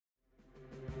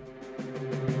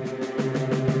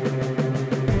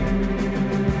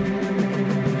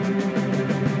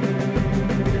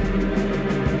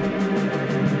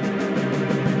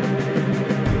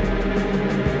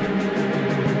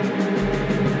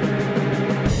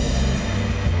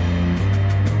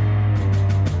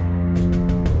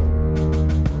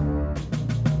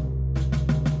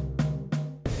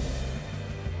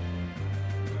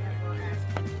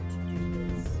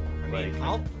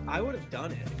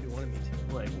You wanted me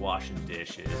to. Like washing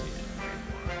dishes.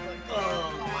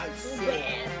 Oh, so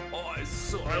bad.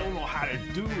 I don't know how to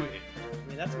do it. I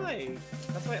mean, that's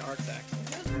my arc sack.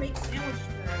 Just make sandwiches.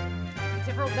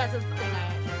 Except for that's the thing I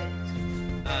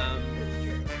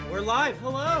actually say. We're live.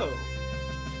 Hello.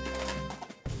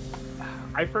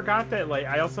 I forgot that, like,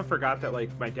 I also forgot that, like,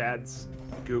 my dad's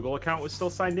Google account was still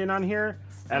signed in on here,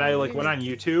 and I, like, went on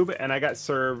YouTube, and I got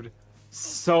served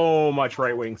so much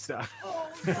right-wing stuff. Oh,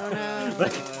 no.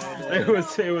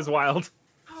 Like, it was wild.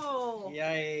 Oh.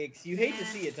 Yikes. You hate to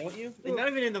see it, don't you? Like, not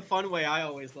even in the fun way I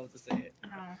always love to say it.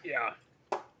 Yeah.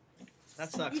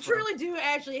 That sucks. You bro. truly do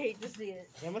actually hate to see it.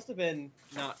 That must have been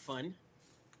not fun.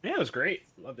 Yeah, it was great.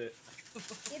 Loved it.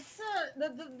 It's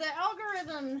the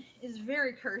algorithm is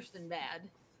very cursed and bad,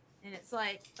 and it's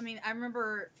like, I mean, I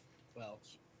remember, well,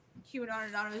 QAnon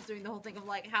Anonymous doing the whole thing of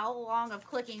like, how long of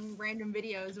clicking random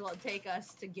videos will it take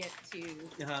us to get to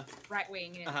right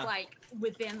wing, and it's like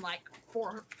within like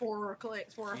four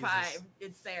clicks, 4 or 5,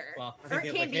 it's there. Well, I or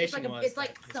think it can be. It's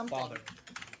like something. Father.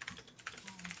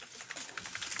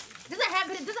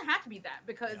 It doesn't have to be that,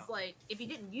 because like if you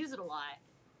didn't use it a lot,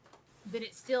 then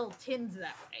it still tends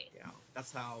that way. Yeah,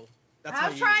 that's how. I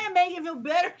was trying to make it feel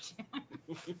better.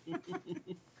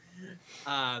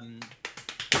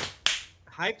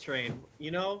 Hype train.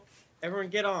 You know, everyone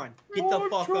get on. Get the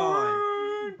fuck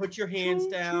on. Put your hands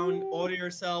down. Order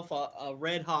yourself a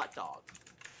red hot dog.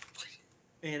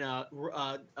 And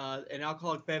an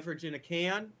alcoholic beverage in a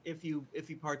can if you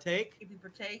partake. If you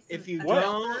partake. If you What?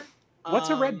 don't. What's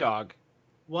a red dog?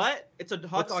 What? It's a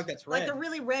hot dog that's red. Like the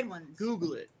really red ones.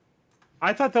 Google it.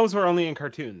 I thought those were only in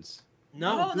cartoons.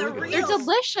 No, they're Google it. real. They're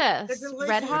delicious. They're delicious.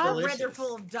 Red hot. They're red. They're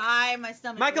full of dye. My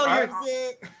stomach. Michael, loves you're-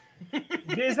 it.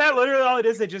 Is that literally all it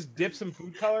is? They just dip some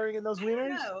food coloring in those wieners?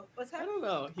 No, what's I happening? don't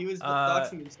know. He was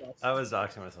doxing himself. I was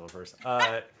doxing myself first.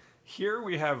 Here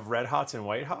we have red hots and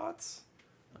white hots.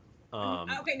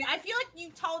 Okay, now I feel like you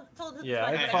told this. Yeah,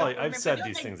 like, I've I probably don't I've said remember.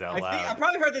 these I things think out I loud.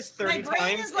 probably heard this 30 my brain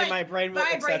times, is, like, and my brain will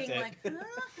accept vibrating it. like.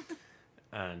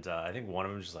 And I think one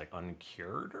of them is just like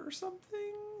uncured or something.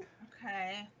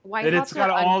 Okay. White That hots it's got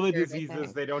are all the uncured, I diseases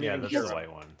think. they don't Yeah, even that's cure. the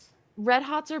white ones. Red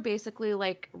hots are basically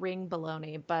like ring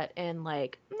bologna, but in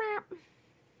like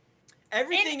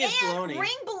Everything is bologna. Ring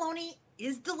bologna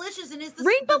is delicious, and it's the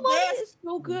ring the bologna best. is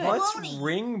so good. What's Bologna.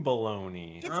 ring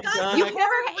bologna? It's I'm got done. You've I-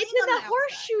 never? ring It's in on the the outside.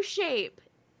 horseshoe shape,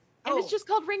 and it's Oh. just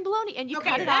called ring bologna, and you Okay,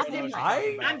 cut it that's off. different.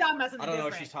 I- I'm talking about something I don't know what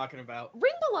different. she's talking about.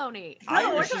 Ring bologna. I No,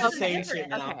 was we're She's talking saying different. shit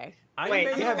now. Okay. I Wait,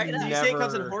 may do you, have do you say it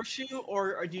comes in never- horseshoe,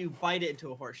 or do you bite it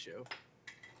into a horseshoe?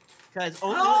 Because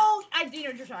Oh, I do know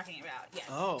what you're talking about. Yes.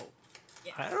 oh,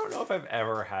 Yes. I don't know if I've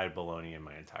ever had bologna in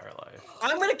my entire life.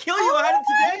 I'm gonna kill you. I had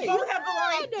it today. You have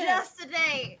bologna just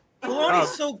today.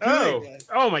 Bologna's so good.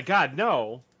 Oh my god,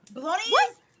 no. Bologna What?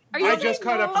 is. Are you I saying just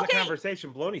caught up no? with the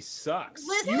conversation. Bologna sucks.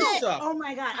 Listen. You suck. Oh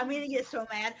my god, I'm gonna get so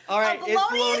mad. All right, is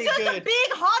bologna bologna is just a good?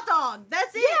 big hot dog.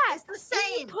 That's it. Yeah, It's the if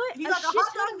you same. put If you a like a shit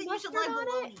hot ton dog, of then you should mustard like on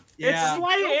bologna. Yeah.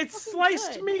 It's So sliced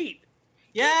fucking meat.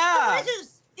 Yeah.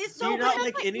 Delicious. It's Do so you good. not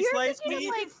like any you're sliced thinking of, meat?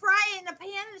 You can fry it in a pan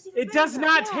and it's even It does better.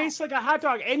 not Yeah. taste like a hot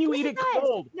dog, and you Yes, eat it it does.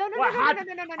 cold. No, What hot-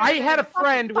 I had a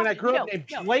friend when I grew up named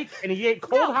Blake, and he ate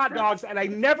cold hot dogs, and I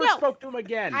never No. spoke to him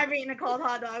again. I've eaten a cold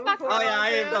hot dog Fuck. before. Oh yeah, I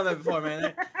have done that before,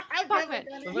 man. I've Bachmann,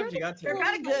 definitely done Sometimes it. you got to. They're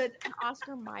kind of good. An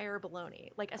Oscar Mayer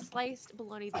bologna, like a sliced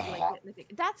bologna that you like get in the thing.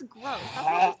 That's gross.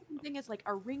 That's the same thing as like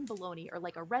a ring bologna or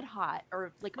like a red hot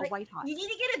or like a Like, white hot. You need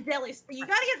to get a deli. You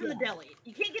gotta get it from the deli.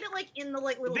 You can't get it like in the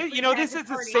like little. You know, this is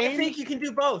the I same- think you can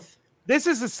do both. This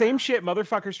is the same shit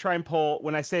motherfuckers try and pull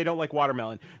when I say I don't like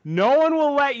watermelon. No one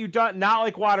will let you not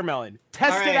like watermelon.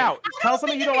 Test All it right. out. Tell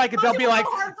something you don't like it. They'll be like,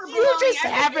 you just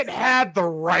haven't had the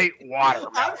right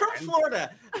watermelon. I'm from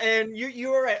Florida, and you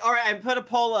were right. All right, I put a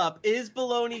poll up. Is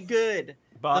bologna good?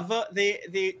 But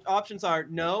The options are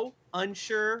no,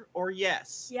 unsure, or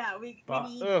yes. Yeah, we But-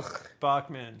 need. Ugh.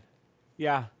 Bachmann,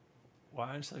 Yeah.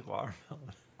 why don't you like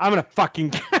watermelon? I'm gonna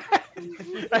fucking.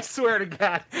 I swear to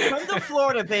God. Come to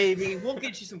Florida, baby. We'll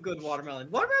get you some good watermelon.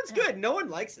 Watermelon's good. No one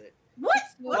likes it. What's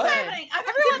What? happening?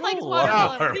 Everyone likes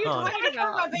watermelon. What are you Watermelon. talking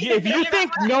about? If you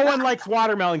think no one likes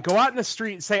watermelon, go out in the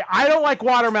street and say, I don't like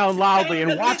watermelon loudly,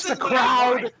 and watch the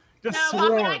crowd just No, I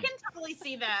mean, I swarm. can totally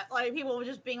see that. Like people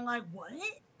just being like, "What? I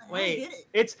don't Wait. get it."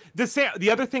 It's the same. The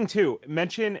other thing too,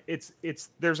 mention it's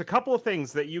there's a couple of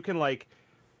things that you can like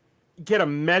get a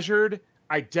measured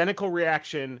identical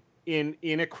reaction in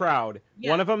a crowd.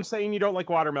 Yeah. One of them saying you don't like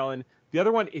watermelon. The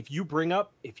other one, if you bring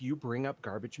up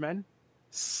garbage men,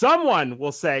 someone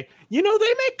will say, you know, they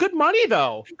make good money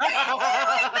though. That's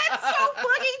so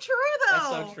fucking true,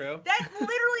 though. That's so true. That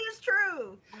literally is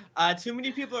true. Too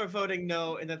many people are voting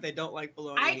no, and that they don't like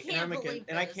bologna. I can't believe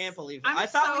and I can't believe it. I'm I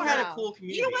thought so we had a proud. cool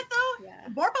community. You know what though? Yeah.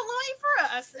 More bologna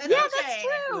for us. Yeah, that's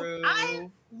true. True. I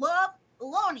love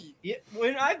bologna. Yeah,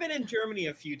 when I've been in Germany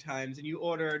a few times, and you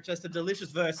order just a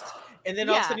delicious Wurst, and then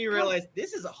all of a Yeah. sudden you realize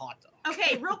this is a hot dog.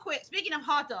 Okay, real quick. Speaking of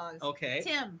hot dogs, Okay.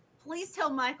 Tim, please tell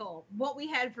Michael what we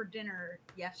had for dinner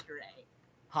yesterday.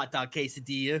 Hot dog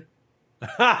quesadilla.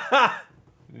 Nice.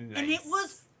 And it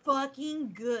was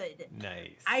fucking good.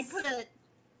 nice. I put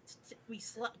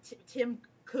Tim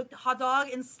cooked a hot dog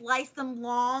and sliced them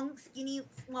long, skinny,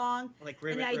 long. Like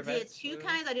And I did two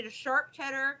kinds. I did a sharp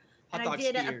cheddar Hot and I dog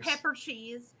did a spears. pepper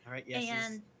cheese. All right, yes.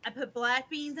 And I put black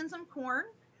beans and some corn.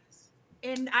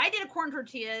 And I did a corn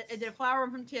tortilla. I did a flour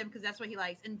one from Tim because that's what he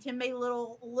likes. And Tim made a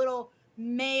little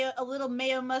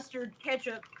mayo mustard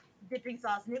ketchup dipping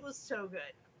sauce, and it was so good.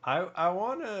 I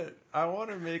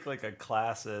wanna make like a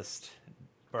classist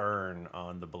burn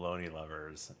on the bologna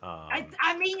lovers.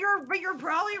 I mean, you're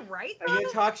probably right. Are you gonna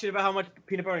talk shit about how much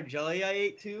peanut butter and jelly I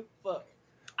ate too? Fuck.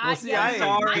 Well, see, yeah, I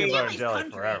sorry. ate my peanut butter family's and jelly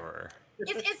country. forever.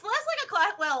 It's less like a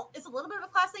class. Well, it's a little bit of a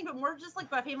class thing, but more just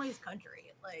like my family's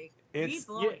country. Like we eat It's-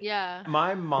 bologna. Yeah.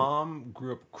 My mom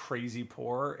grew up crazy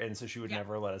poor, and so she would Yeah.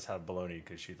 never let us have bologna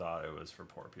because she thought it was for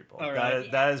poor people. All That right.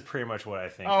 is, that is pretty much what I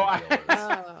think. Oh, the deal is.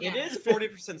 Oh. It is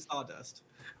 40% sawdust.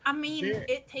 I mean, There-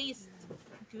 it tastes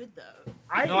good though.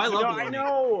 I love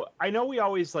bologna. I know we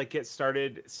always like get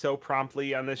started so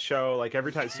promptly on this show. Like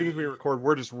every time, as soon as we record,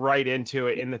 we're just right into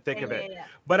it, in the thick of it. Yeah.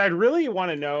 But I'd really want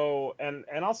to know, and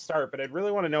I'll start, but I'd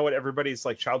really want to know what everybody's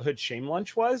like childhood shame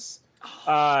lunch was.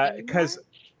 Because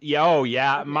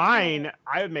mine,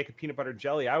 I would make a peanut butter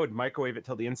jelly. I would microwave it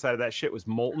till the inside of that shit was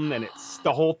molten, and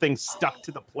the whole thing stuck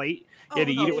to the plate. You had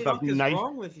to eat it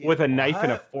with a knife,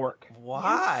 and a What? fork.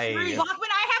 Why? Bachmann,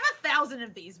 I have 1,000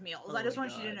 of these meals. Oh I just my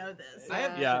want you to God. know this. I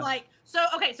have- Yeah. Like, so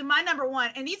my number one,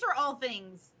 and these are all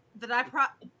things that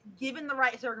given the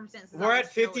right circumstances. We're I at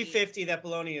would still eat. 50-50 that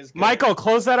bologna is good. Michael,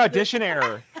 close that audition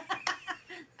error.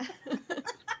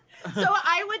 So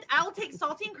I'll take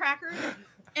saltine crackers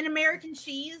and American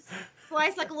cheese,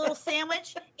 slice like a little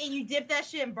sandwich, and you dip that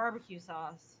shit in barbecue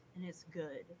sauce, and it's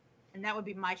good. And that would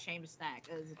be my shame snack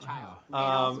as a child. and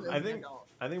also as I an think adult.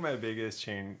 I think my biggest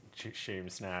shame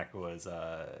snack was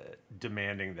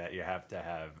demanding that you have to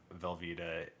have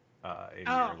Velveeta in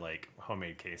your like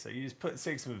homemade queso. You just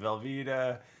take some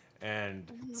Velveeta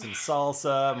and some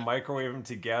salsa, microwave them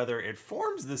together. It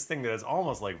forms this thing that is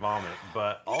almost like vomit,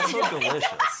 but also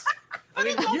delicious. I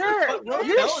mean,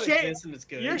 Your shame, it's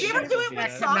good. your Do you ever shame do it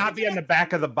with snack cannot be on the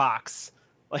back of the box.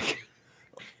 Like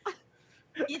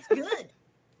It's good.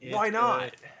 It's Why not?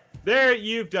 good. there,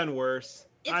 you've done worse.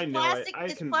 It's I know plastic- it. I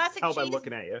it's can plastic tell by cheese.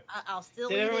 looking at you. I'll still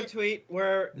Did eat everyone it. tweet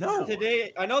where No.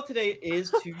 today? I know today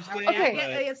is Tuesday. Okay.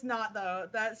 but It's not though.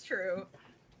 That's true.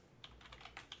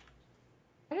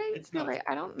 It's feel not. like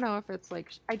I don't know if it's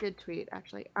like I did tweet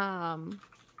actually. I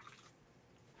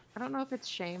don't know if it's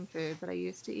shame food, but I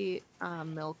used to eat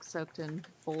milk soaked in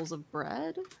bowls of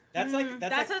bread. that's like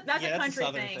That's like, a yeah, country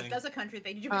Southern thing. That's a country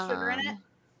thing. Did you put sugar in it?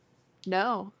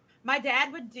 No. My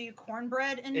dad would do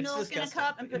cornbread and It's milk disgusting. in a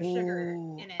cup and put sugar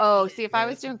in it. Oh, Eat see, it. if I Yeah,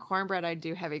 was it's- doing cornbread, I'd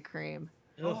do heavy cream.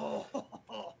 Ugh.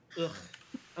 Ugh.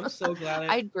 I'm so glad.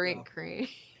 I'd drink cream.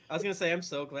 I was gonna say I'm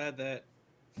so glad that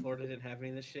Florida didn't have any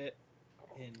of this shit.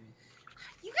 And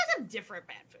You guys have different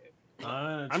bad food.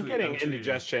 I'm getting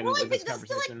indigestion Well, with like, this that's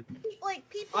still, conversation. like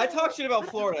people. I talk shit about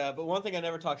Florida, but one thing I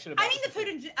never talk shit about. I mean is the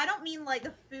food. I don't mean like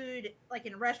the food like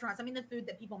in restaurants. I mean the food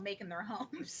that people make in their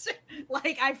homes.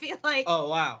 Like I feel like. Oh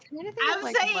wow.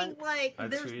 I'm saying like I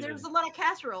there's tweeted. a lot of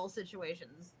casserole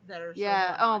situations that are.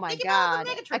 Yeah. so Oh my Think of all the god.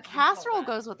 mega A trips and casserole all that.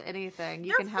 goes with anything. You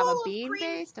They're can have a full of bean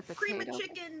based, a cream potato. of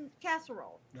chicken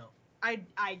casserole. No. I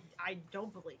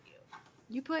don't believe you.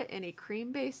 You put any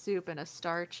cream based soup and a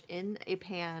starch in a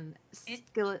pan, In-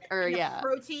 skillet, or And the yeah,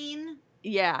 protein,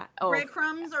 yeah. Oh,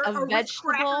 breadcrumbs, or a with vegetable.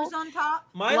 crackers on top.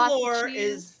 My Lots of lore cheese.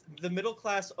 is the middle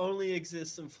class only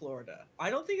exists in Florida. I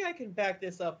don't think I can back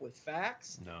this up with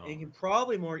facts. No. And can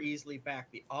probably more easily back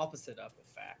the opposite up with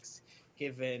facts,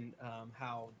 given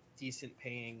how decent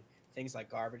paying things like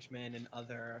garbage men and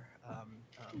other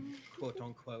quote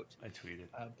unquote I tweeted.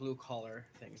 blue collar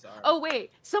things are. Oh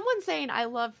wait, someone's saying I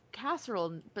love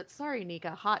casserole, but sorry,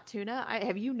 Nika, hot tuna.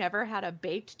 Have you never had a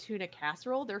baked tuna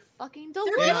casserole? They're fucking They're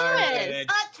delicious. good.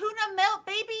 Tuna melt,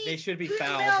 baby. They should be Tuna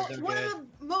foul, melt, but they're one good.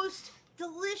 of the most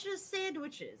delicious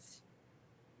sandwiches.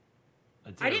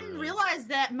 did I didn't really- realize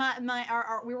that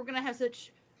we were gonna have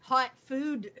such hot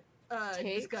food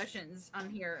Takes. discussions on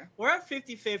here. We're at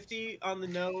 50-50 on the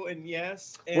no and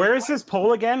yes. And Where is this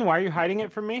poll again? Why are you hiding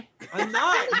it from me? I'm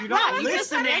not. You're not You just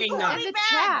said listening. it's In Really the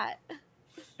bad. chat.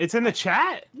 It's in the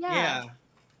chat. Yeah.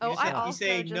 Oh, I you also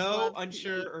say just no, love to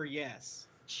unsure, eat or yes.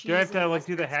 Do I have to cheese like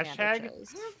do the and hashtag?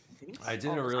 sandwiches. I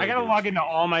did a really. I gotta good log into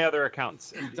tweet. all my other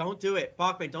accounts. Don't do it,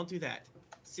 Bachmann. Don't do that.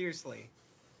 Seriously,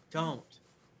 don't.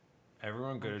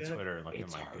 Everyone go to Twitter and look at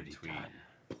my good tweet.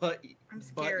 But I'm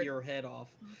scared. your head off.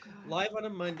 Oh, God. Live on a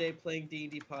Monday playing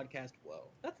D&D podcast. Whoa,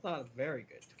 that's not a very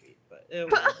good tweet. But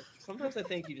sometimes I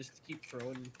think you just keep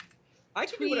throwing. I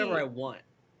can do whatever I want,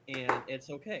 and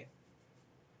it's okay.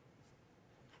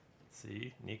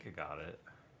 See, Nika got it.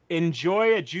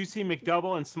 Enjoy a juicy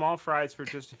McDouble and small fries for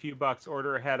just a few bucks.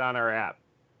 Order ahead on our app.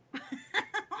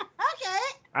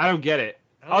 Okay. I don't get it.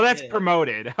 I don't Oh, that's get it.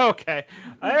 promoted. Okay,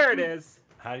 there it is.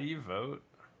 How do you vote?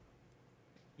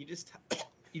 You just type.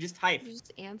 You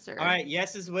just answer. All right,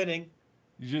 yes is winning.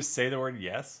 You just say the word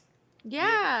yes?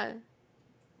 Yeah.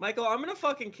 Michael, I'm gonna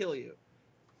fucking kill you.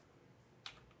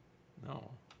 No.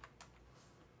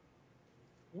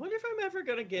 Wonder if I'm ever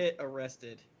gonna get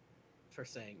arrested for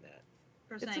saying that.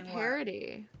 For It's a saying what?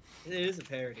 parody. It is a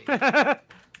parody.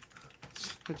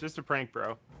 It's just a prank,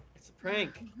 bro. It's a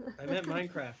prank. I meant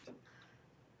Minecraft.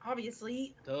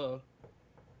 Obviously. Duh.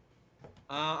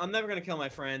 I'm never gonna kill my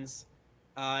friends.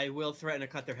 I will threaten to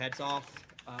cut their heads off.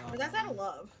 But that's out of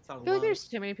love. It's out I of feel like love. there's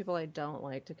too many people I don't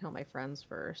like to kill my friends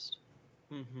first.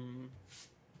 Mm-hmm.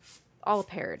 All a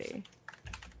parody.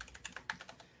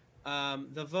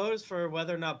 The vote is for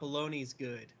whether or not bologna's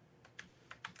good.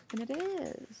 And it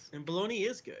is. And bologna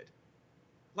is good.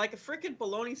 Like a freaking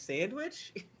bologna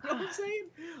sandwich? You know what I'm saying?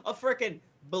 A freaking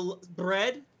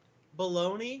bread,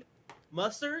 bologna,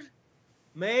 mustard,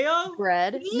 mayo.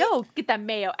 Bread? No, get that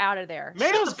mayo out of there.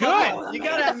 Mayo's Shut the fuck good. up. You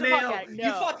gotta have Shut the fuck mayo. up. You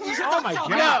No. fucking shut Oh the my fuck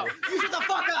God. up. You shut the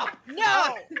fuck up.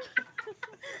 No.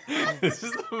 This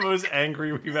is the most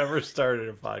angry we've ever started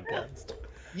a podcast.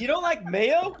 You don't like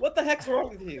mayo? What the heck's wrong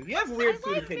with you? You have weird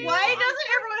food opinions. Why doesn't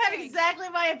everyone have exactly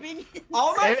my opinion?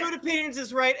 All my food opinions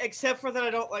is right, except for that I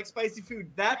don't like spicy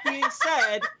food. That being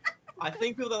said, I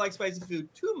think people that like spicy food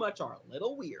too much are a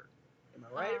little weird. Am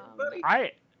I right, everybody? I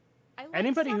like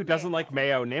Anybody who some doesn't mayo. like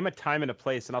mayo, name a time and a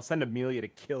place, and I'll send Amelia to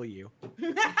kill you. She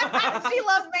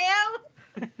loves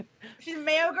mayo. She's a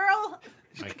mayo girl.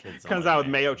 My kids Comes out with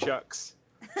mayo chucks.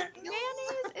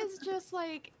 Mayonnaise is just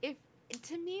like, if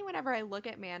to me, whenever I look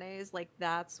at mayonnaise, like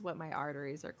that's what my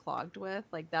arteries are clogged with.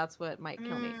 Like that's what might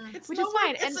kill me. It's Which no is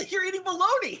fine. It's And like you're eating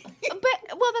bologna.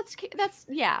 but well, that's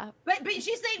yeah. But she's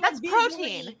saying That's visually,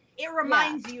 protein. It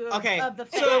reminds you of, Okay, of the I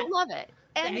fat. don't love it.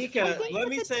 And Nika, I think let that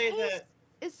me the say taste that-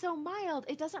 is so mild.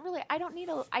 It doesn't really. I don't need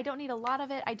a lot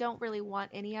of it. I don't really want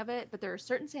any of it. But there are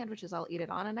certain sandwiches I'll eat it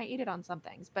on, and I eat it on some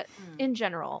things. But in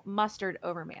general, mustard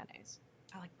over mayonnaise.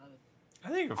 I like both. I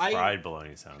think a fried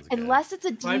bologna sounds good. Unless it's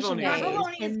a Fried bologna is Dijon, good. and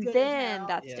Bologna is then good as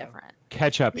that's hell. different.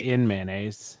 Ketchup in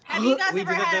mayonnaise. Have you guys We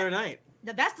ever did that the had? other night.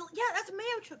 That's a mayo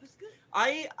chip. It's good.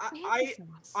 I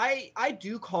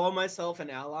do call myself an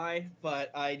ally,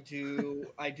 but I do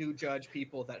judge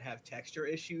people that have texture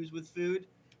issues with food.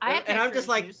 I have and I'm texture just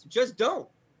like, issues. just don't.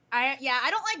 I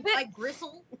don't like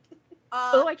gristle.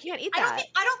 Oh, I can't eat I that.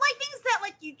 don't like things that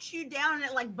like you chew down and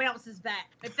it like bounces back.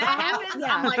 If that Uh-huh, happens,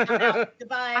 yeah. I'm like, I'm out.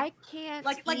 Goodbye. I can't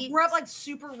like eat. like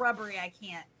super rubbery. I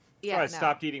can't. Yeah, I no.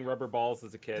 stopped eating rubber balls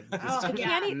as a kid. Oh, I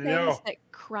can't eat No. things that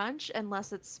crunch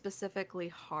unless it's specifically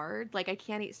hard. Like I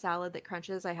can't eat salad that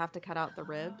crunches. I have to cut out the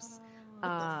ribs.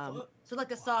 So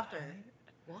like a softer.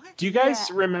 What? Do you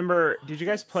guys remember? Did you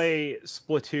guys play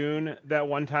Splatoon that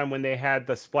one time when they had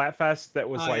the Splatfest that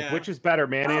was Oh, like, yeah. which is better,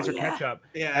 mayonnaise Oh, or yeah. ketchup?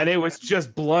 Yeah. And it was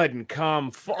just blood and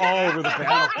cum all over the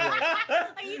battlefield.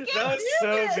 You can't That was do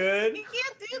so this. good. You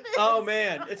can't do this. Oh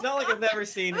man, it's not like I've never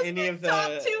seen Those any of top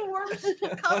the. two worst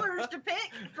colors to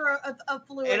pick for a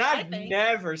fluid. And I I've think.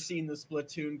 never seen the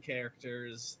Splatoon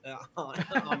characters on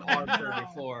Arm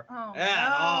 34 Oh, at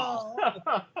no. all.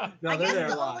 No, I they're guess there a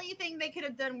the lot. only thing they could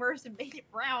have done worse and made it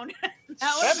brown. that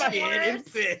That was might the be an worst.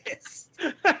 fist.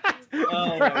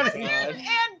 Oh my god.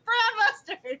 And brown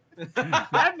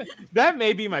mustard. that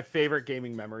may be my favorite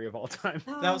gaming memory of all time.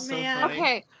 That was so man. funny.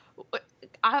 Okay,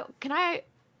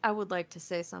 I would like to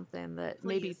say something that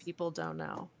maybe Please. people don't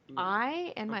know. Mm.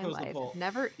 I, in my Propose the life, poll. have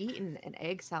never eaten an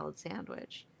egg salad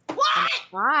sandwich. What?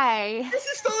 I This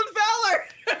is stolen valor.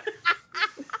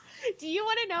 do you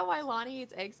want to know why Lonnie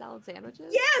eats egg salad sandwiches?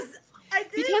 Yes, I do.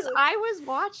 Because I was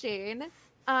watching,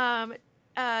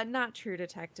 not True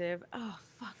Detective. Oh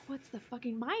fuck, what's the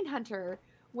fucking Mindhunter?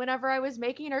 whenever I was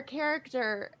making her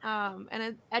character.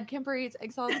 And Ed Kemper eats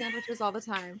egg salad sandwiches all the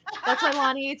time. That's why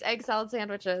Lahni eats egg salad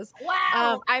sandwiches.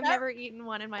 Wow. I've never eaten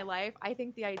one in my life. I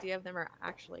think the idea of them are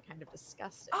actually kind of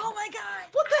disgusting. Oh my god.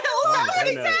 What the hell is Oh, that?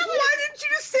 goodness. Why didn't you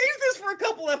just save this for a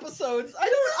couple episodes? I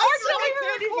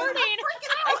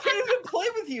can't even play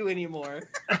with you anymore.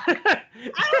 I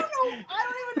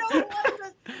don't even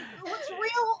know what's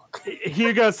real.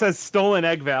 Hugo says stolen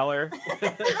egg valor.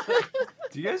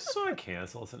 Do you guys just want to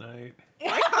cancel tonight?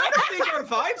 I kind of think our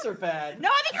vibes are bad. No,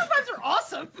 I think your vibes are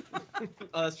awesome.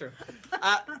 Oh, that's true.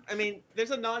 I mean,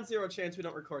 there's a non-zero chance we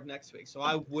don't record next week, so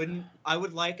I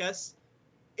would like us.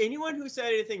 Anyone who said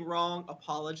anything wrong,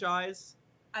 apologize.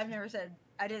 I didn't say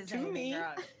To anything me,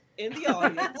 wrong. in the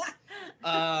audience.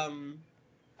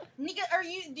 Nika,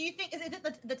 do you think is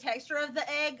it the texture of the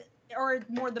egg or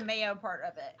more the mayo part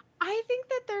of it? I think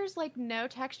that there's like no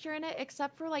texture in it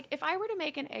except for like if I were to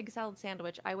make an egg salad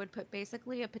sandwich, I would put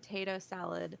basically a potato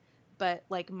salad, but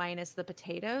like minus the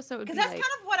potato. So it would be Because that's like,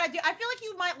 kind of what I do. I feel like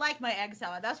you might like my egg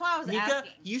salad. That's why I was Nika,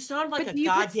 asking. you sound like But a do you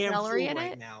put goddamn fool celery in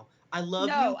right it? now. I love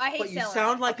No, you, I hate but you celery.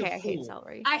 sound like okay, a I fool. hate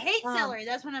celery. I hate celery.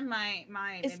 That's one of my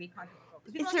Is- maybe controversial.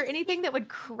 Is there anything that would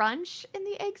crunch in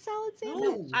the egg salad sandwich?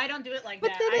 No. I don't do it like But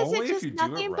that. then is Only it if just you do it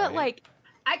nothing but right. like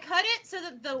I cut it so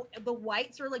that the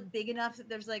whites are like big enough that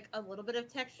there's like a little bit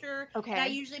of texture. Okay. And I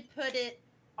usually put it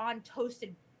on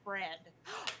toasted bread.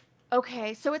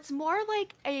 okay, so it's more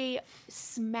like a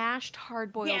smashed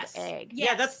hard-boiled Yes. egg. Yes.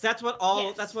 Yeah, that's what all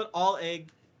Yes.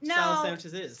 egg No, salad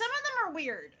sandwiches is. Some of them are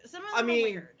weird. Some of them I are mean,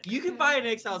 weird. you can buy an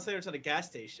egg salad sandwich at a gas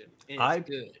station, and it's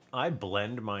good. I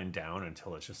blend mine down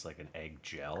until it's just like an egg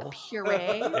gel,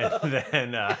 Puree. and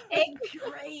then egg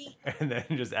puree. and then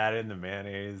just add in the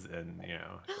mayonnaise, and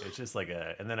it's just like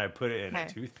and then I put it in a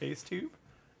Okay. toothpaste tube,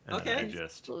 and then Okay. I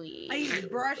just I usually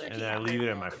brush it. and then I leave it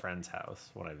at my friend's house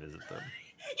when I visit them.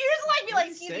 You just like be like,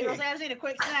 Let's excuse me, see. girls, I just need a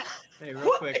quick snack. Hey,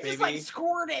 real quick, It baby. just like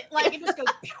squirt it, like it just goes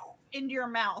into your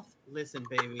mouth. Listen,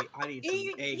 baby, I need some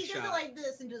He egg does it shot. like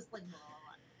this and just like.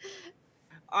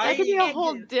 That could be a can't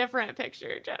whole do. different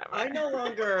picture, Jennifer. I no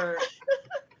longer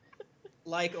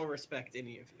like or respect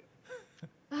any of you.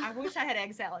 I wish I had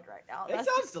egg salad right now. It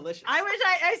sounds delicious. I wish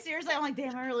I seriously. I'm like,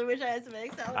 damn. I really wish I had some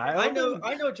egg salad. I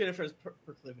I know Jennifer's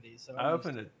proclivities. So I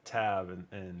opened a tab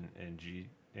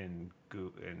in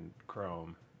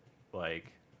Chrome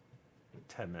like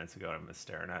 10 minutes ago, and I'm just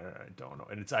staring at it. I don't know,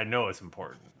 and I know it's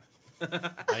important.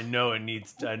 I know it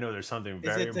needs. I know there's something Is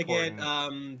very it to important.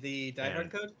 get the Die Hard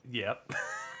and- code? Yep.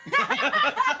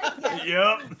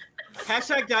 Yep.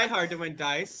 Hashtag Die Hard to win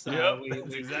dice. So Yep, we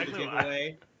that's exactly give why.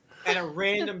 away at a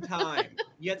random time.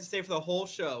 You have to stay for the whole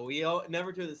show. We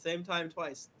never do it the same time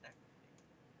twice.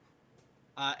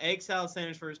 Egg salad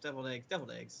sandwich versus deviled eggs.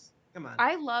 Deviled eggs. Come on.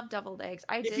 I love deviled eggs.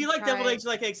 If you like deviled eggs, you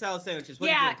like egg salad sandwiches. What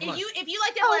Yeah, are you doing? if you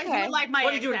like deviled eggs, you Okay. would like my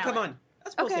What are you egg doing? salad. Come on.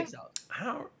 That's both Okay. egg salad. I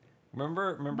don't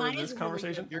remember Mine this is really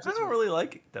conversation. good. I don't really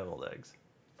like deviled eggs.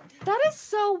 That is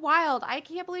so wild. I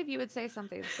can't believe you would say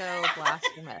something so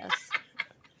blasphemous.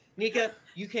 Nika,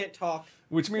 you can't talk.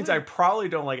 Which means I probably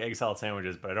don't like egg salad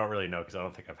sandwiches, but I don't really know because I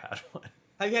don't think I've had one.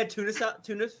 Have you had tuna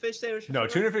fish sandwich? No,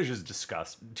 before? tuna fish is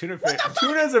disgusting. Tuna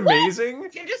is amazing.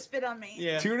 You just spit on me.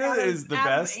 Yeah. Tuna Out of- is the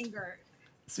out of best anger.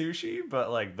 sushi, but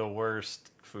like the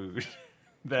worst food.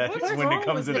 That What's when wrong it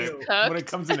comes with in you? when it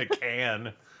comes in a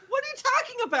can. What are you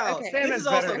talking about? Okay. This Salmon's is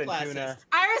also better than classist. tuna.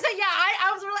 I was like, yeah,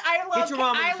 I was really, I Get your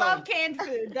mom on the I love phone. canned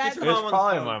food. That's your It's mom on the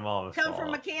probably phone. my mom's come fault.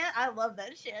 from a can. I love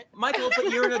that shit. Michael,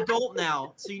 but you're an adult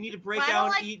now, so you need to break But I out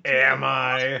don't and like- eat. Am tuna.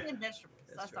 I? And vegetables.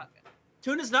 That's That's true. not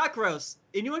Tuna's not gross.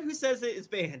 Anyone who says it is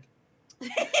banned. good.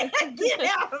 Get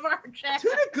out of our chat.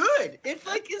 Tuna good. It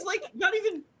is like not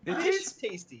even It fish tastes-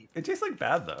 tasty. It tastes like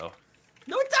bad though.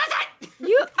 No, it doesn't.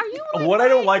 Are you like What I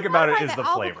don't buying- like you about gotta it buy is the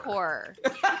flavor. albacore.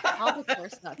 Albacore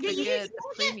stuff. Yeah, The you good, need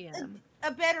the premium.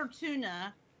 a better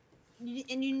tuna,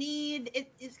 and you need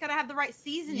it. It's got to have the right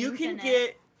seasoning. You can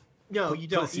get. No, you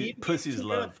don't. You need to get Pussies tuna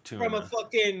love tuna. from a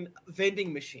fucking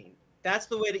vending machine. That's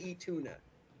the way to eat tuna.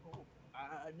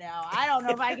 Now I don't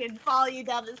know if I can follow you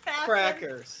down this path.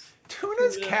 Crackers.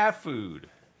 Tuna's Tuna. cat food.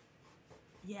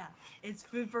 Yeah, it's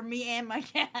food for me and my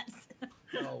cats.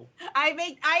 No. I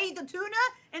eat the tuna,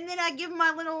 and then I give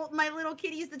my little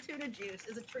kitties the tuna juice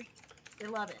as a treat. They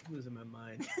love it. I'm losing my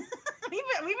mind. we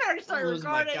better I'm start losing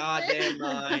my recording. goddamn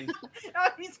mind.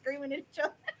 I'll be screaming at each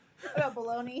other about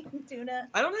bologna and tuna.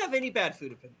 I don't have any bad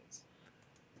food opinions.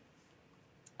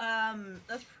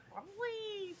 That's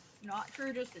probably not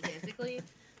true just statistically.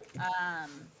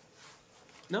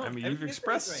 No, I mean, you've everything's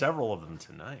expressed great. several of them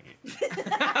tonight.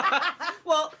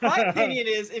 Well, my opinion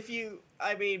is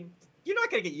you're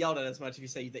not gonna get yelled at as much if you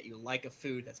say that you like a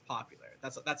food that's popular.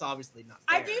 That's obviously not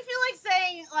fair. I do feel like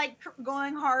saying like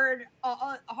going hard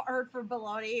for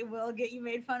bologna will get you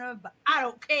made fun of, but I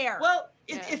don't care. Well,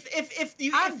 if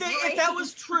that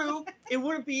was true, it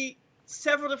wouldn't be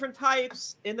several different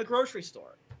types in the grocery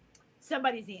store.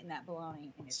 Somebody's eating that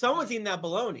bologna. Someone's eating that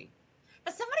bologna.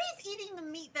 But somebody's eating the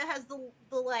meat that has the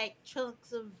like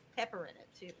chunks of pepper in it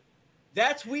too.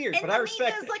 That's weird, and but I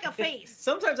respect it. It's like a face.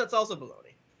 Sometimes that's also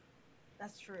bologna.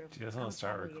 That's true. Do you guys want to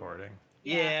start recording?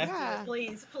 Yeah.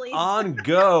 Please. On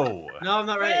go. No, I'm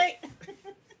not ready.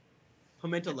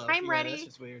 Pimento loaf. I'm ready. That's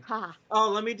just weird. Ha. Oh,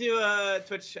 let me do a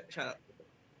Twitch shout out.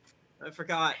 I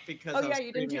forgot because. Oh yeah,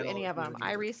 you didn't do any of them.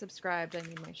 I resubscribed. I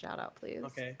need my shout out, please.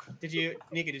 Okay.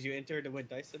 Nika? Did you enter to win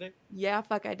dice today? Yeah,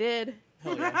 fuck, I did.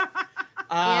 Hell yeah.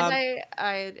 And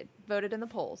I voted in the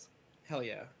polls. Hell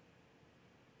yeah.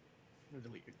 I'm gonna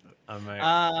delete your vote.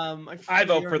 I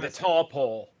vote for the tall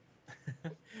pole.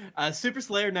 Super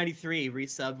Slayer 93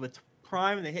 resubbed with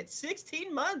Prime, and they hit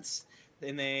 16 months.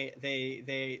 And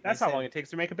That's how long it takes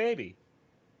to make a baby.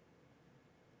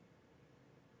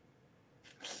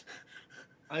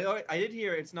 I did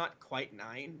hear it's not quite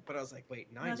 9, but I was like,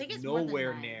 wait, 9 is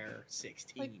nowhere near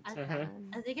 16. Like,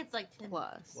 I think it's like 10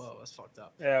 plus. Whoa, that's fucked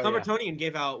up. Cumbertonian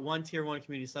gave out 1 tier 1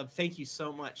 community sub. Thank you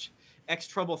so much. X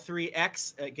Trouble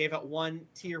 3X gave out 1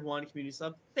 tier 1 community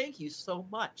sub. Thank you so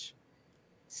much.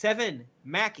 7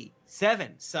 Mackie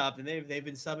 7 subbed, and they've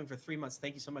been subbing for 3 months.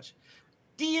 Thank you so much.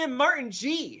 DM Martin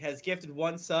G has gifted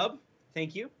 1 sub.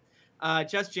 Thank you.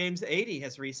 Just James 80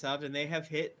 has resubbed, and they have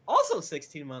hit also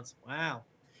 16 months. Wow.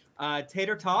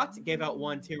 Tater Tot gave out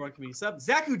 1 tier 1 community sub.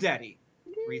 Zaku Daddy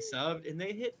resubbed, and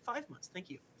they hit 5 months. Thank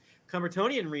you.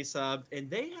 Cumbertonian resubbed, and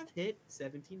they have hit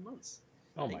 17 months.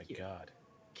 Oh my god.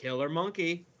 Killer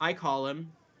Monkey, I call him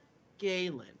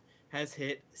Galen, has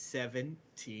hit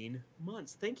 17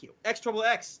 months. Thank you. X Trouble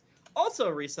X also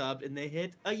resubbed, and they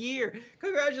hit a year.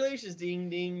 Congratulations. Ding,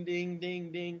 ding, ding,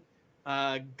 ding, ding.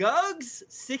 Gugs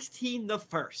 16 the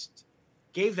first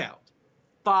gave out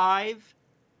 5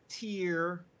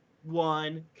 tier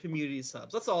 1 community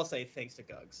subs. Let's all say thanks to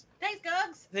Gugs. Thanks,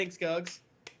 Gugs. Thanks, Gugs.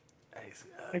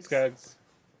 Thanks, Gugs.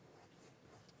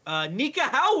 Nika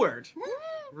Howard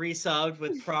resubbed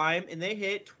with Prime, and they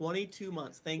hit 22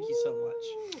 months. Thank you so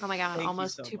much. Oh my god,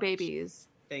 almost so 2 much. babies.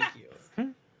 Thank you.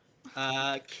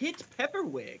 Kit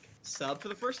Pepperwig subbed for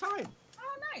the first time.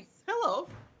 Oh, nice. Hello.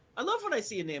 I love when I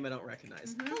see a name I don't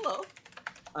recognize.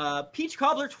 Hello. Peach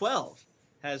Cobbler 12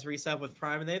 has resubbed with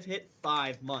Prime, and they've hit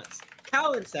 5 months.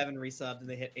 Callan 7 resubbed, and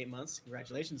they hit 8 months.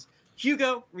 Congratulations.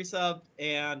 Hugo resubbed,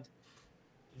 and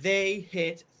they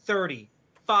hit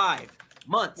 35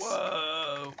 months.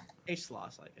 Whoa.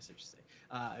 H-Sloss, I guess I should say.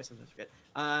 I sometimes forget.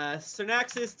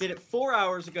 Cernaxis did it 4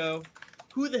 hours ago.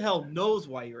 Who the hell knows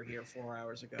why you were here 4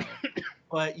 hours ago?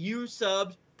 But you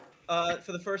subbed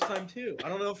for the first time, too. I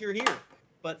don't know if you're here,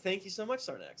 but thank you so much,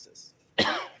 Cernaxis.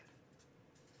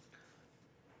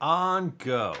 On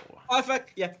go. Oh,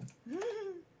 fuck. Yeah.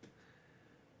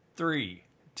 3,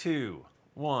 2,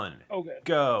 1. Okay.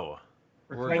 Go.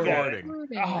 Recording.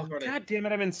 Oh, god damn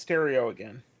it, I'm in stereo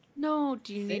again. No,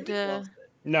 do you need to...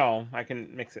 No, I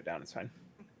can mix it down, it's fine.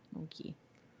 Okay.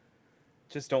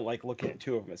 Just don't like looking at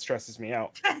 2 of them, it stresses me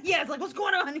out. Yeah, it's like, what's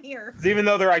going on here? 'Cause even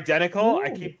though they're identical, I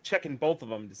keep checking both of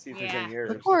them to see if there's any errors.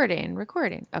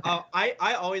 Recording. Okay.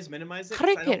 I always minimize it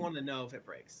because I don't want to know if it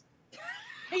breaks.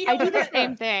 I do the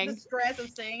same thing. The stress of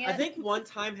saying it. I think one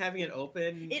time having it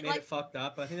open made it fucked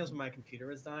up. I think that was when my computer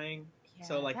was dying. Yeah,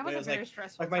 so like that was it was a very like,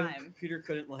 stressful my time. computer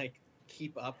couldn't like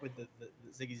keep up with the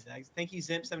Ziggy Zags. Thank you,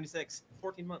 Zimp76.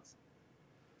 14 months.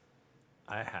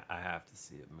 I have to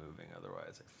see it moving,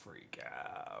 otherwise I freak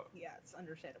out. Yeah, it's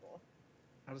understandable.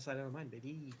 I'll decide on mine,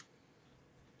 baby.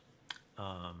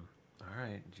 All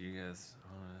right, do you guys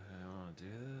want to do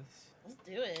this? Let's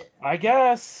do it. I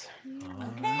guess.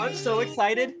 Okay. I'm so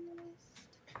excited.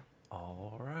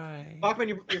 All right. Bachmann,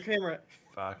 your camera.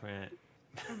 Bachmann.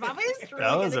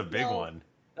 That was a big one.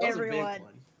 That was Everyone. a big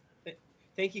one.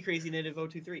 Thank you, Crazy Native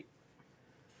 023.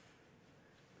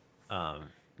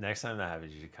 Next time that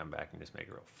happens, you should come back and just make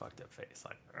a real fucked up face,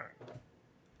 like,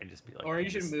 and just be like. Or you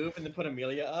should move and then put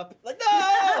Amelia up. Like,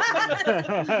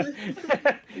 no!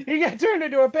 He got turned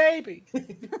into a baby.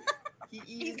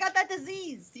 He's got that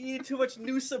disease. He eated too much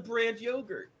Noosa brand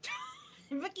yogurt.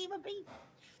 Vicky baby.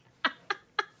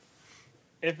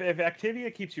 If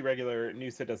Activia keeps you regular,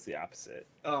 Noosa does the opposite.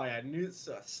 Oh yeah,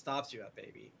 Noosa stops you up,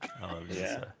 baby. Oh,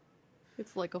 yeah.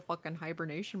 It's like a fucking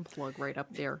hibernation plug right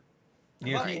up there.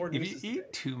 Yeah, if you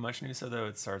eat too much Noosa, though,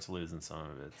 it starts losing some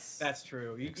of its. That's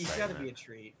true. You gotta be a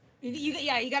treat.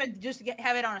 You gotta just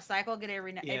have it on a cycle. Get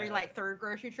every like third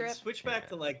grocery trip. Switch back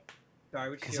to like Sorry,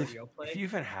 which is Because your real play. if you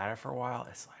haven't had it for a while,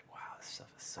 it's like, wow, this stuff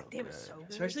is so good.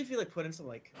 Especially if you like put in some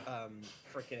like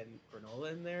freaking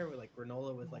granola in there, with like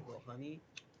granola with like little honey.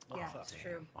 Yeah, that's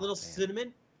true. Little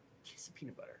cinnamon, kiss of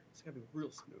peanut butter. It's gotta be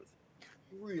real smooth,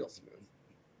 real smooth.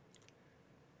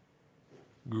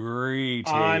 Greetings.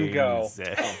 On go.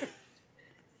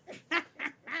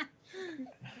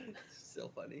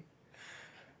 Still funny.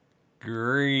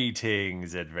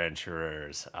 Greetings,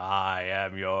 adventurers. I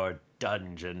am your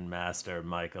dungeon master,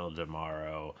 Michael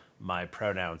DiMauro. My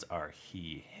pronouns are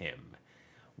he, him.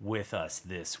 With us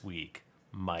this week,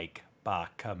 Mike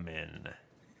Bachmann.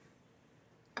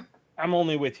 I'm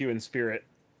only with you in spirit.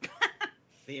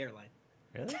 The airline.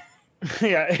 Really?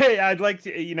 Yeah, hey, I'd like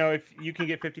to, if you can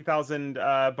get 50,000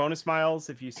 bonus miles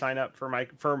if you sign up for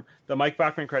the Mike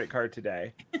Bachmann credit card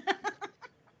today.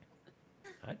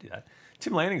 I'd do that.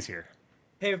 Tim Lanning's here.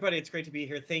 Hey everybody, it's great to be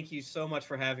here. Thank you so much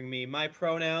for having me. My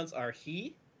pronouns are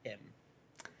he, him.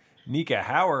 Nika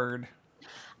Howard.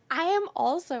 I am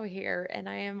also here, and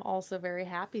I am also very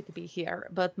happy to be here.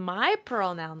 But my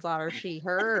pronouns are she,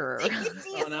 her.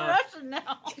 She's Russian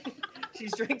now.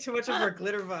 She's drank too much of her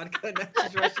glitter vodka. Now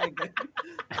she's Russian again.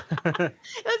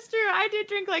 That's true. I did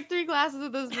drink like 3 glasses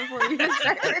of this before we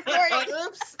started recording.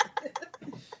 Oops.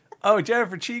 Oh,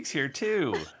 Jennifer Cheek's here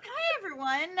too. Hi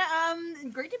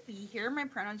everyone. Great to be here. My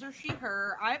pronouns are she,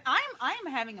 her. I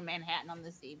am having a Manhattan on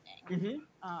this evening.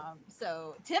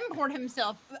 So Tim poured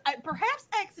himself, perhaps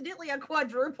accidentally, a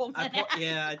quadruple Manhattan.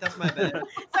 Yeah, that's my bad.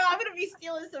 So I'm gonna be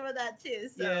stealing some of that too.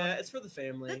 So yeah, it's for the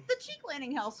family. The Cheek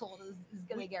Lanning household is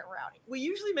gonna get rowdy. We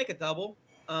usually make a double.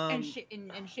 And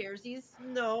sharesies.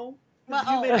 No. Well,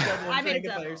 you made a double. I made a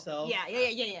double. By yourself. Yeah.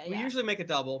 We usually make a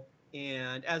double,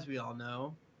 and as we all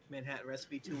know, Manhattan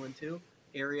recipe 212.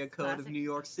 Area code Classic. of New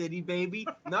York City, baby.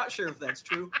 Not sure if that's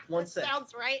true. One sec.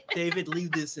 Sounds right. David, leave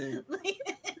this in.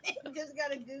 Just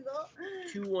gotta Google.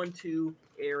 212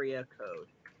 area code.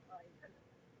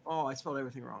 Oh, I spelled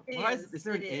everything wrong. Is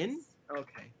there an N?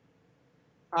 Okay.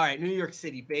 All right, New York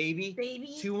City, baby.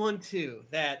 212.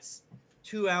 That's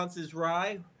 2 ounces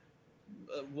rye,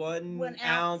 1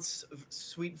 ounce of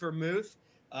sweet vermouth,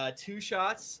 2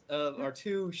 shots of, or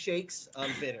 2 shakes of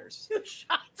bitters.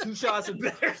 2 shots of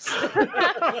bitters. This is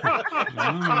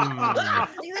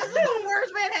the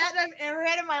worst Manhattan I've ever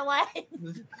had in my life.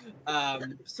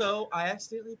 So I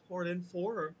accidentally poured in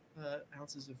 4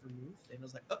 ounces of vermouth, and I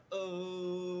was like,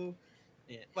 uh-oh.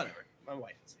 Yeah, whatever. My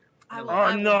wife is here.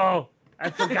 No! I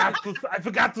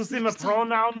forgot to say my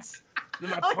pronouns.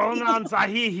 My pronouns are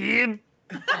he, him.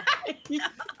 Oh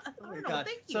my God.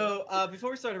 So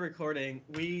before we started recording,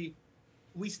 we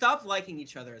stopped liking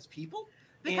each other as people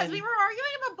because we were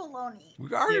arguing about baloney. We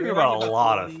were arguing about a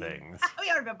lot of things.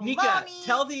 We argued about baloney.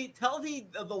 Nika, tell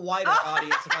the wider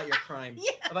audience about your crime,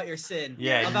 about your sin,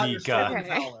 about Nika. your skin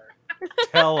color.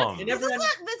 Tell them. We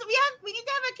need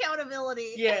to have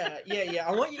accountability. Yeah.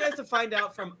 I want you guys to find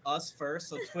out from us first.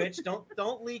 So Twitch,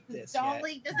 don't leak this. Don't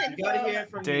leak this info. You gotta hear it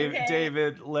from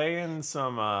David, lay in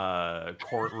some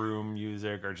courtroom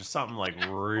music or just something like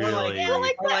really, or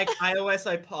like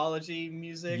iOS apology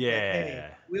music. Yeah, like, hey,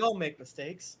 we all make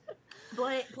mistakes.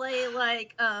 Play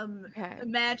like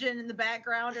Imagine in the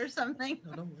background or something.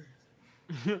 No, don't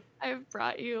worry. I've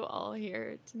brought you all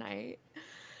here tonight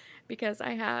because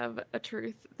I have a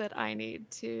truth that I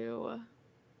need to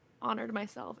honor to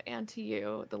myself and to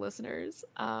you, the listeners.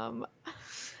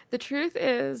 The truth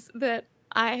is that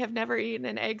I have never eaten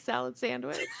an egg salad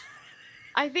sandwich.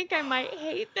 I think I might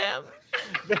hate them.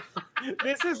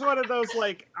 This is one of those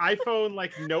like iPhone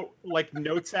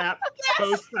notes app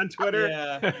posts on Twitter.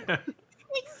 Yeah.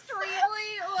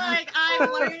 Extremely, like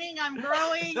I'm learning, I'm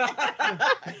growing.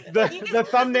 The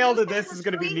thumbnail to this is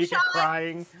going to be Nika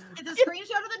crying. It's a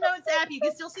screenshot of the notes app. You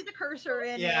can still see the cursor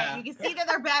in it. You can see that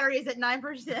their battery is at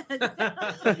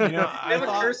 9%. You have a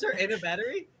cursor and a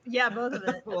battery? Yeah, both of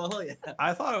it. Well, yeah.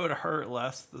 I thought it would hurt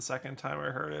less the second time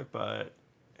I heard it, but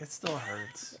it still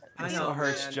hurts. It still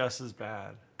hurts just as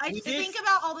bad. I think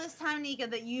about all this time, Nika,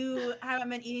 that you haven't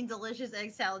been eating delicious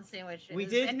egg salad sandwiches. We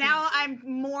did, and now I'm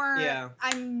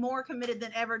more committed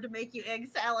than ever to make you egg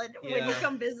salad when you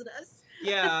come visit us.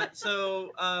 Yeah, so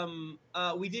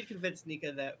we did convince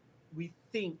Nika that we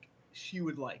think she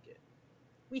would like it.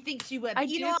 We think she would.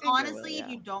 Honestly, if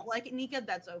you don't like it, Nika,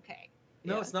 that's okay.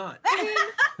 No, it's not.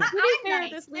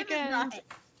 This weekend,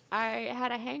 I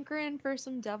had a hankering for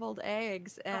some deviled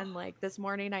eggs, and like this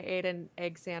morning I ate an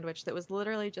egg sandwich that was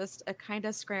literally just a kind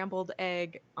of scrambled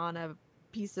egg on a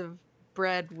piece of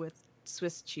bread with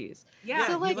Swiss cheese. Yeah.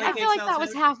 So like I feel like that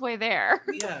was halfway there.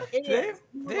 Yeah. They have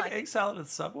egg salad at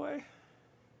Subway?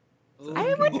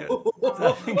 I would.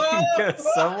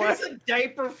 It's a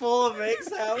diaper full of egg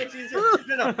sandwiches.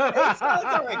 No, egg salads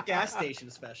are at gas station,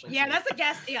 especially. Yeah, that's a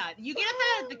gas. Yeah, you get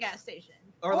it at the gas station.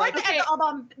 Or like at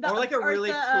the, or like a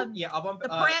really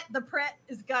the Pret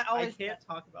has got always. I can't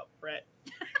talk about Pret.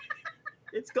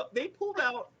 It's got. They pulled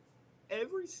out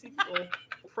every single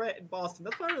Pret in Boston.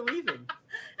 That's why we're leaving.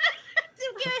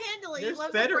 You can't handle it. There's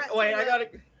better. Wait, I gotta.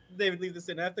 David, leave this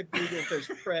in. I have to Google if there's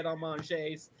Pret a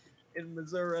Manger in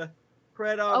Missouri.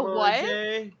 Pret a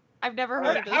Manger. I've never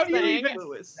heard of this. How do you thing.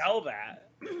 even spell that?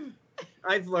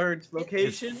 I've learned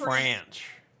location. It's French.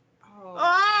 Oh,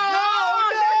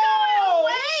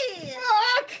 no!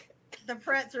 Fuck! The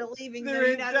Prets are leaving.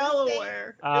 They're in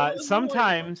Delaware.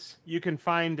 Sometimes you can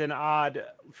find an odd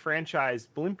franchise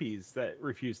Blimpies that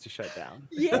refuse to shut down.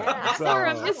 Yeah, So- or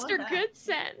a Mr. Good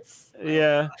Sense.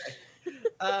 Yeah.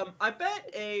 I bet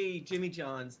a Jimmy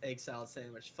John's egg salad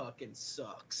sandwich fucking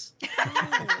sucks.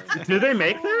 Do they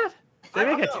make that? They I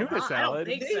don't make a know. tuna salad.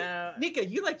 Nika,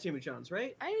 you like Jimmy John's,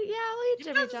 right? I'll eat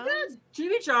Jimmy John's.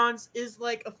 Jimmy John's is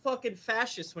like a fucking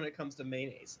fascist when it comes to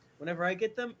mayonnaise. Whenever I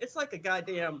get them, it's like a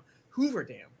goddamn Hoover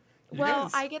Dam. Well,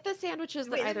 Yes. I get the sandwiches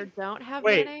that either don't have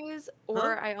Wait. mayonnaise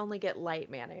or I only get light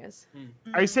mayonnaise.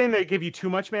 Are you saying they give you too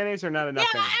much mayonnaise or not enough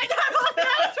mayonnaise?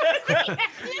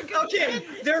 Okay,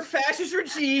 their fascist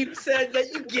regime said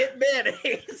that you get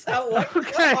mayonnaise. What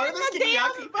Okay. part of this can you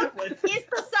not keep up with? It's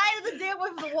the side of the dam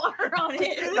with the water on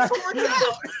it. This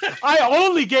works out. I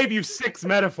only gave you 6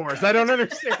 metaphors. I don't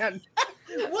understand.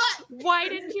 What? Why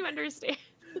didn't you understand?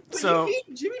 But So- you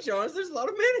feed Jimmy John's, there's a lot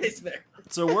of mayonnaise there.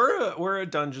 So we're a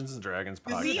Dungeons and Dragons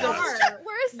We podcast, are.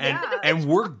 Where's and that? and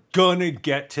we're gonna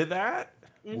get to that.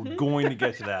 Mm-hmm. We're going to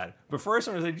get to that. But first,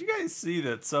 I want to say, did you guys see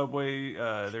that Subway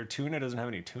their tuna doesn't have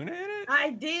any tuna in it?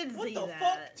 I did What see the that.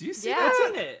 fuck? Do you see Yeah.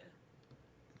 that? in it?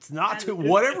 It's not tuna.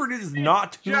 Whatever it is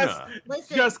not tuna.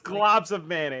 Listen, Just globs of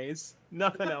mayonnaise.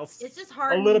 Nothing else. it's just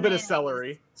hard. A little bit of mayonnaise.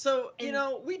 celery. So you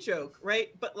know, we joke,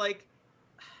 right? But like,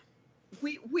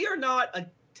 we are not a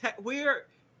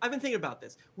I've been thinking about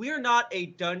this. We are not a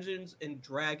Dungeons and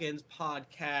Dragons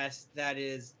podcast that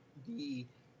is the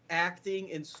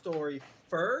acting and story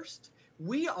first.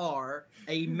 We are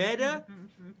a meta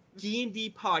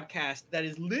D&D podcast that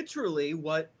is literally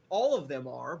what all of them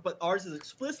are, but ours is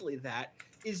explicitly that,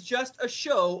 is just a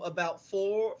show about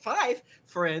 5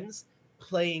 friends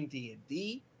playing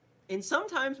D&D. And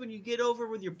sometimes when you get over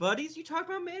with your buddies, you talk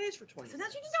about mayonnaise for 20 So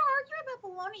minutes. that's you need to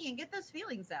argue about baloney and get those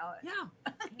feelings out.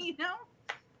 Yeah. You know,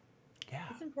 Yeah.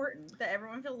 it's important that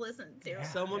everyone feels listened to. Yeah.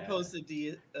 Someone posted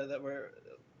that we're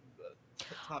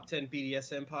top 10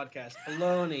 BDSM podcast.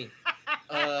 Bologna,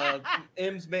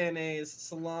 M's mayonnaise,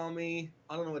 salami.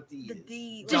 I don't know what D The is.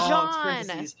 D. Dogs, Dijon.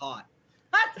 parentheses, hot.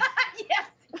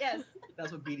 yes,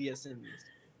 That's what BDSM used.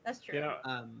 that's true. You know,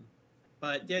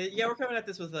 But yeah, we're coming at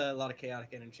this with a lot of chaotic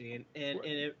energy,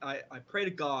 and I pray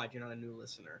to God you're not a new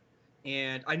listener,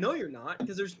 and I know you're not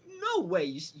because there's no way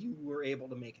you were able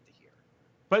to make it to here.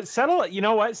 but settle. You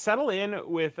know what? Settle in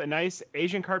with a nice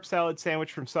Asian carp salad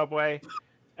sandwich from Subway,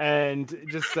 and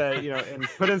just and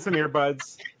put in some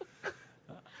earbuds.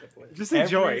 Just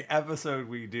enjoy. Every episode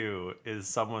we do is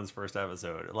someone's first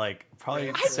episode. Like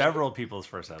probably several people's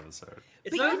first episode.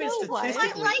 It's But not you even know what?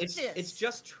 statistically. I like It's this.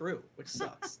 just true, which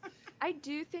sucks. I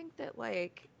do think that,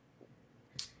 like,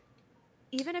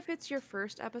 even if it's your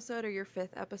first episode or your 5th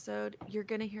episode, you're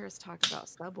gonna hear us talk about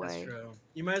Subway. That's true.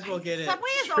 You might as well get it. Subway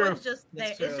is True. always just there.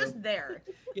 That's It's true. just there.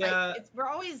 Yeah. Like, we're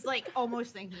always like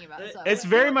almost thinking about Subway. It's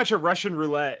very much a Russian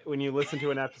roulette when you listen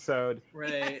to an episode.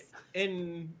 Right.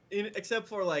 In except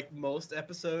for like most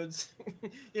episodes,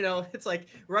 it's like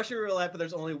Russian roulette, but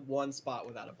there's only one spot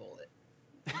without a bullet.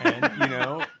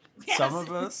 And Yes.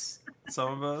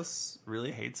 some of us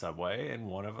really hate Subway, and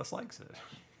one of us likes it.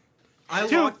 I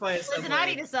Two- walked by a Subway. Listen, I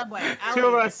need a Subway. Two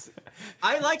of us.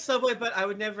 I like Subway, but I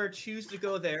would never choose to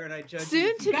go there, and I judge Soon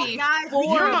you. to be Guys,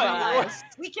 4 of Yeah. us.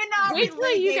 We cannot Wait till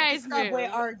relegate you the guys Subway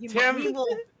move. argument. Tim-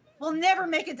 We'll never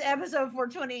make it to episode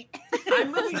 420.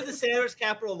 I'm moving to the sandwich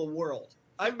capital of the world.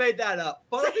 I've made that up,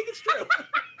 but I think it's true.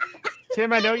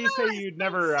 Tim, I know you say you'd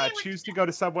never choose to go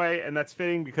to Subway, and that's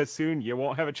fitting because soon you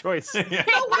won't have a choice. There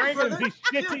ain't gonna be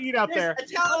shit to eat out there.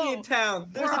 There's Italian town.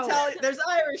 There's Bro. There's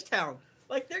Irish town.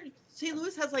 Like St.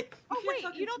 Louis has like. Oh can't wait,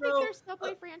 fucking you don't throw- think there's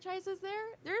Subway franchises there?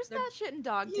 There's that shit in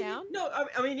Dogtown. No,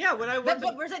 I mean yeah. When I worked,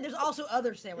 But we're saying there's also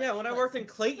other sandwiches. when I worked in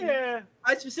Clayton, Yeah,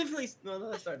 I specifically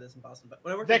I started this in Boston, but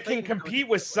when I worked that in can Clayton, compete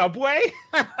with Subway.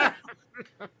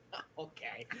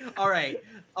 Okay. All right.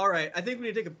 I think we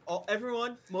need to take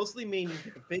everyone, mostly me, need to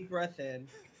take a big breath in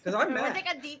Because I'm Or mad. take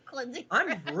a deep cleansing.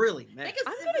 I'm really mad. Take a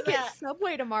I'm sip gonna of get that.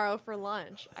 Subway tomorrow for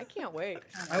lunch. I can't wait.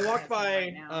 I walked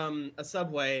by a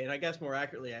Subway, and I guess more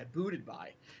accurately, I booted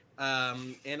by.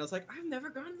 And I was like, I've never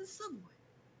gone to the Subway.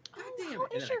 God damn how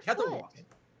it. And is then I your kept on foot? walking.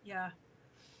 Yeah.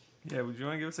 Yeah, would you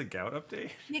want to give us a gout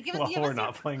update? Yeah, give While we're us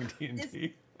not playing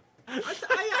D&D.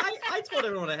 I told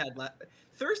everyone I had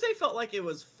Thursday felt like it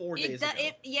was 4 days ago.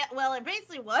 Yeah, well, it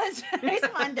basically was. It's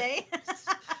Monday.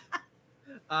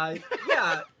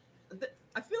 Yeah,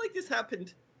 I feel like this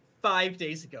happened 5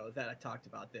 days ago that I talked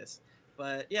about this.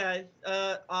 But yeah,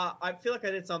 I feel like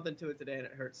I did something to it today and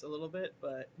it hurts a little bit,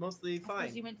 but mostly fine.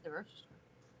 Because you went to the grocery store.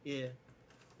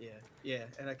 Yeah,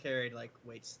 and I carried like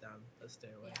weights down the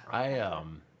stairway. Yeah.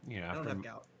 I don't have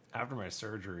gout. After my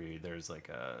surgery, there's like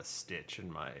a stitch in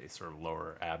my sort of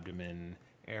lower abdomen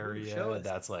area. show us.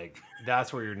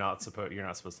 That's where you're not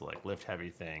supposed to like lift heavy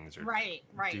things or Right.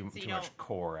 do So too you much don't.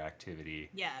 core activity.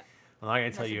 Yeah. I'm not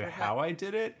gonna tell Messing you with how I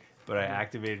did it, but I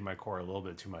activated my core a little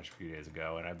bit too much a few days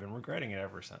ago, and I've been regretting it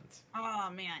ever since. Oh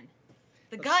man,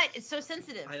 the gut is so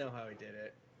sensitive. I know how I did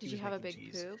it. Did He you was have a making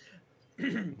big cheese.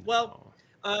 poop? Well,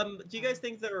 do you guys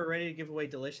think that we're ready to give away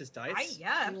delicious dice?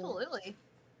 Yeah, absolutely.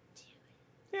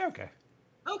 Yeah, okay.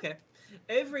 Okay.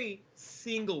 Every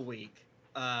single week,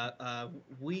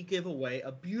 we give away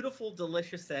a beautiful,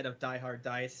 delicious set of Die Hard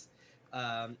dice.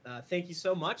 Thank you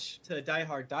so much to Die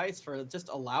Hard Dice for just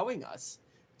allowing us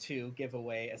to give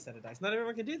away a set of dice. Not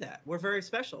everyone can do that. We're very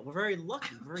special. We're very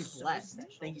lucky. Very blessed. Special.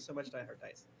 Thank you so much, Die Hard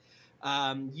Dice.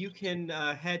 You can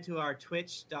head to our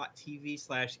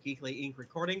twitch.tv/Geekly Inc.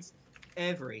 recordings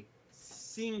every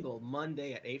single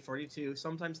Monday at 8:42,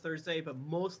 sometimes Thursday, but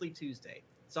mostly Tuesday.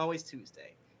 It's always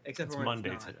Tuesday, except It's for when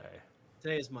Monday it's not. today.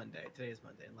 Today is Monday,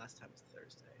 and last time was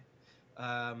Thursday.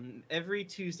 Every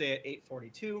Tuesday at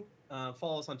 8:42.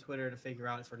 Follow us on Twitter to figure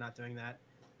out if we're not doing that.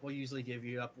 We'll usually give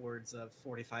you upwards of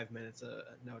 45 minutes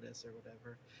notice or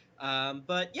whatever.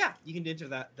 But yeah, you can enter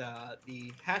the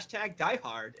hashtag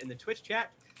diehard in the Twitch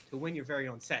chat to win your very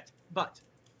own set. But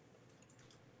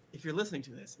if you're listening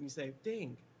to this and you say,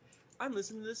 dang, I'm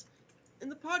listening to this in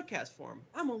the podcast form,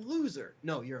 I'm a loser.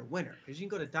 No, you're a winner, because you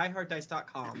can go to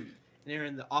dieharddice.com and enter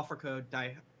in the offer code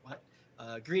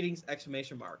greetings !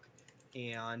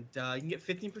 And you can get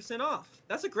 15% off.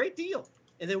 That's a great deal.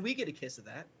 And then we get a kiss of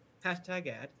that. Hashtag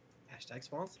ad. Hashtag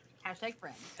sponsored. Hashtag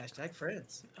friends. Hashtag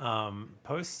friends.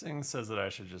 Posting says that I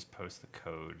should just post the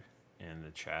code in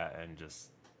the chat and just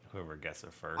whoever gets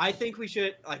it first. I think we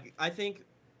should. I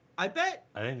bet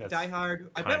I think that's Die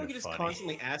Hard. I bet kind we of could just funny.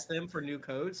 constantly ask them for new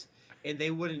codes, and they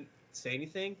wouldn't say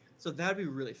anything. So that'd be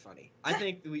really funny. I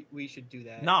think we should do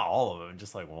that. Not all of them,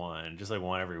 just like one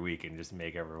every week, and just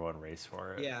make everyone race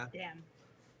for it. Yeah. Damn.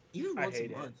 Even I once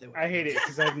hate a month. it. I hate it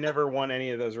because I've never won any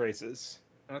of those races.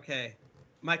 Okay.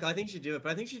 Michael, I think you should do it,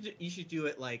 but I think you should do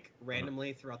it like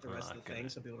randomly throughout the rest of the thing,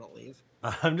 so people don't leave.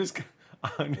 I'm just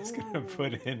gonna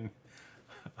put in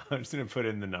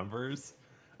the numbers,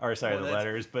 or sorry, the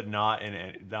letters, but not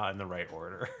in the right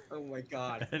order. Oh my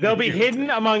god. They'll be hidden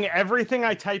among everything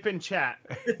I type in chat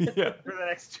Yeah. for the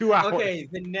next 2 hours. Okay,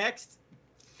 the next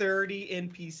 30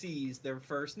 NPCs, their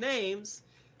first names,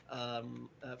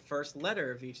 first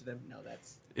letter of each of them. No,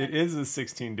 that's It is a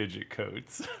 16-digit code,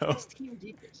 so 16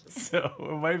 digits. so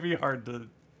it might be hard to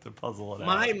puzzle it out.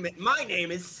 My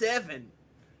name is 7.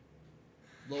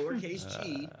 Lowercase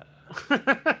g.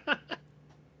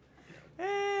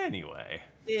 Anyway.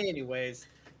 Anyways,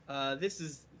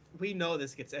 we know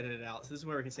this gets edited out, so this is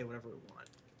where we can say whatever we want.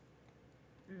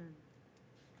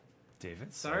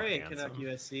 David, Sorry, so Canuck handsome.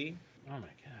 USC. Oh my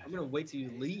god. I'm gonna wait till you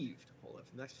leave to pull it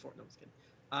for the next 4. No, I'm just kidding.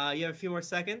 You have a few more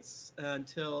seconds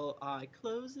until I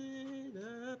close it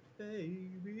up,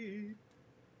 baby.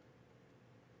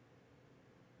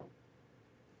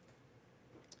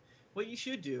 What you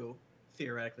should do,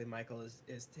 theoretically, Michael,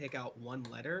 is take out one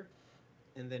letter,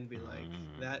 and then be like,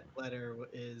 that letter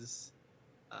is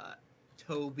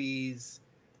Toby's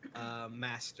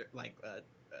master, like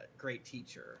great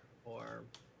teacher, or.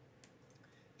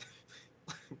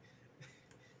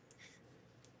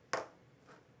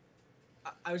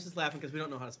 I was just laughing because we don't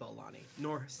know how to spell Lahni,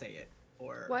 nor say it,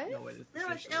 or What? know it No,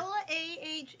 it's officially.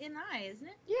 Lahni, isn't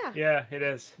it? Yeah. Yeah, it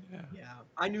is. Yeah,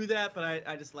 I knew that, but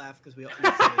I just laughed because we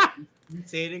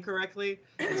say it incorrectly,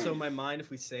 and so in my mind, if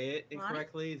we say it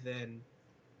incorrectly, then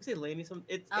we say Lanning.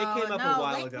 It came up a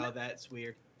while ago. That's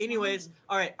weird. Anyways,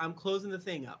 all right, I'm closing the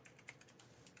thing up.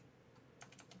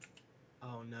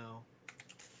 Oh no.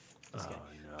 Oh,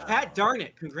 no. Cat darn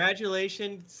it!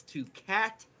 Congratulations to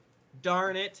Cat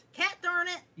darn it. Cat darn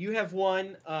it. You have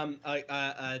won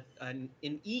an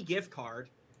e-gift card,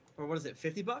 or what is it,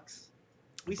 $50?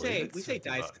 we say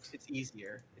dice. $50. It's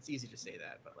easier. It's easy to say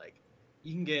that, but like,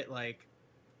 you can get like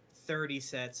 30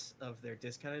 sets of their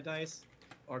discounted dice,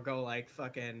 or go like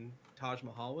fucking Taj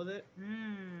Mahal with it.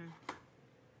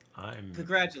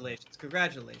 Congratulations.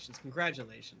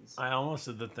 I almost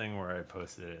did the thing where I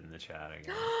posted it in the chat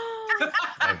again.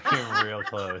 I came real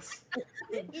close.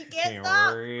 You can't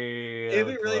stop. It'd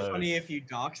be really funny if you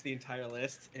doxed the entire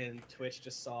list and Twitch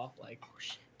just saw like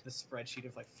the spreadsheet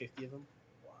of like 50 of them.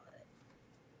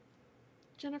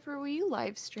 Jennifer, will you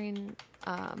live stream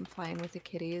Flying with the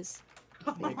Kitties?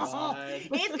 Oh my god. It's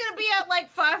gonna be at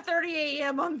like 5:30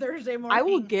 a.m. on Thursday morning. I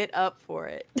will get up for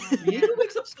it. Nika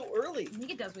wakes up so early.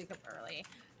 Nika does wake up early.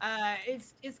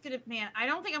 It's gonna, man. I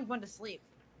don't think I'm going to sleep.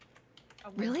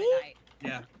 On Wednesday Really? night.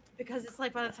 Yeah. Because it's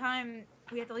like by the time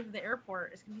we have to leave the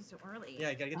airport, it's gonna be so early.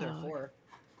 Yeah, you gotta get there at 4.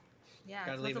 Yeah.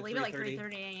 Gotta We have to leave leave at at like 3:30.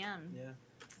 3:30 a.m. Yeah.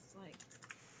 It's like.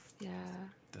 Yeah.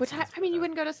 That What time? sounds I mean, you bad.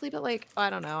 wouldn't go to sleep at like, I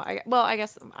don't know. I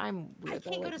guess I'm I weird. can't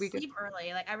though. go Like, to we could- sleep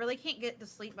early. Like I really can't get to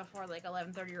sleep before like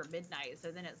 11:30 or midnight.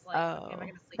 So then it's like, Oh, okay, am I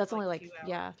gonna sleep that's for, only like like 2 hours?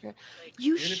 yeah. Like, You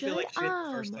You're gonna should. feel like shit the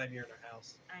first time you're in our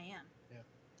house. I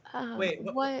am. Wait,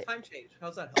 what time change?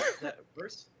 How's that help? Is that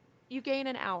worse? You gain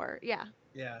an hour. Yeah.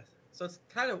 Yeah. So it's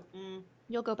kind of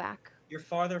You'll go back. you're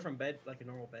farther from bed, like a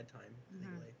normal bedtime. Mhm.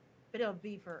 Legally. But it'll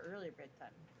be for early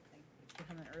bedtime. Like,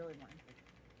 become an early morning.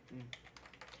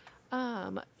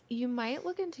 You might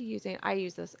look into using. I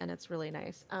use this and it's really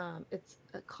nice. It's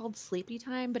called Sleepy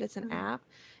Time, but it's an Mhm. app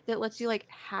that lets you like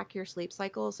hack your sleep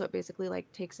cycle. So it basically like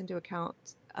takes into account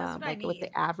That's what I like what need.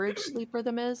 the average sleep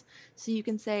rhythm is. So you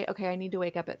can say, okay, I need to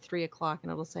wake up at 3 o'clock,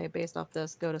 and it'll say based off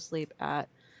this, go to sleep at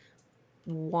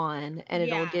 1, and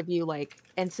it'll Yeah. give you like,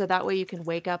 and so that way you can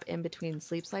wake up in between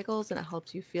sleep cycles, and it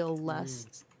helps you feel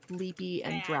less sleepy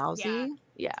and Yeah, drowsy.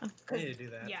 Yeah. I need to do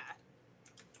that. Yeah.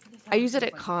 I use it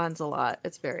at cons a lot.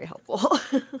 It's very helpful.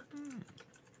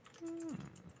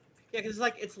 Yeah, because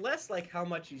like it's less like how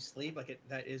much you sleep. Like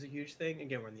that is a huge thing.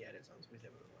 Again, we're in the edit zones. We say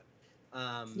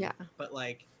what. Yeah. But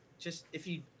like, just if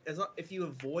you if you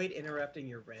avoid interrupting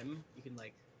your REM, you can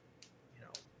like, you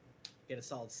know, get a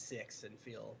solid 6 and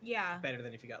feel Yeah. better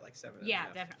than if you got like 7. Yeah,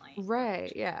 and a half. definitely.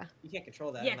 Right. Yeah. You can't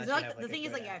control that. Yeah, because unless you like have, the a thing is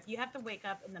good like, yeah, app. if you have to wake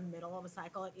up in the middle of a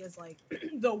cycle, it is like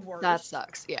the worst. That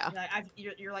sucks. Yeah. Like,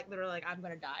 you're like literally like, I'm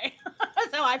gonna die.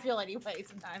 That's how I feel anyway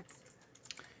sometimes.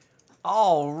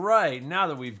 All right, now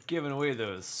that we've given away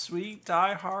those sweet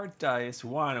Die Hard dice,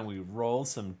 why don't we roll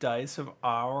some dice of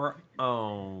our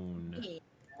own? Yeah.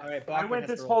 All right, I Bachmann went has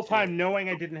this to whole roll 2. time knowing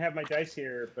I didn't have my dice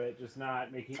here, but just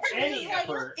not making any It's like,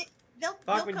 effort. they'll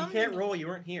Bachmann, you come can't to roll. me. You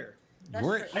weren't here. That's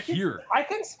We're true. here. I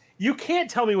can. You can't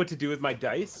tell me what to do with my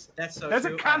dice. That's so That's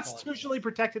true. a I apologize. constitutionally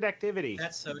protected activity.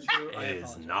 That's so true. I It is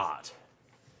apologize. not.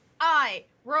 I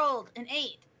rolled an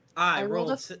 8. I I rolled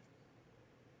rolled a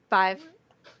 5.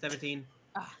 17.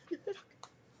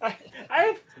 I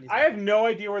have no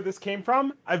idea where this came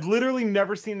from. I've literally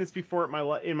never seen this before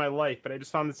in my life, but I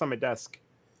just found this on my desk.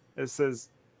 It says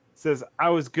I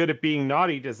was good at being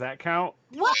naughty. Does that count?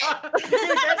 What? Dude,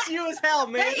 that's you as hell,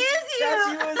 man. That is you.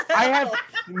 That's you as hell. I have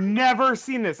never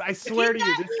seen this. I swear to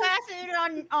you. This,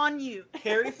 Fastened on you.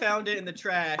 Carrie found it in the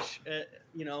trash,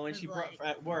 you know, when It's she like- brought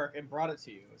at work and brought it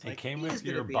to you. It's It like, came he is with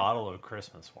good your at being- bottle of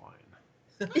Christmas wine.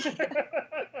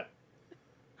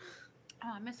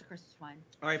 Oh, I missed the Christmas wine.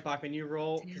 All right, Bachmann, you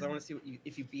roll because I want to see what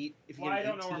if you beat if you well, get I an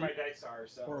don't know where my 18 dice are.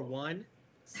 So or 1.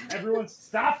 everyone,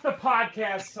 stop the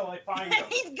podcast till I find them.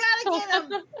 He's gotta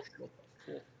get him.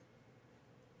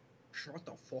 Shut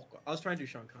the fuck up. I was trying to do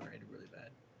Sean Connery. I did really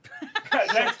bad.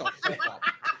 That's- Shut the fuck up.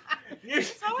 you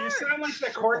sound like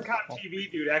the Court Cop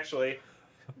TV dude, actually.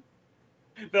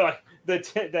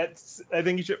 That's. I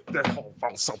think you should. That whole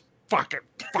so fucking.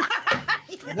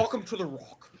 Welcome to the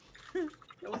Rock.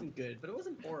 That wasn't good, but it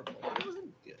wasn't horrible. It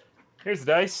wasn't good. Here's the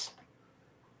dice.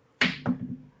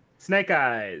 Snake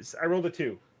eyes. I rolled a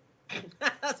 2.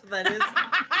 That's what that is.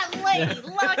 Lady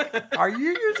luck. Are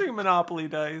you using Monopoly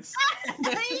dice? Are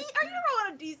you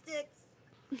rolling a D6?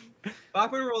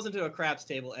 Bachmann rolls into a craps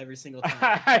table every single time.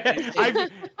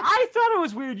 I thought it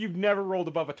was weird. You've never rolled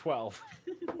above a 12.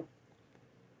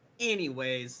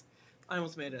 Anyways, I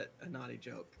almost made a naughty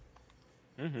joke.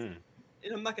 Mm-hmm.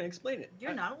 And I'm not going to explain it.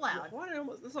 You're not allowed. Why did I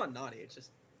almost? It's not naughty. It's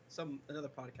just another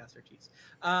podcaster cheats.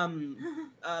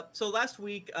 So last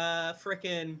week,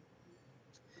 frickin',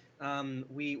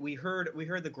 we heard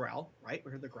the growl, right?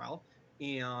 We heard the growl,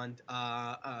 and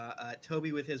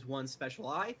Toby with his one special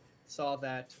eye saw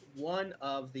that one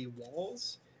of the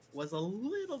walls was a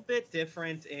little bit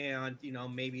different, and you know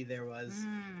maybe there was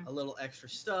a little extra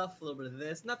stuff, a little bit of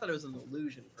this. Not that it was an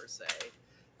illusion per se.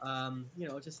 You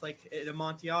know, just like it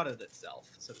amontillatoed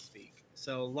itself, so to speak.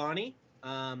 So Lahni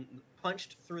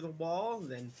punched through the wall, and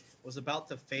then was about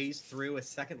to phase through a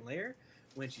second layer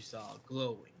when she saw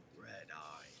glowing red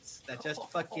eyes that just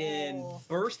fucking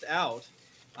burst out,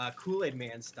 Kool-Aid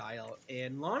Man style.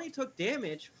 And Lahni took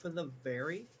damage for the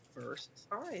very first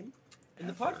time in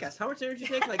the podcast. How much energy did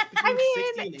you take? Like between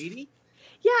 60 and 80?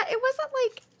 Yeah, it wasn't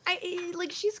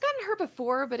like she's gotten hurt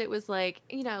before, but it was like,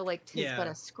 you know, like tis but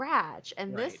a scratch.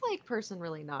 And this like person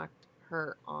really knocked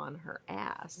her on her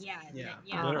ass.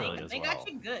 They got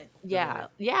you good.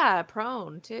 Yeah,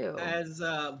 prone too. As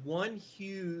one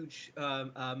huge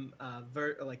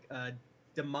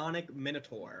demonic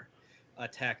minotaur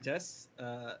attacked us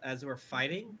as we were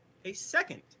fighting, a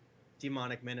second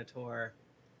demonic minotaur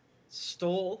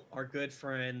stole our good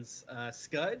friends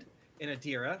Skud and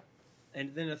Adira,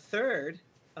 and then a third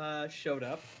showed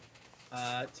up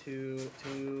to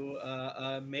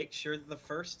make sure that the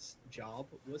first job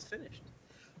was finished.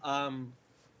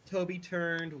 Toby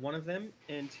turned one of them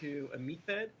into a meat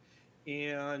bed,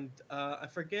 and I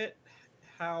forget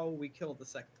how we killed the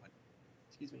second one.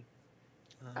 Excuse me.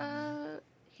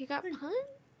 He got punched?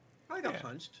 Probably got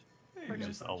punched.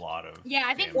 Just a lot of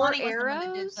I think Lahni was the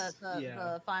one that did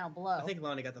the final blow. I think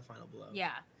Lahni got the final blow.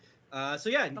 Yeah.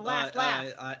 The last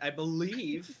laugh. I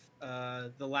believe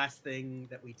the last thing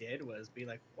that we did was be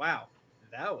like, wow,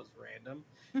 that was random.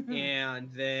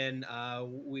 And then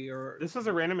we were... This was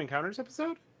a Random Encounters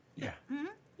episode? Yeah.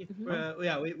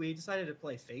 We decided to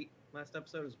play Fate last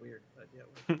episode. It was weird, but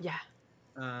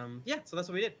so that's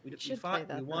what we did. We fought,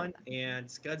 we won, and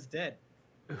Scud's dead.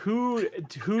 Who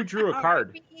drew a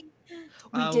card?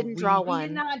 We didn't draw one. We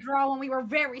did not draw one. We were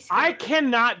very scared. I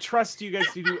cannot trust you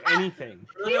guys to do anything.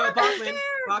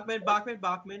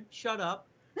 Bachmann, shut up.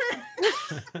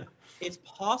 It's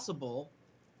possible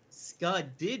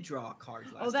Skud did draw a card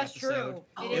last episode.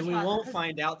 True. And we won't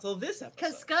find out till this episode.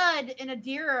 Because Skud and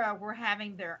Adira were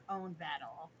having their own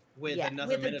battle. With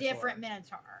a different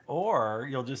Minotaur. Or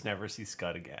you'll just never see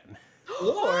Skud again.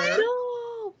 Or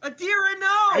Adira,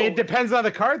 no! I mean, it depends on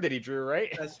the card that he drew, right?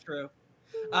 That's true.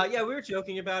 We were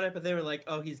joking about it, but they were like,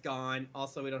 oh, he's gone.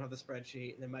 Also, we don't have the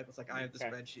spreadsheet. And then Mike was like, I have the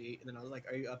spreadsheet. And then I was like,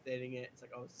 are you updating it? It's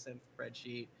like, oh, it's the same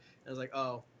spreadsheet. And I was like,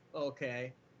 oh,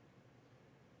 okay.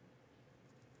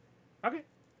 Okay.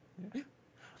 Yeah.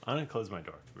 I'm going to close my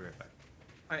door. Be right back.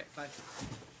 All right, bye.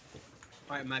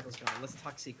 All right, Michael's gone. Let's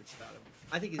talk secrets about him.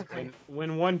 I think he's great.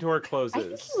 When one door closes. I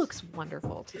think he looks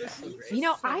wonderful today. You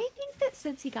know, I think that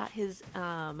since he got his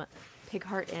pig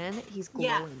heart in, he's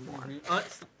glowing more.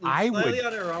 Slightly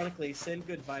unironically, send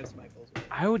good vibes, Michael.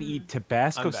 I would eat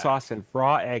Tabasco sauce and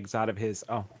raw eggs out of his...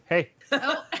 Oh, hey.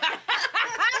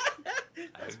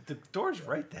 The door's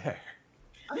right there.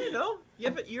 I don't know.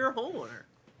 Yeah, but you're a homeowner.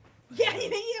 Yeah, you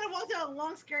gotta walk down a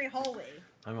long, scary hallway.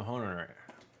 I'm a homeowner.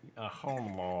 A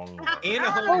homeowner. And a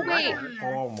homeowner.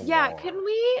 Oh, wait. Yeah, can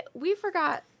we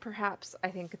forgot perhaps, I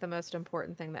think the most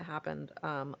important thing that happened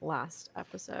last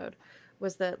episode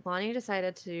was that Lahni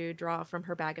decided to draw from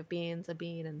her bag of beans a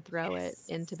bean and throw it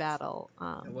into battle.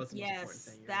 That was the most important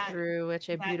thing. Through which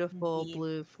a beautiful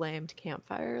blue flamed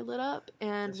campfire lit up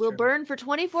and will burn for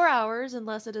 24 hours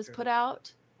unless it is put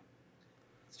out.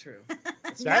 It's true.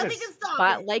 Nothing can stop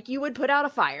but it. like you would put out a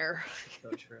fire. So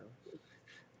true.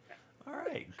 All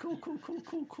right. Cool.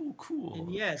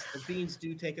 And yes, the beans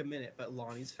do take a minute, but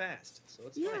Lahni's fast, so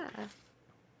it's fine.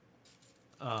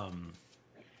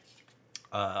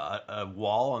 A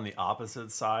wall on the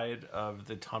opposite side of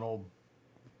the tunnel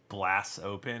blasts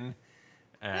open,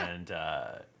 and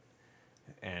a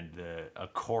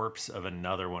corpse of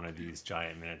another one of these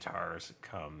giant minotaurs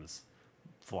comes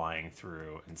flying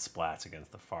through and splats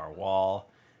against the far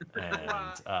wall, and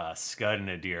Skud and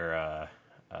Adira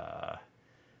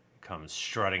comes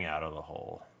strutting out of the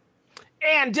hole.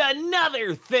 And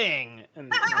another thing!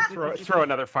 And throw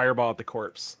another fireball at the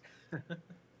corpse.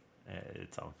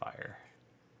 It's on fire.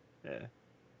 Yeah.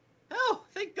 Oh,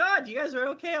 thank God, you guys are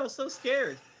okay. I was so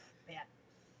scared. Yeah.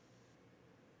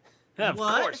 Of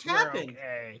what course happened?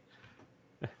 Okay.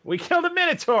 We killed a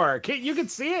minotaur. You can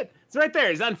see it. It's right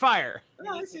there. He's on fire.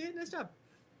 Oh, I see it. Nice job.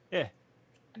 Yeah.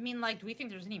 I mean, like, do we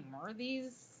think there's any more of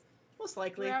these? Most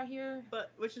likely out here, but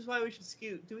which is why we should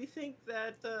scoot. Do we think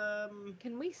that?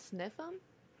 Can we sniff them?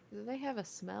 Do they have a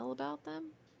smell about them?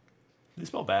 They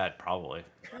smell bad, probably.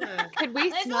 Could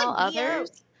we smell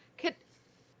others? Could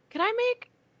I make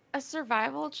a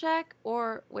survival check,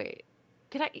 or wait?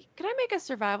 Could I make a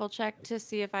survival check to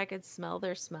see if I could smell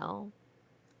their smell?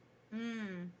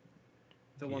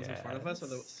 The ones in front of us, or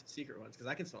the secret ones? Because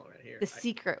I can smell it right here. The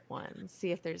secret ones.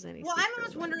 See if there's any. Well, I'm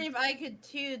just wondering if I could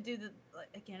too do the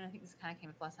again. I think this kind of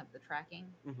came up last time. The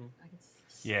tracking. Mm-hmm.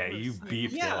 Yeah, you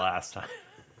beefed it last time.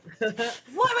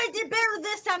 Why did better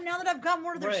this time now that I've got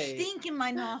more of their Right. stink in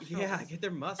my nostrils? Yeah, get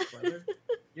their musk, brother.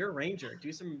 You're a ranger.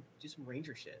 Do some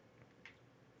ranger shit.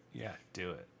 Yeah,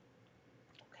 do it.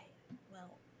 Okay,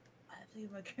 well, I have to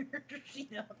get my character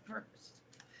sheet up first.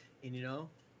 And you know,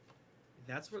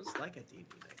 that's what it's like at D&D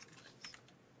night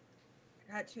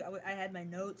sometimes. I had my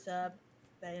notes up,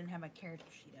 but I didn't have my character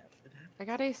sheet up. I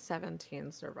got a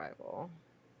 17 survival.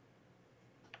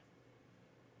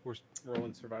 We're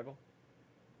rolling survival.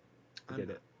 I did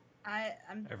it.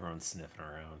 I'm. Everyone's sniffing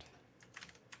around.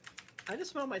 I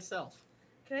just smell myself.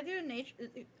 Could I do nature?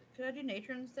 Could I do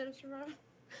nature instead of survival?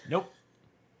 Nope.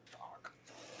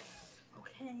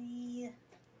 Okay.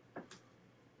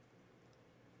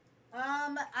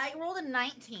 I rolled a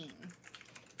 19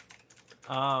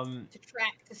 to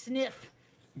sniff.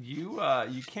 You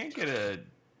can't get a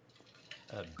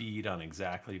bead on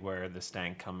exactly where the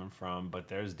stank coming from, but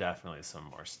there's definitely some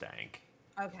more stank.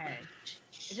 Okay.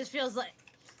 It just feels like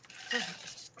it's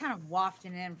just kind of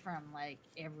wafting in from like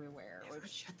everywhere. Everyone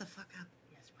shut the fuck up.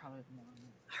 Yeah, it's probably more.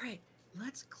 All right,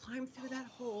 let's climb through that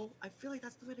hole. I feel like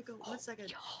that's the way to go. 1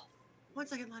 second. 1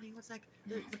 second, Lahni. 1 sec.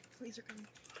 The police are coming.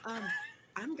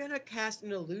 I'm gonna cast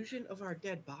an illusion of our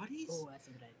dead bodies. Oh, that's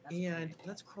a good idea. And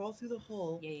let's crawl through the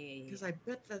hole. Yeah. Because I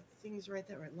bet the thing's right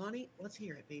there. Right, Lahni, let's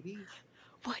hear it, baby.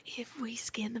 What if we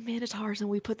skin the minotaurs and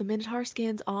we put the minotaur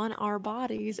skins on our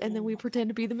bodies and then we pretend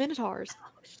to be the minotaurs? Oh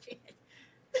shit.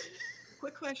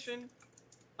 Quick question.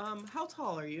 How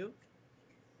tall are you?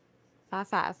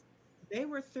 5'5". They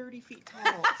were 30 feet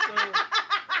tall. So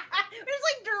It's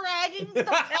like dragging the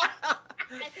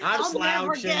I'm I'll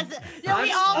never slouching. guess it. No, I'm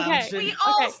we all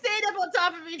slouching. stand up on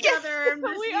top of each other and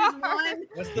just we use are. one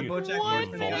What's the BoJack One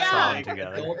Horseman full guy? shot Like,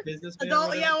 together. adult businessman, adult,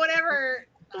 whatever? yeah, whatever.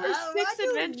 There's 6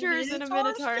 adventures in a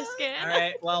minotaur stuff? skin. All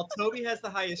right. Well, Toby has the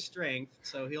highest strength,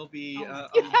 so he'll be. You You on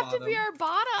the have to bottom. be our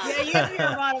bottom. Yeah, you have to be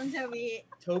our bottom, Toby.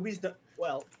 Toby's the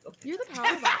well. Okay. You're the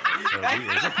power bottom. So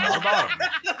he is a power bottom.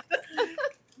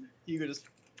 You could just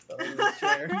fell in the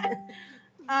chair.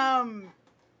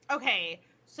 Okay.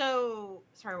 So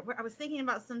sorry, I was thinking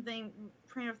about something.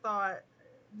 Train of thought.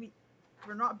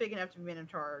 We're not big enough to be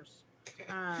minotaurs.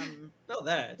 No,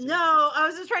 that. No, I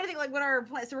was just trying to think like what our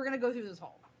plan. So we're gonna go through this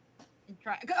hole. And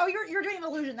try. Oh, you're doing an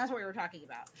illusion. That's what we were talking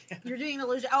about. You're doing an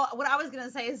illusion. Oh, what I was gonna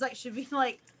say is like, should we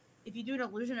like, if you do an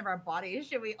illusion of our bodies,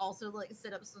 should we also like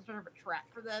set up some sort of a trap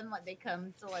for them? Like they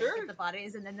come to like Sure. get the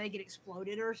bodies and then they get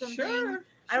exploded or something. Sure.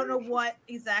 I don't know what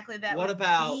exactly that. What would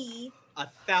about be.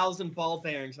 1,000 ball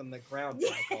bearings on the ground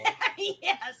cycle?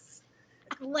 Yes.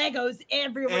 Legos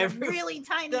everywhere, really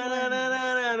tiny.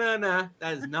 Da-na-na-na-na-na.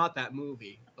 That is not that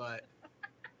movie, but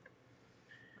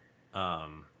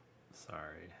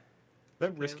Sorry. Is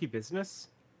that risky business?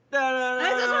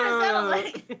 That's what it sounded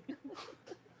like.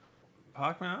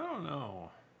 Bachmann, I don't know.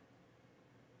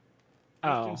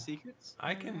 Oh. Secrets.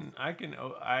 I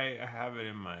have it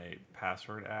in my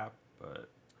password app, but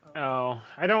Oh,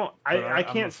 I don't. I I'm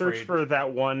can't search afraid- for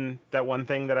that one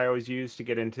thing that I always use to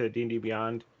get into D&D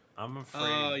Beyond. I'm afraid.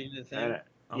 Oh, you did And, that.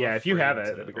 yeah, if you have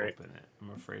afraid it, that'd be to great. Open it. I'm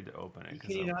afraid to open it You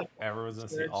because cannot everyone's gonna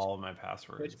see search all of my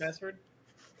passwords. Which password?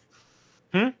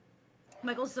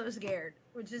 Michael's so scared,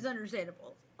 which is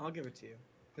understandable. I'll give it to you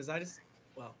because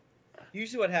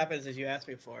usually what happens is you ask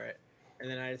me for it, and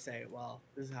then I just say, "Well,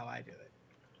 this is how I do it."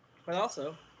 But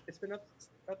also, it's been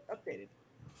updated.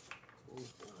 Oh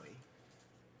boy,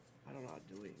 I don't know how to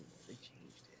do it anymore. They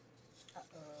changed it.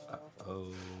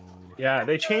 Oh. Yeah,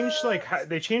 they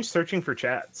changed searching for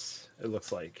chats. It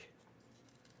looks like.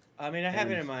 I mean, I have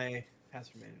it in my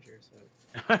password manager, so.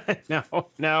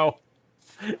 No,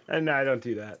 and I don't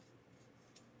do that.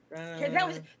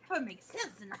 That would make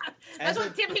sense. That's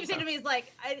what Tim keeps saying to me. Is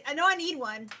like, I know I need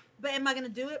one, but am I gonna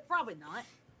do it? Probably not.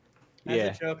 As Yeah.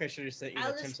 a joke, I should have sent you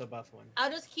I'll the Tim just- So Buff one.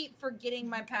 I'll just keep forgetting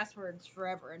my passwords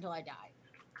forever until I die.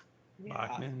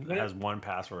 Bachmann Yeah. has one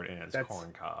password and it's That's-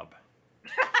 corn cob.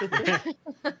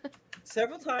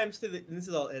 Several times through and this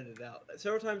is all edited out.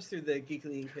 Several times through the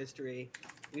Geekly Inc. history,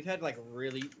 we've had like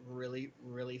really, really,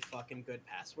 really fucking good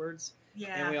passwords,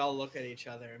 and we all look at each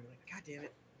other and be like, "God damn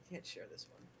it, you can't share this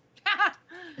one."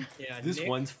 Yeah, This Nick,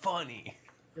 one's funny.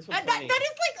 This one's And that funny. is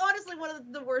like honestly one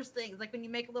of the worst things. Like when you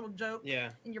make a little joke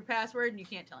Yeah, in your password and you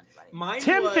can't tell anybody. mine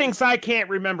Tim was, thinks I can't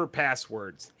remember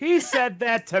passwords. He said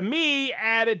that to me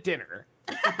at a dinner.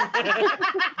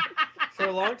 for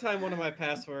a long time. One of my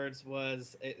passwords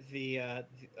was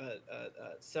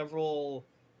several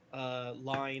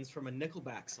lines from a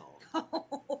Nickelback song.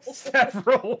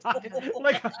 Several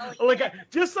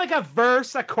just like a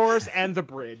verse, a chorus, and the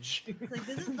bridge. Like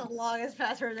this is the longest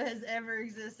password that has ever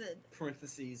existed.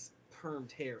 Parentheses,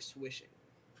 permed hair swishing.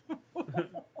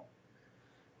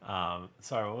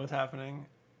 Sorry, what was happening?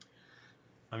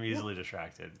 I'm easily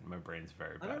distracted. My brain's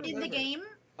very bad. In the game?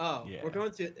 Oh, yeah. We're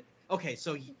going to. Okay,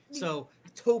 so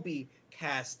Toby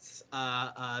casts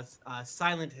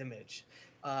silent image,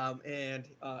 and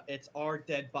it's our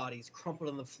dead bodies crumpled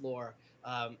on the floor.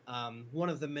 One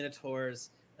of the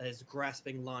minotaurs is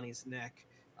grasping Lonnie's neck.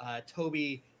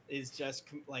 Toby is just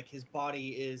like his body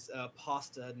is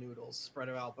pasta noodles spread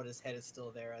out, but his head is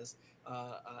still there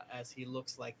as he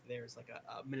looks like there's like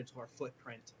a minotaur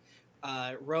footprint.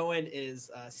 Rowan is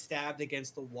stabbed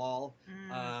against the wall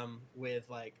with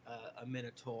like a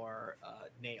minotaur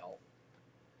nail.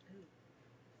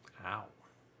 Ow.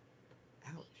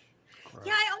 Ouch. Gross.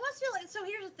 Yeah, I almost feel like, so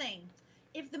here's the thing.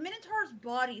 If the minotaur's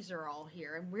bodies are all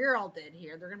here and we're all dead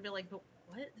here, they're gonna be like, but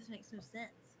what? This makes no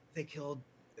sense. They killed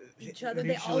Each other, they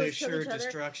mutually always kill assured each other.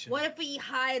 destruction. What if we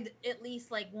hide at least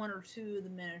like one or two of the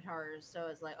minotaurs? So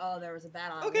it's like, oh, there was a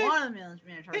battle. Okay. One of the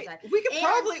minotaurs Hey, died.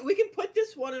 we can put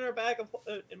this one in our bag of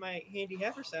in my handy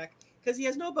haversack because he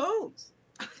has no bones.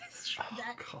 That's true.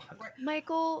 Oh, God.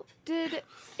 Michael, did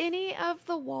any of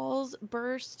the walls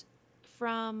burst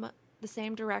from the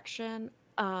same direction?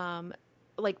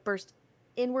 Like burst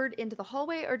inward into the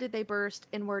hallway, or did they burst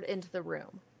inward into the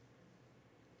room?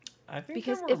 I think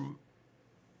Because there were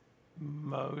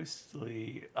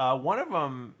mostly one of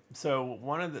them. So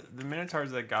one of the minotaur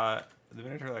that got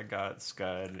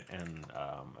Skud and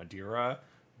Adira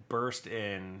burst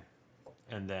in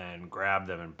and then grabbed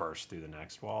them and burst through the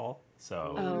next wall.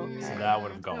 So Okay. so that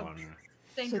would have gone.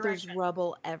 Same So there's direction.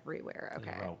 rubble everywhere.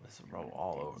 Okay. There's rubble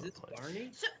all over Is the this place. Barney?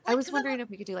 So, I like, was 'cause wondering if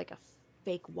we could do like a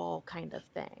fake wall kind of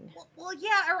thing. Well,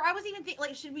 yeah, or I was even thinking,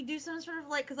 like, should we do some sort of,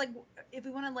 like, because, like, if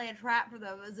we want to lay a trap for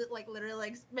them, is it, like, literally,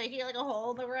 like, making, like, a hole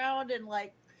in the ground and,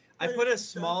 like... I put a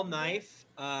small knife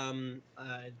on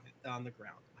the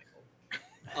ground,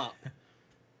 Michael. Up.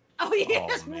 Oh, yeah, Oh,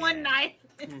 just man. one knife.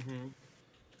 Mm-hmm.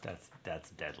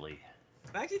 That's deadly.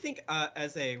 I actually think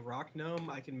as a rock gnome,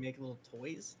 I can make little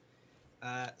toys.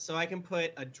 So I can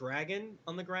put a dragon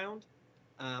on the ground.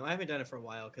 I haven't done it for a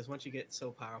while because once you get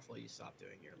so powerful, you stop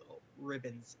doing your little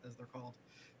ribbons, as they're called.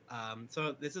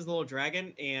 So this is a little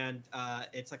dragon, and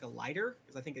it's like a lighter,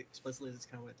 because I think explicitly this is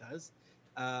kind of what it does.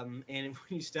 And when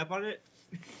you step on it,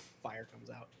 fire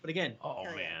comes out. But again, Oh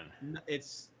Hell yeah. man.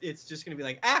 it's just gonna be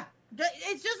like, ah!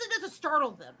 It's just it doesn't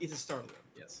startle them. It's a startle.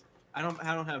 Yes. I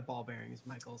don't have ball bearings,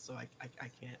 Michael, so I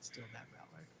can't steal that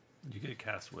valor. You could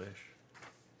cast Wish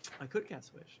I could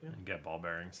cast wish. Yeah. and get ball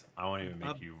bearings. I won't even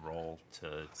make you roll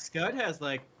to. Scud has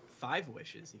like 5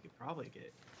 wishes. He could probably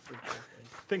get.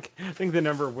 I think the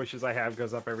number of wishes I have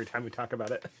goes up every time we talk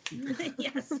about it.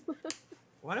 Yes.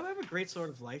 Why do I have a great sword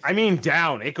of life? I mean,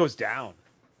 down. It goes down.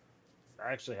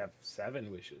 I actually have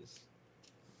 7 wishes.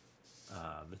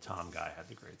 The Tom guy had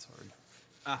the great sword.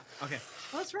 Ah, okay.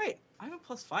 Oh, that's right. I have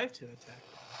a +5 to attack.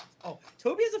 Oh,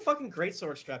 Toby has a fucking great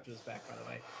sword strapped to his back, by the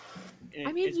way. And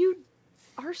I mean, it's- you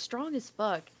are strong as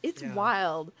fuck. It's Yeah.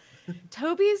 wild.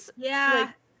 Toby's Yeah.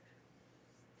 like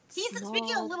He's speaking of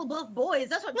small. little buff boys.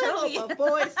 That's what Little Toby buff is.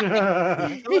 boys. I'm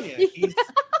telling you, he's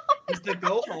the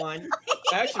Gohan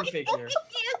action figure. And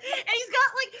he's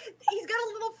got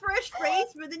a little fresh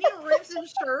face, but then he rips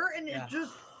his shirt and Yeah. it's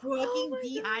just fucking my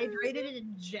dehydrated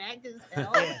and jacked as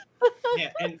hell.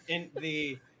 Yeah, and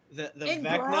the In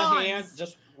Vecna bronze. hand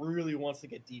just really wants to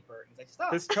get deeper. He's like,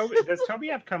 stop. Does Toby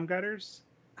have cum gutters?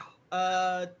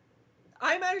 I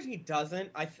imagine he doesn't.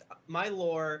 My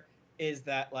lore is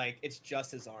that like it's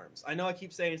just his arms. I know I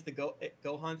keep saying it's the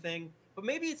Gohan thing, but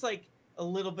maybe it's like a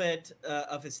little bit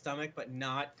of his stomach, but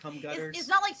not cum gutters. It's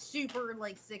not like super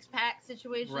like 6-pack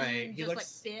situation. Right, he Just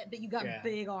looks- like fit, but you got yeah.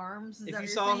 big arms. Is If that you what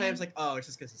saw you're him, saying? it's like, oh, it's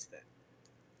just because he's thin.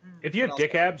 If you have What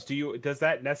dick else? abs, does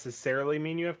that necessarily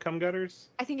mean you have cum gutters?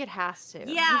 I think it has to.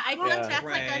 Yeah, I feel like Yeah. that's like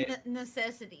Right. a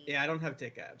necessity. Yeah, I don't have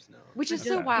dick abs, no. Which is Just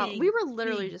so a wild. big, We were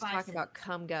literally big just talking bicep. about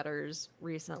cum gutters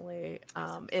recently,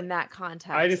 in that context.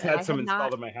 I just and had some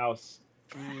installed not- in my house.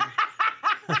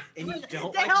 And you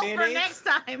don't To like help mayonnaise? for next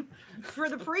time. For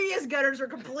the previous gutters are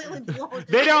completely blown.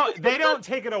 They don't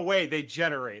take it away. They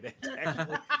generate it.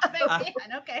 Actually. They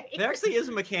can, okay. There actually is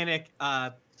a mechanic.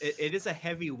 It is a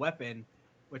heavy weapon,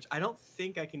 which I don't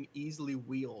think I can easily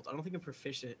wield. I don't think I'm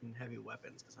proficient in heavy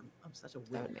weapons because I'm such a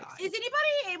weird makes guy. Is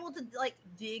anybody able to like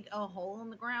dig a hole in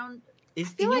the ground? Is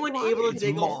feel like anyone able to It's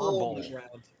dig a hole in marble. the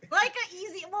ground? Like a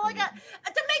easy, well, like to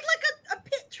make like a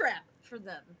pit trap for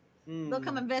them. They'll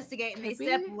come Hmm. investigate and they Could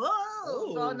step, be.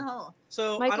 whoa, fall in the hole.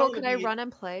 So Michael, I could I run in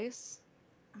place?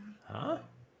 Huh?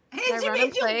 Hey, I Jimmy, run in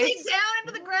you dig place? down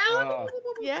into the ground?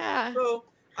 Yeah. So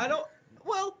I don't.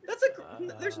 Well,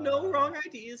 there's no wrong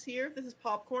ideas here. This is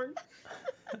popcorn.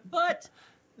 But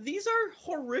these are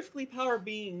horrifically powered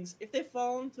beings. If they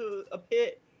fall into a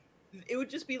pit, it would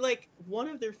just be like one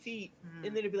of their feet, and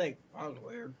then it'd be like, "That was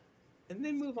weird," and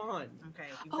then move on. Okay.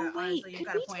 Oh wait, honestly, could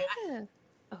got we a point. take a?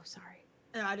 Oh, sorry.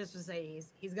 No, I just would say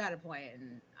he's got a point,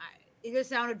 and it just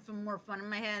sounded more fun in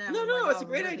my head. No, like, it's a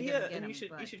great idea, and you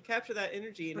should capture that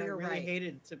energy. And I really right.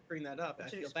 hated to bring that up. I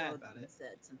feel bad about it.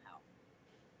 Instead, somehow.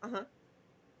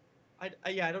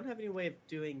 I don't have any way of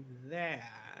doing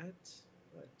that.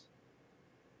 But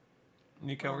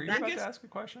Nico, were you about to ask a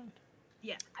question?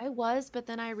 Yeah, I was, but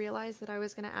then I realized that I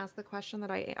was going to ask the question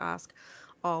that I ask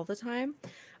all the time.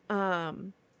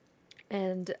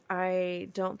 And I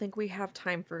don't think we have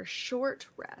time for a short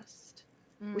rest,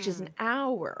 which is an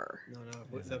hour. No,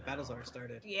 the battle's already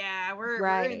started. Yeah, we're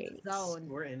in the zone.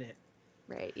 We're in it.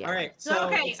 Right, yeah. All right, so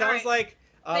it sounds like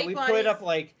we put up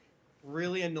like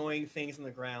really annoying things on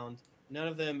the ground. None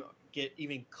of them get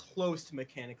even close to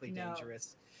mechanically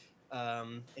dangerous.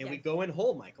 And we go in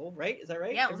whole, Michael, right? Is that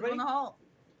right? Yeah, we're in the hole.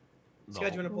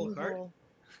 Scott, you want to pull a card?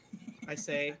 I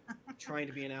say, trying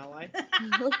to be an ally.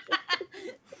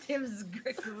 Tim's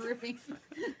gripping.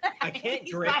 I can't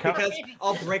grip because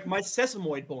I'll break my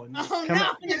sesamoid bones. Oh,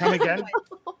 come again?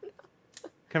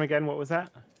 Come again? What was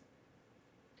that?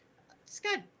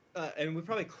 Scott, and we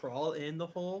probably crawl in the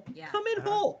hole. Yeah. Come in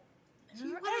whole.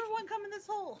 Everyone come in this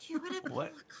hole.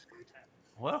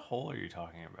 What hole are you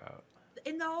talking about?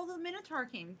 In the hole the Minotaur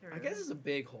came through. I guess it's a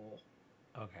big hole.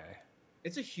 Okay.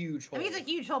 It's a huge hole. I mean, it's a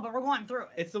huge hole, but we're going through it.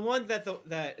 It's the one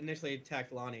that initially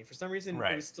attacked Lahni. For some reason,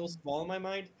 it was still small in my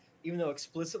mind, even though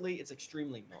explicitly it's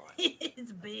extremely not.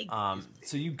 It's big.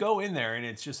 So you go in there, and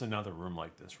it's just another room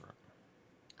like this room.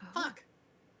 Fuck.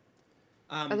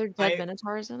 Are there dead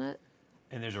Minotaurs in it?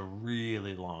 And there's a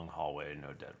really long hallway,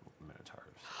 no dead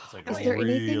Minotaurs. It's like Is a there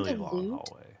anything really to long loot?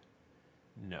 hallway.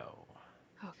 No.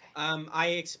 Okay. I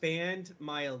expand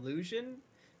my illusion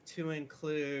to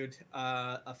include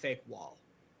a fake wall.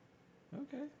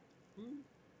 Okay.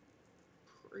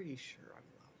 Pretty sure I'm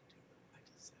allowed to do what I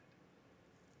just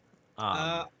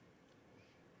said.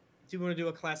 Do you want to do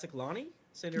a classic Lahni?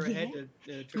 Send her ahead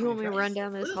to You want me to run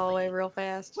down this hallway real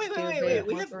fast? Wait.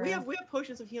 We have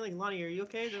potions of healing. Lahni, are you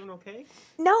okay? Is everyone okay?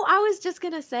 No, I was just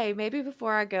gonna say maybe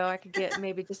before I go, I could get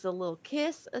maybe just a little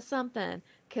kiss or something,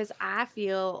 because I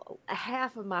feel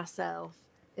half of myself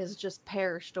is just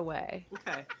perished away.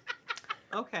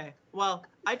 Okay. Well,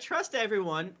 I trust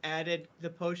everyone added the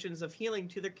potions of healing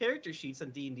to their character sheets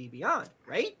on D&D Beyond,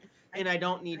 right? And I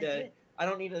don't need to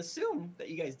assume that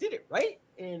you guys did it, right?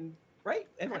 And right,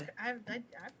 everyone. I've done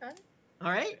it.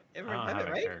 All right, everyone have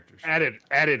it, right?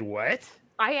 Added what?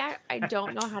 I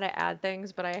don't know how to add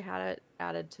things, but I had it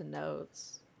added to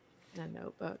notes in a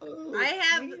notebook. I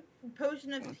have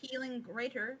potion of healing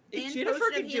greater. If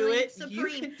Jennifer can do it, you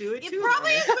can do it too. It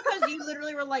probably is because you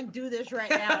literally were like, "Do this right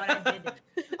now," and I did it.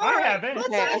 I haven't.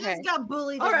 I just got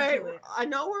bullied. All right, into it. I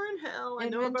know we're in hell. I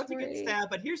know we're about to get stabbed,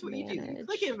 but here's what you do: you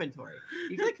click inventory.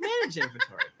 You click manage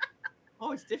inventory.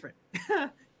 Oh, it's different.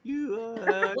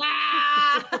 Wow.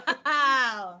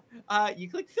 You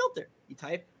click filter. You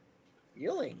type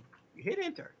healing. You hit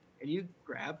enter, and you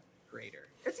grab greater.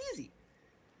 It's easy.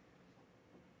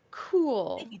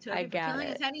 Cool. I got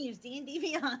it. How to use D&D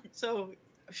Beyond. So,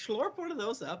 slurp one of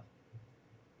those up.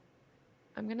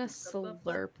 I'm gonna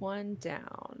slurp one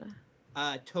down.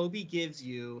 Toby gives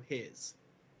you his.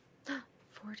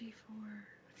 44.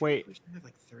 Wait. We should have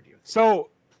like 30 or 30.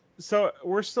 So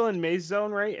we're still in Maze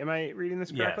Zone, right? Am I reading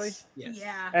this correctly? Yes.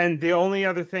 Yeah. And the only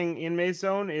other thing in Maze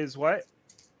Zone is what?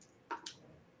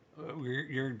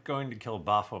 You're going to kill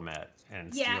Baphomet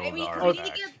and steal the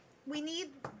artifact. We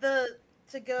need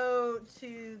to go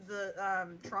to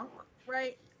the trunk,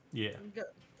 right? Yeah.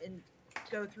 And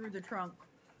go through the trunk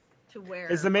to where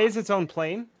Is the maze its own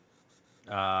plane?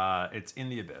 It's in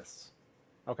the abyss.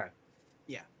 Okay.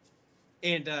 Yeah.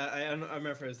 And I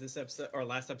remember if it was this episode or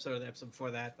last episode or the episode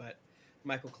before that, but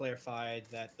Michael clarified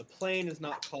that the plane is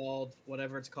not called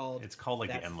whatever it's called. It's called like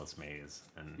the Endless Maze,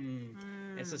 and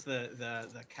it's just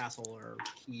the castle or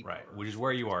keep. Right, which is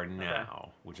where you are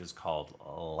now, which is called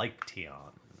Lyktion.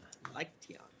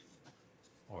 Lyktion.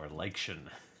 Or Lyktion.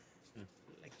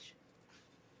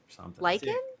 Something.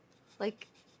 Lyktion?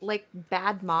 Like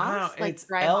bad moss? Like it's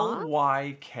dry moss?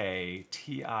 Lyktion.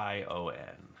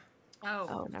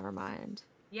 Oh, never mind.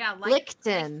 Yeah,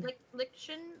 Lyktion.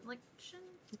 Lyktion.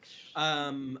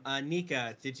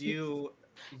 Nika, did you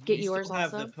get yours still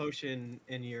have also? the potion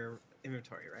in your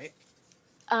inventory, right?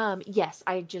 Yes,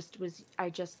 I just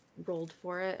rolled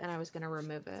for it and I was gonna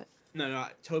remove it. No,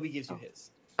 Toby gives you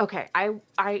his. Okay,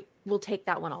 I will take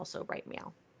that one also, right,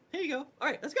 meow. Here you go. All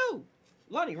right, let's go.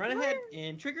 Lahni, run ahead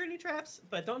and trigger any traps,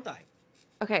 but don't die.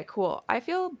 Okay, cool. I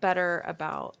feel better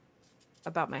about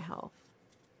my health.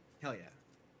 Hell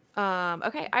yeah.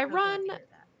 Okay, I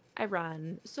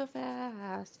run so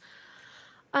fast.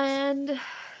 And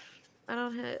I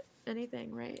don't hit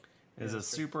anything, right? It's a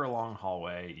super long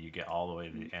hallway. You get all the way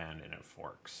to the end, and it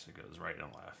forks. It goes right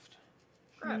and left.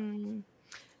 Hold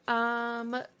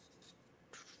on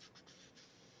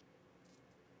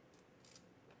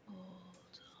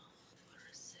for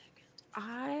a second.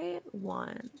 I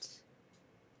want.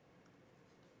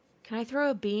 Can I throw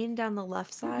a bean down the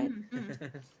left side?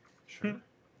 Sure.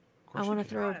 I want to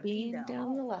throw a bean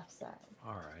down the left side.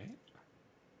 All right.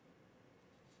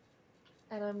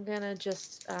 And I'm gonna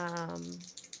just a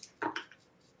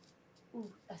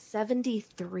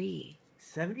 73.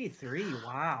 73.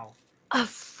 Wow. A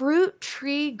fruit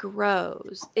tree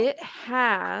grows. It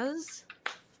has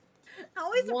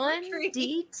Always a one fruit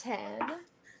tree. D10.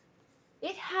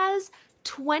 It has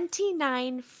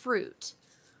 29 fruit.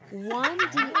 1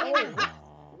 D8.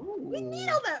 We need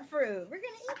all that fruit. We're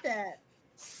gonna eat that.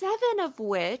 7 of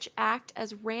which act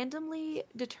as randomly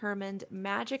determined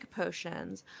magic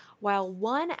potions, while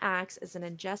 1 acts as an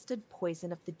ingested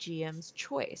poison of the GM's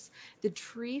choice. The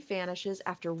tree vanishes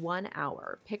after 1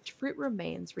 hour. Picked fruit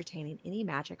remains, retaining any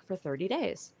magic for 30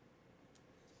 days.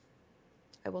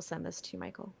 I will send this to you,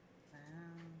 Michael.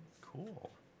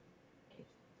 Cool.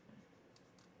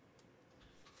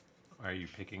 Are you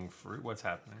picking fruit? What's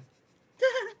happening?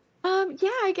 Yeah,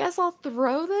 I guess I'll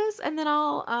throw this and then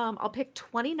I'll pick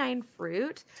 29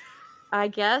 fruit. I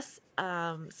guess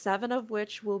 7 of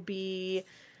which will be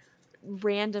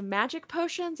random magic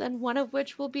potions and 1 of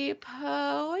which will be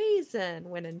poison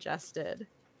when ingested.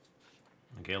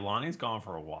 Okay, Lonnie's gone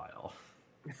for a while.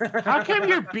 How come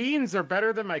your beans are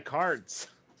better than my cards?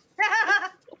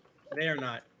 They are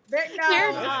not. They're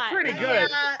They're not. not. Pretty good.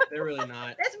 They're really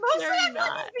not. It's mostly They're these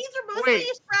beans are mostly Wait.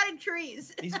 sprouted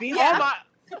trees. These beans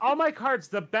All my cards,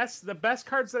 the best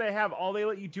cards that I have, all they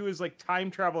let you do is like time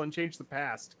travel and change the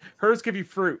past. Hers give you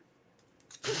fruit.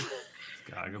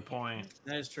 Got a good point.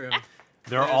 That is true.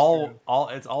 They're That is all true.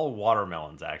 it's all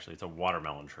watermelons actually. It's a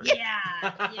watermelon tree.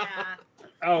 Yeah.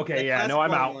 Okay, yeah, no,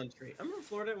 I'm out. Tree. I'm from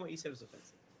Florida, and what you said was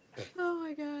offensive. Oh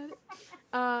my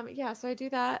god. Yeah, so I do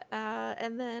that,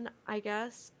 and then I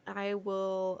guess I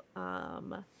will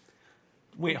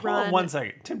Wait, hold on 1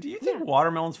 second. Tim, do you think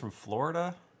watermelon's from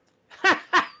Florida?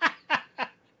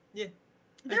 Yeah,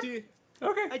 I do.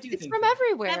 Okay. I do It's think from so.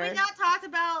 everywhere. Have we not talked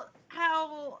about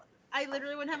how I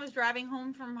literally one time was driving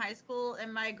home from high school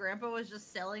and my grandpa was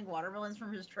just selling watermelons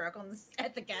from his truck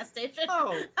at the gas station?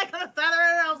 Oh, Like on the side of the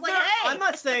road, and I was like, hey! I'm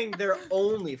not saying they're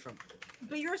only from.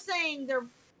 But you're saying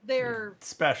they're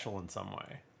Special in some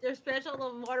way. they're special.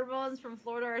 The watermelons from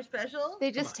Florida are special.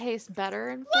 They just taste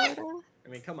better in Florida. I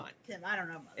mean, come on. Tim, I don't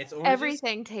know about It's that. oranges.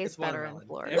 Everything tastes It's better in watermelon.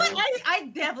 Florida. What?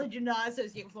 I definitely do not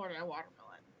associate Florida and watermelon.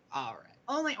 All right.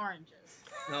 Only oranges.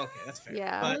 Okay, that's fair.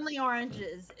 Yeah. But Only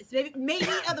oranges. It's maybe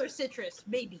other citrus.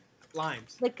 Maybe.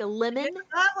 limes. Like a lemon.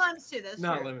 Not limes too. That's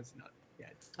No, true. lemons not. Yeah.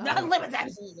 Not lemons.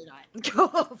 Absolutely not.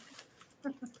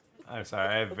 I'm sorry,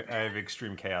 I have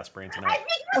extreme chaos brain I tonight. think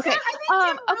Okay,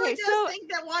 Tim really okay, does so-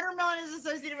 think that watermelon is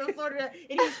associated with Florida,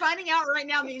 and he's finding out right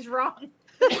now that he's wrong.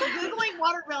 He's googling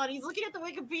watermelon. He's looking at the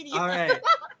Wikipedia. All right.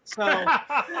 So,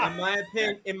 in my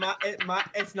opinion,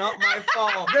 it's not my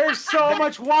fault. There's so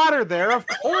much water there. Of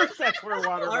course, that's where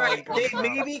water. All right, they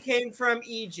maybe came from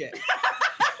Egypt,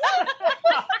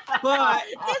 but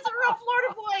It's a real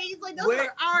Florida boy. He's like, those Where-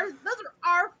 are ours. Those are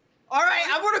our. all right,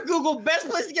 I'm gonna Google best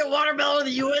place to get watermelon in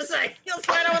the USA. Let's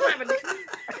find out what's happening.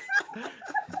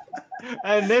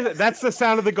 And then, that's the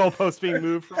sound of the goalpost being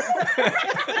moved.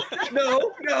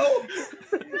 No.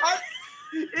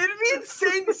 It'd be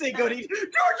insane to say go to Georgia,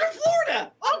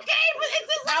 Florida. Okay, but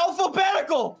it's just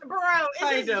Alphabetical. bro. It's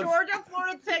Kind just of. Georgia,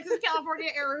 Florida, Texas,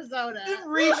 California, Arizona.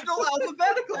 Regional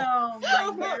alphabetical. Oh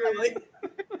my god. Really?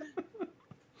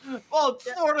 Well,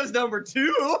 Florida's number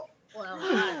 2. Well,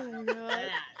 Oh my god.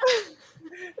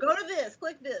 go to this.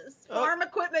 Click this. Oh.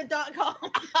 Farmequipment.com.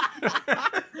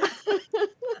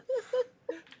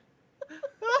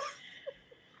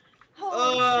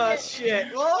 Oh shit.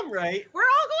 Well, I'm right. We're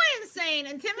all going insane,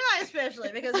 and Tim and I especially,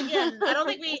 because again, I don't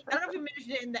know if we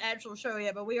mentioned it in the actual show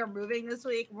yet, but we are moving this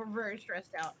week. We're very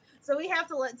stressed out, so we have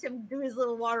to let Tim do his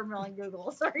little watermelon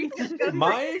Google. Sorry.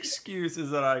 My excuse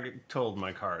is that I told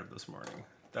my card this morning.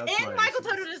 That's and my Michael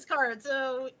excuse. told his card,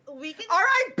 so we can. All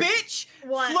right, bitch.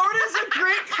 What? Florida's a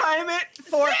great climate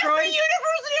for Says the growing.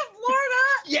 University of Florida.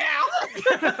 Yeah.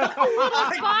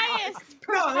 That's biased.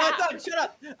 No, shut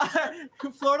up.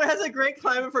 Florida has a great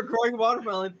climate for growing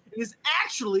watermelon and is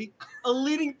actually a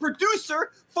leading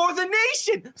producer for the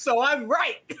nation. So I'm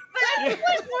right. But I feel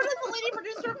like Florida's the leading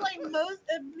producer of like most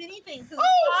of many things. Oh,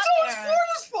 so it's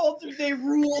Florida's fault if they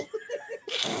rule.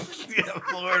 Yeah,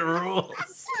 Florida rules.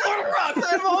 Florida rocks.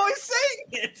 I'm always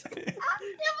saying it.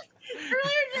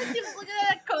 Earlier, just looking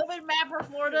at a COVID map where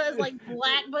Florida is like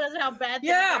black, but that's how bad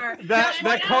things are. That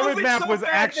COVID it's map so was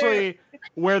bad actually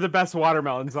where the best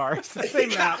watermelons are. It's the same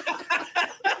map.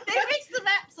 They fixed the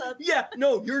maps up. Yeah,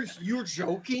 no, you're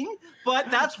joking,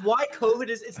 but that's why COVID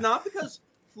is. It's not because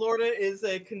Florida is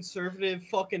a conservative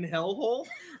fucking hellhole.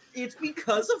 It's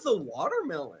because of the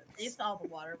watermelons. It's all the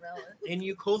watermelons. And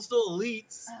you coastal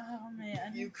elites. Oh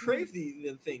man, You crave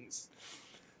the things.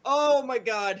 Oh my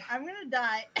god. I'm gonna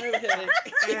die. I have a headache.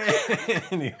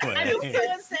 I'm Anyway,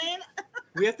 so insane.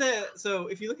 We have to. So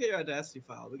if you look at your Audacity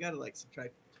file, we gotta like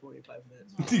subtract 25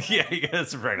 minutes. yeah, you gotta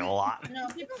subtract a lot. No,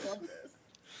 people love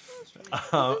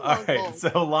this. All right,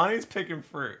 so Lonnie's picking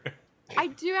fruit. I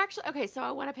do actually. Okay, so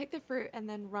I want to pick the fruit and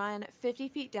then run 50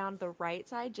 feet down the right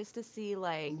side just to see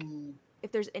like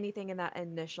if there's anything in that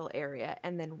initial area,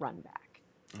 and then run back.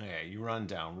 Okay, you run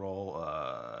down. Roll,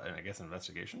 and I guess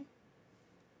investigation.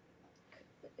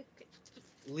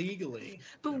 Legally.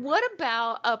 But what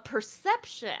about a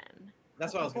perception?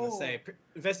 That's what I was gonna say.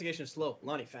 Investigation is slow.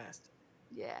 Lonnie fast.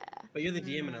 Yeah. But you're the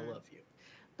DM and I love you.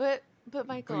 But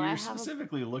Michael, But I you're have.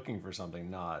 specifically looking for something,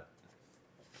 not.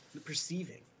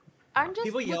 Perceiving. I'm just.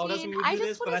 People yell at us when we I do just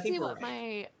this, but want I to think see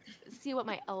we're what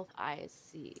my elf eyes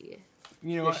see.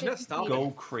 You know Yeah, what? she does stop Go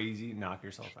crazy, knock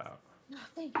yourself out. Oh,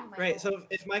 thank you, Michael. Right. So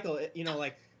if Michael, you know,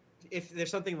 like if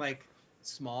there's something like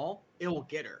small, it will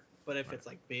get her. But if it's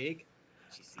like big,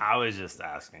 she sees I was just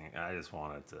asking. I just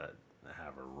wanted to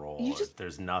have a roll. You just-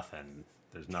 There's nothing.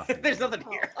 There's nothing. There's nothing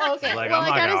here. Oh, okay. Like, well, I'm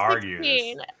not I got gonna a argue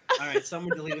 16. this. All right.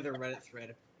 Someone deleted their Reddit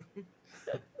thread.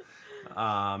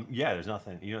 Yeah, there's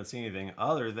nothing. You don't see anything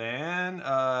other than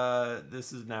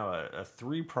this is now a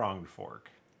 3-pronged fork.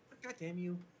 God damn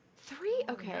you. 3?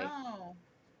 Okay.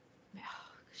 No.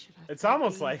 Should I It's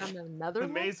almost be like on another The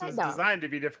one? maze was No. designed to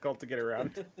be difficult to get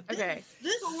around. Okay.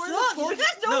 This So we're the sucks. fourth- You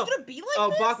guys know no. it's gonna be like Oh,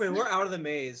 this? Bachmann, we're out of the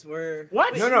maze. We're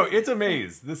What? No, it's a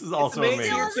maze. This is also a maze maze.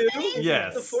 here Still too. a maze?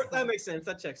 Yes. The fourth, that makes sense.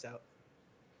 That checks out.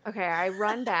 Okay, I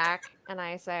run back and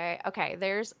I say, okay,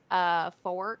 there's a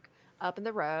fork up in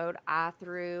the road. I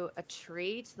threw a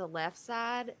tree to the left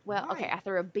side. Well, okay, Right. I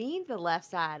threw a bean to the left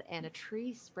side and a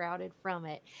tree sprouted from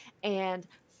it. And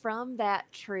from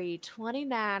that tree,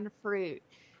 29 fruit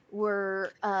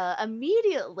were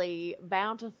immediately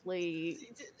bountifully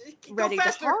ready to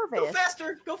faster, harvest. Go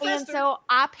faster. Go faster. And so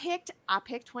I picked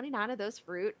 29 of those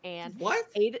fruit, and What?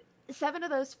 7 of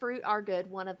those fruit are good.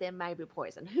 One of them may be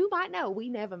poison. Who might know? We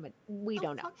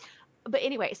don't know. But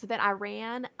anyway, so then I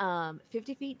ran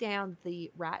 50 feet down the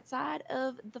right side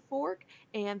of the fork,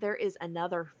 and there is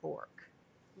another fork.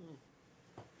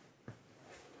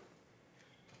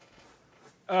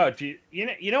 Oh, gee.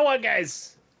 You know what,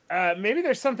 guys? Maybe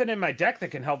there's something in my deck that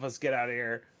can help us get out of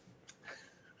here.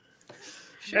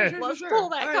 Sure. Let's pull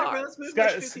that All card. bro, let's move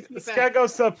this 50 feet back. Scott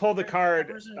goes to pull the card.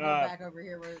 We're just gonna go back over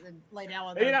here and lay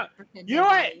down with You know-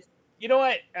 You know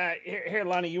what? Here,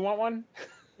 Lonnie, you want one?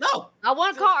 No, I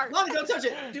want a card. Lonnie, don't touch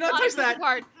it. Do not Lonnie, touch that.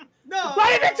 Card. No.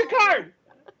 Lonnie picks a card!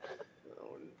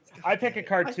 I pick a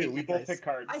card I too. hate We you both guys. pick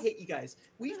cards. I hate you guys.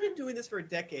 We've been doing this for a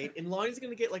decade, and Lonnie's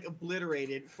gonna get like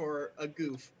obliterated for a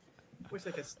goof. Which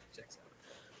I guess checks out.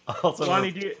 Also,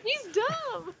 Lonnie, do you... He's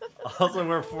dumb.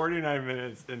 we're 49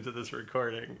 minutes into this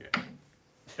recording,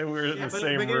 and we're in the but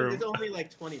same room. It's only like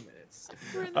 20 minutes.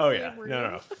 We're in the Oh same yeah, room.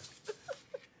 no.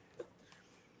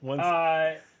 Once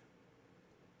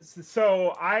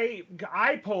So I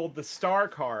pulled the star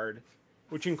card,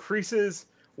 which increases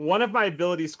one of my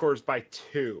ability scores by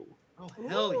 2. Oh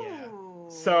hell yeah!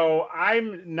 So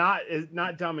I'm not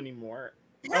dumb anymore.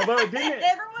 Although it didn't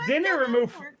it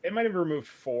remove? It might have removed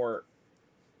 4.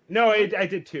 No, I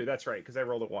did 2. That's right, because I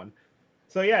rolled a 1.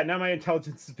 So yeah, now my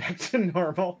intelligence is back to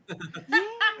normal.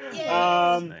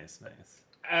 nice.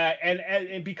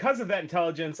 And because of that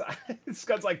intelligence,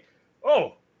 Scud's like,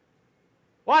 oh,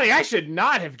 Lonnie, I should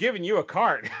not have given you a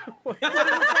card. What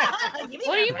do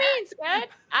you mean, Scud?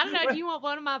 I don't know. Do you want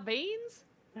one of my beans?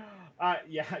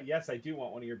 Yes, I do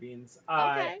want one of your beans.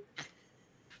 Okay.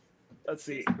 Let's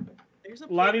see. There's a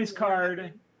Lonnie's plate of card.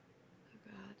 water. Oh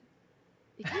God.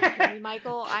 If you kill me,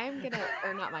 Michael, I am gonna,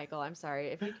 or not Michael. I'm sorry.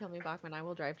 If you kill me, Bachmann, I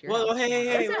will drive to your Well, house.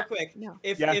 hey, real quick. No.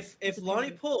 If Yeah. if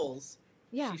Lonnie pulls,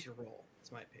 Yeah. she should roll.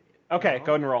 It's my opinion. Okay,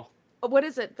 go ahead and roll. What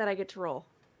is it that I get to roll?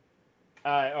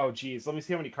 Oh, geez. Let me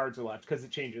see how many cards are left because it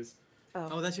changes.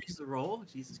 Oh, that's just the roll.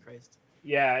 Jesus Christ.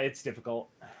 Yeah, it's difficult.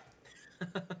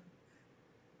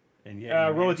 And yeah,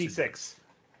 roll a d6.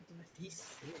 D6.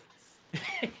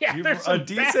 Yeah, a there's some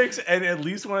d6, and at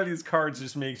least one of these cards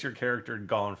just makes your character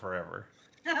gone forever.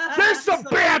 There's some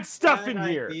bad stuff in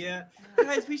here.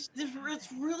 Guys,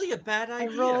 it's really a bad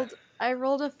idea. I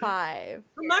rolled a 5.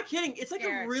 I'm not kidding. It's like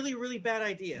a really, really bad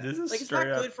idea. This is like, it's not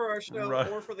straight up good for our show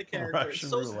or for the characters.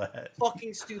 Russian It's so roulette.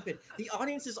 fucking stupid. The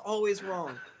audience is always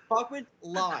wrong. Bachmann,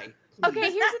 lie. Please.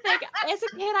 Okay, here's the thing. As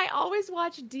a kid, I always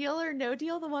watched Deal or No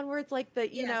Deal, the one where it's like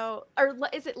the, you know, or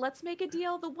is it Let's Make a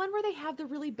Deal? The one where they have the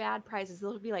really bad prizes.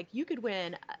 They'll be like, you could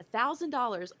win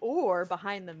 $1,000 or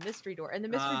behind the mystery door. And the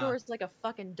mystery door is like a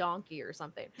fucking donkey or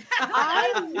something.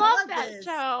 I love that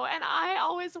show, and I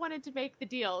always wanted to make the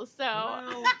deal. So,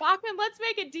 Bachmann, let's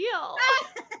make a deal.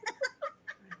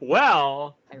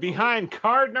 Well, behind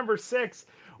card number 6,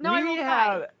 no, we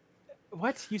have...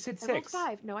 What? You said 6? I rolled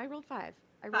 5. No, I rolled 5.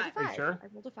 I rolled a 5. Are you sure? I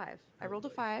rolled a 5. I rolled a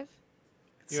 5.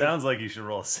 It sounds like you should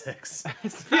roll a 6. No,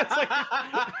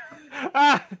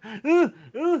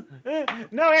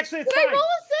 actually, it's fine. Did I roll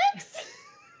a 6?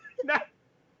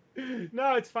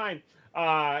 No, it's fine.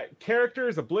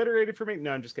 Characters obliterated for me.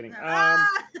 No, I'm just kidding.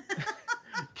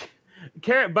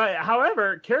 But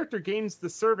however, character gains the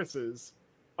services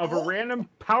of a random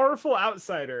powerful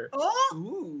outsider,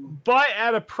 but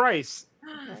at a price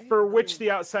for which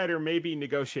the outsider may be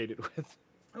negotiated with.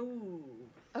 Ooh.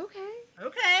 Okay.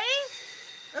 Okay.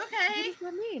 What does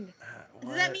that mean?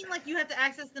 Does that mean like you have to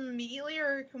access them immediately,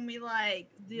 or can we like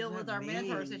deal with our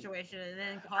Minotaur situation and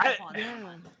then call upon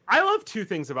them? I love 2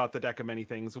 things about the deck of many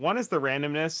things. 1 is the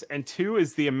randomness, and 2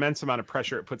 is the immense amount of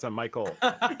pressure it puts on Michael.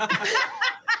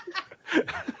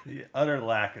 The utter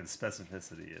lack of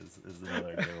specificity is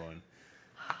another good one.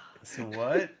 So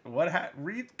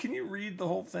read? Can you read the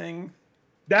whole thing?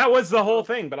 That was the whole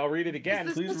thing, but I'll read it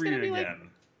again. Please read it again. Like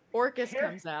Orcus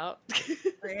comes out.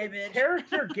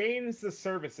 Character gains the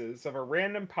services of a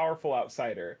random powerful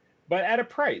outsider, but at a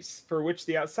price for which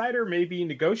the outsider may be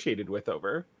negotiated with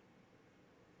over.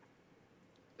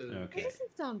 Okay. It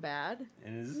doesn't sound bad.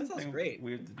 And is this something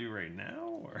we have to do right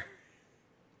now, or?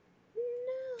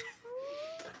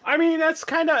 I mean, that's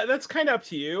kind of up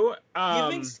to you. You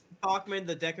think Bachmann,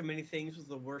 the deck of many things, was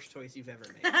the worst choice you've ever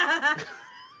made?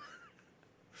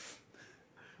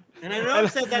 And I know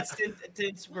I've said that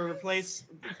since we replace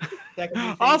deck of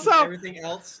many things with everything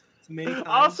else many times.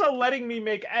 Also, letting me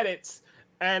make edits,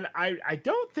 and I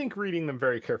don't think reading them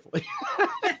very carefully.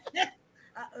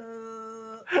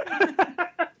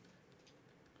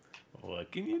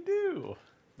 What can you do?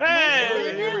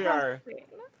 Hey, here we are.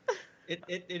 It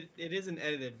is an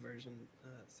edited version,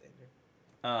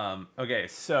 Sander. Okay,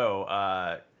 so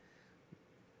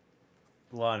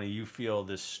Lahni, you feel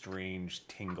this strange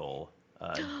tingle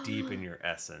deep in your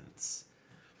essence,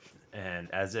 and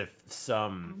as if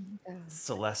some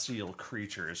celestial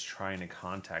creature is trying to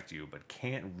contact you but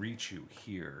can't reach you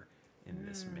here in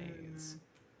this maze.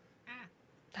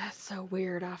 That's so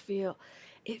weird.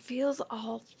 It feels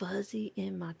all fuzzy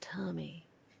in my tummy.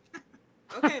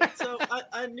 Okay, so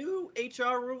a new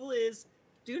HR rule is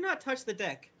do not touch the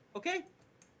deck. Okay,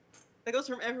 that goes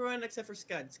from everyone except for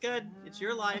Skud. Skud, it's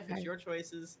your life, it's your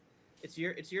choices, it's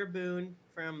your boon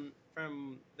from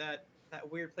that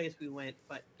weird place we went.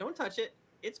 But don't touch it.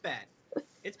 It's bad.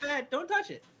 It's bad. Don't touch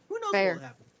it. Who knows what will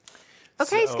happen?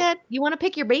 Okay, Skud, you want to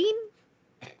pick your bean?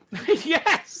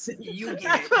 Yes, you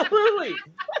get absolutely.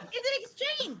 It's an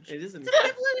exchange. It is an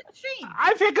exchange.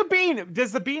 I pick a bean.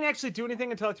 Does the bean actually do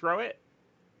anything until I throw it?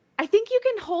 I think you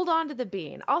can hold on to the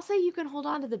bean. I'll say you can hold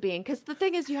on to the bean because the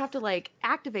thing is you have to like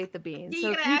activate the bean.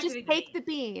 So if you just take the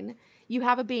bean, you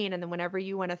have a bean, and then whenever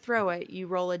you want to throw it, you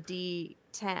roll a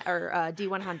D10 or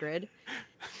D100,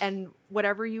 and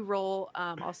whatever you roll,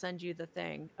 I'll send you the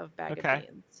thing of bag of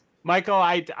beans. Michael,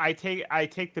 I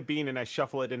take the bean and I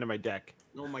shuffle it into my deck.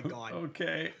 Oh my god.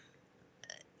 Okay.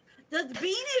 The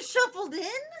bean is shuffled in?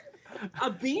 A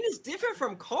bean is different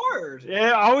from card.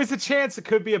 Yeah, always a chance it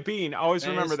could be a bean. Always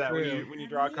remember that true. when you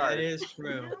draw a card. That is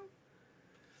true.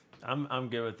 I'm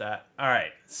good with that. All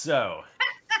right, so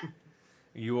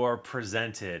you are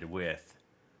presented with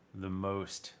the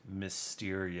most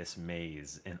mysterious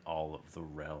maze in all of the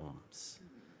realms.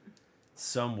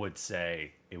 Some would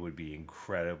say it would be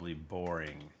incredibly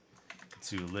boring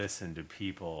to listen to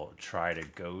people try to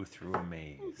go through a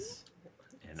maze,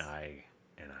 and I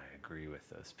agree with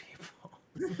those people.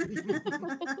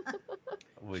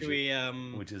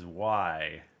 Which is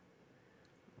why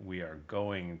we are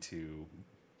going to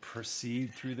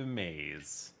proceed through the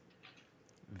maze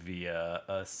via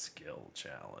a skill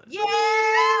challenge. Yeah!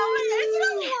 It's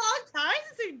been a long time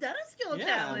since we've done a skill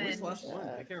challenge. When's the last one?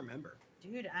 I can't remember.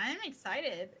 Dude, I'm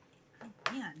excited.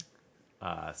 Oh,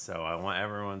 man. So I want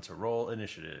everyone to roll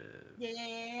initiative.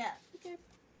 Yeah. Okay.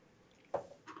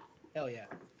 Hell yeah.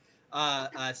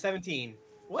 17.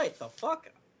 Wait, the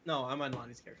fuck? No, I'm on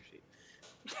Lonnie's character sheet.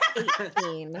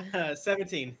 18.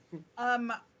 17.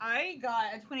 I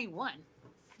got a 21.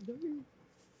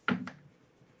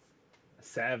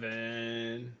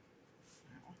 7.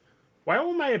 Why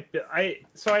won't my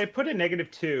so I put a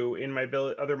 -2 in my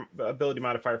other ability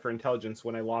modifier for intelligence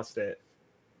when I lost it,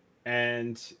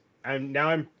 and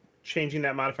I'm changing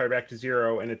that modifier back to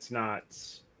 0, and it's not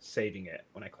saving it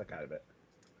when I click out of it.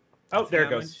 Oh, there it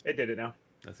goes. It did it now.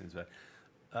 That seems bad.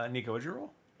 Nika, what'd you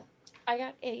roll? I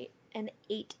got an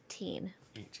 18.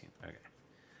 18. Okay.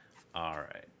 All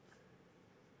right.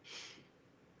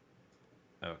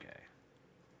 Okay.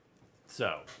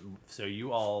 So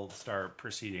you all start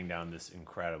proceeding down this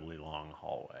incredibly long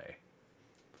hallway.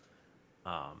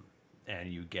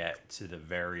 And you get to the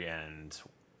very end,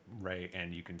 right?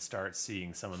 And you can start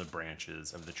seeing some of the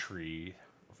branches of the tree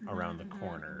around the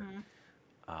corner.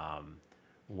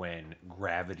 When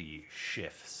gravity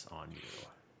shifts on you.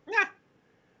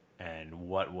 And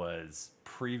what was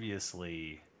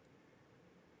previously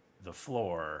the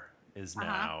floor is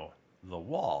now the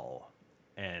wall.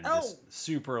 And this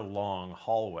super long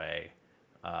hallway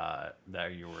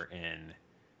that you were in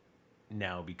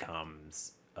now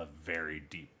becomes a very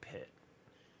deep pit.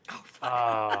 Oh,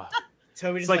 fuck.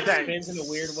 Toby just like that. spins in a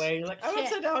weird way. You're like, I'm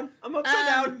upside down. I'm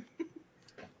upside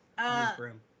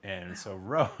down. And so,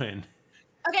 Rowan,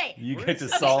 okay. you get to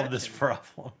solve this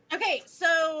problem. Okay,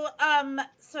 so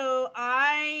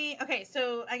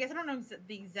I guess I don't know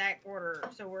the exact order.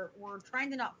 So we're trying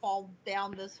to not fall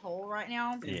down this hole right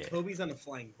now. Yeah. Toby's on a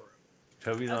flying broom.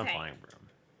 Toby's on a flying broom.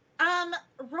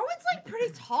 Rowan's like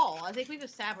pretty tall. I think we've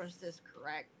established this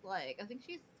correct. Like, I think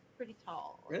she's pretty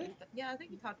tall. Really? Yeah, I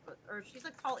think we talked about, or she's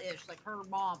like tall-ish. Like her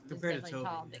mom is Compared to definitely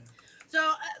Toby, tall. yeah.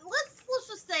 So let's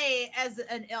just say, as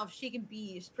an elf, she can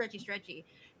be stretchy.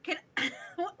 Can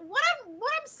what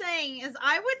I'm saying is,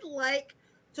 I would like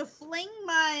to fling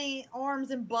my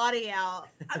arms and body out.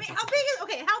 I mean,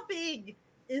 how big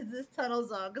is this tunnel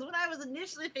zone? Because what I was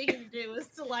initially thinking to do was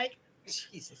to like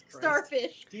Jesus Christ.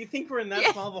 starfish. Do you think we're in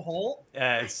that small of a hole?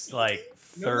 It's like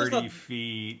 30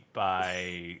 feet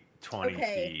by 20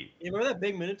 feet. You remember that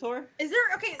big minotaur? Is there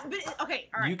all right.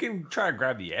 You can try to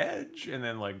grab the edge and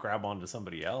then like grab onto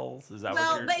somebody else. Is that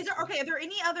Well, what you're... but are there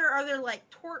any other? Are there like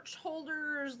torch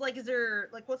holders? Like, is there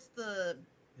like what's the?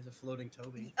 There's a floating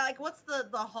Toby. Like, what's the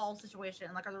hall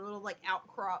situation? Like, are there little like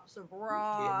outcrops of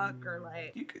rock or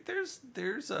like? You could, there's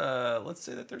let's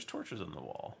say that there's torches on the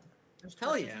wall. There's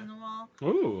Hell torches yeah. in the wall.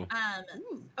 Ooh.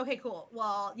 Okay, cool.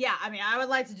 Well, yeah. I mean, I would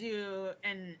like to do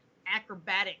an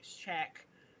acrobatics check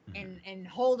and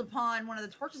hold upon one of the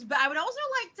torches, but I would also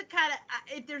like to kind of,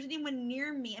 if there's anyone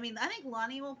near me. I mean, I think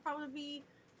Lahni will probably be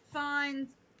fine,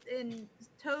 and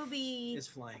Toby Is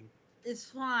flying.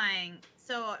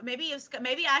 So maybe I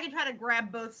can try to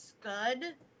grab both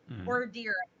Skud or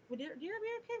Deer. Would Deer be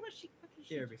okay?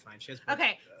 Deer would be fine. She has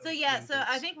okay. So yeah. wing So boots.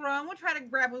 I think Rowan will try to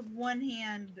grab with one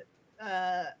hand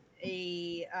oh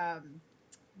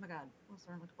my god, what's the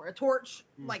word I'm looking for? A torch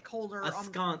like holder. A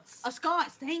sconce. A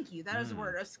sconce. Thank you. That is the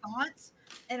word. A sconce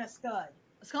and a Skud.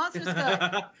 A sconce and a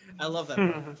Skud. I love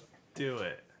that. Do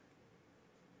it.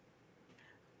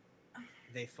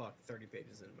 They fucked 30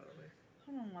 pages in, by the way.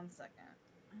 Hold on 1 second.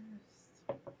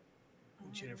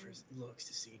 Jennifer looks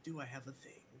to see, do I have a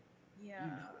thing? Yeah.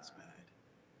 You know it's bad.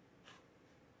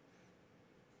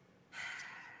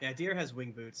 Yeah, Deer has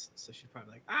wing boots, so she's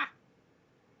probably like, ah!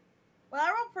 Well,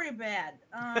 I rolled pretty bad.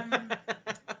 I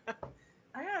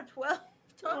got a 12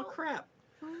 total. Oh, crap.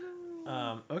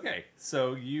 Okay,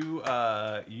 so you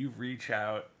reach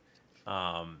out,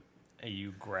 and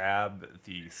you grab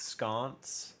the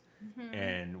sconce,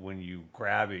 and when you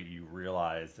grab it, you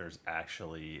realize there's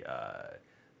actually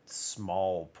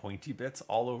small pointy bits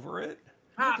all over it.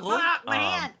 My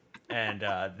hand. And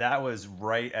that was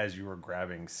right as you were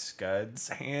grabbing Scud's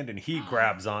hand, and he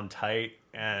grabs on tight,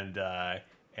 and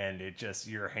it just,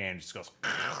 your hand just goes.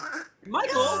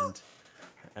 Michael.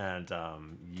 And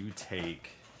you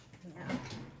take.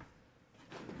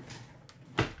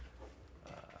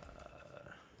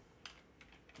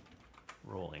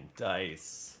 Rolling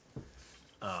dice.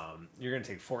 You're gonna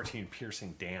take 14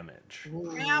 piercing damage.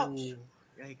 Ouch.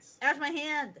 Yikes. Ouch, my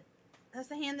hand. That's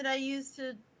the hand that I use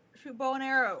to shoot bow and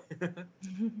arrow.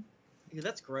 Yeah,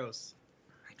 that's gross.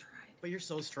 I tried. But you're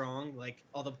so strong, like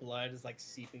all the blood is like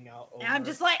seeping out over. And I'm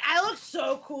just like, I look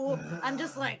so cool. I'm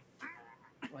just like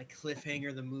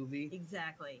Cliffhanger the movie.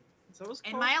 exactly. So it was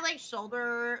and my like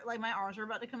shoulder, like my arms were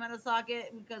about to come out of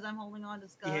socket because I'm holding on to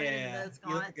Skud. Yeah,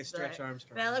 you look like a Stretch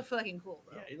Armstrong. But I look fucking cool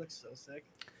though. Yeah, he looks so sick.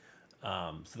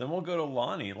 So then we'll go to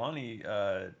Lahni. Lahni,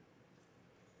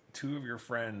 two of your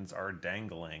friends are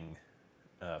dangling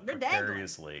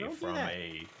precariously from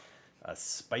a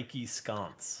spiky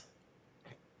sconce.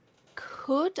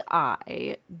 Could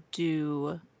I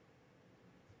do...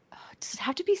 Does it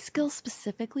have to be skill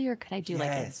specifically, or could I do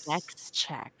like a dex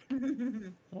check?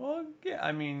 Well, yeah,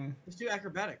 I mean... Let's do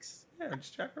acrobatics. Yeah,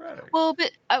 just acrobatics. Well,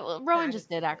 but Rowan just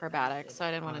did acrobatics, so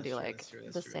I didn't want to do like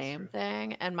the same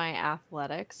thing. And my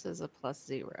athletics is a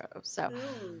 +0, so...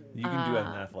 You can do it in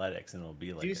athletics, and it'll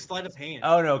be like... Do sleight of hand.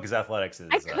 Oh, no, because athletics is...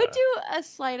 I could do a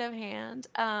sleight of hand.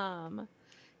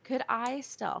 Could I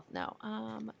stealth? No.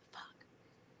 Fuck.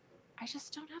 I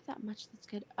just don't have that much that's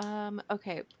good.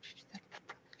 Okay.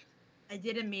 I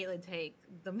did immediately take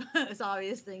the most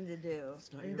obvious thing to do.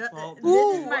 It's not your fault.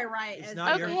 This is my right. It's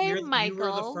not okay, Michael. You were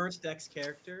the Michael. first Dex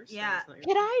character. So yeah.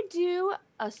 Could I do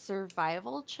a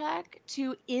survival check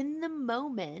to, in the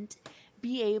moment,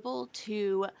 be able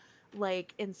to,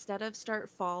 like, instead of start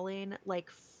falling, like,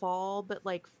 fall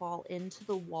into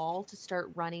the wall to start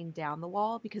running down the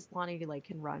wall? Because Lahni, like,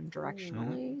 can run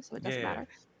directionally, so it doesn't matter.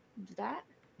 Do that?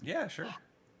 Yeah, sure.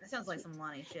 That sounds like some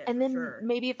Lahni shit. And then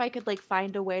maybe if I could like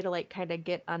find a way to like kind of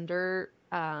get under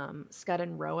Skud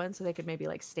and Rowan so they could maybe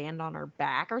like stand on her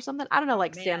back or something. I don't know,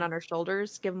 like stand on her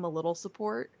shoulders, give them a little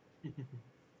support.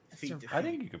 I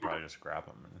think you could probably just grab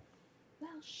them.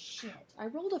 Well, shit. I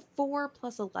rolled a 4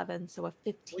 plus 11, so a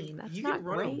 15. That's you not can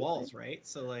run great. on walls, right?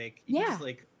 So like, you just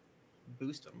like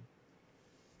boost them.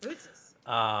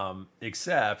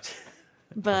 Except.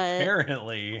 But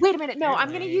apparently, wait a minute. No,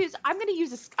 I'm gonna use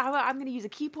a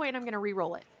key point and I'm gonna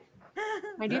re-roll it. Can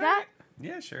I do that?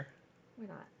 Yeah, sure. Why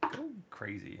not? Go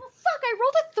crazy. Well, fuck! I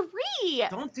rolled a 3.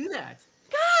 Don't do that.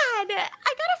 God, I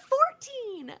got a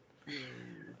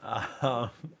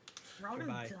 14.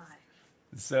 Goodbye.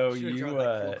 So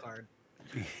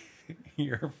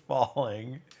you're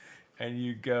falling, and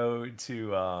you go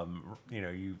to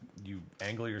you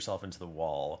angle yourself into the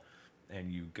wall,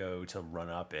 and you go to run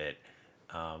up it.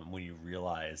 When you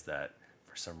realize that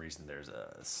for some reason there's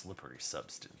a slippery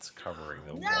substance covering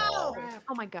the wall.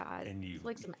 Oh my god! And it's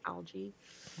like some algae.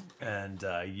 And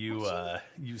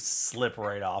you slip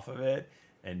right off of it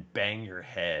and bang your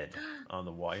head on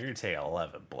the wall. You're gonna take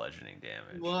 11 bludgeoning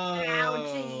damage. Whoa!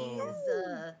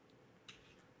 Ouchies.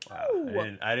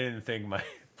 Wow! I didn't think my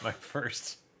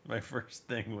first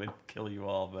thing would kill you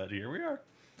all, but here we are.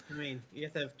 I mean, you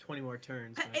have to have 20 more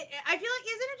turns. Right? I feel like,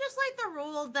 isn't it just like the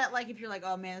rule that like if you're like,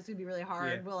 oh man, it's gonna be really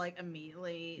hard, we'll like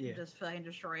immediately just fucking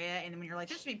destroy it, and then when you're like,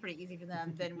 this should be pretty easy for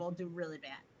them, then we'll do really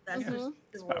bad. That's just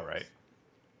that's about right.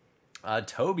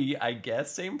 Toby, I guess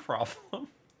same problem.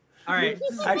 All right,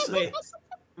 actually,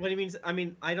 what do you mean? I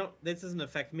mean, I don't. This doesn't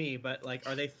affect me, but like,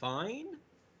 are they fine?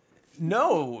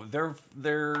 No, they're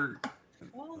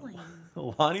falling.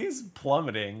 Lonnie's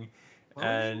plummeting,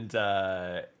 and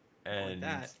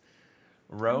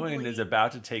Rowan is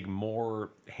about to take more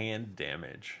hand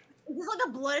damage. It's like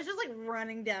the blood is just like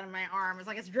running down my arm. It's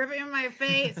like it's dripping in my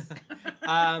face.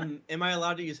 Am I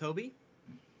allowed to use Hobie?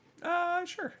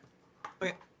 Sure.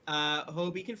 Okay.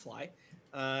 Hobie can fly.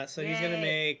 So he's gonna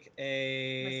make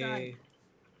a. Let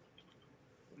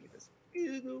me get this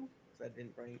Google. So I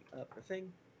didn't bring up the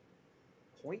thing.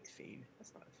 Point feed.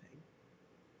 That's not a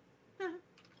thing.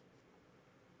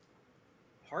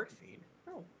 Heart feed.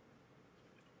 Oh.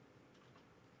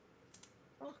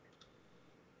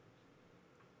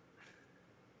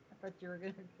 I thought you were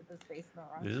gonna put this face in the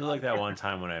wrong. This is like that one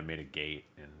time when I made a gate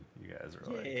and you guys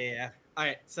were like, yeah. All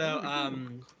right. So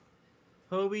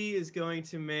Hobie is going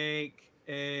to make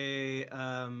a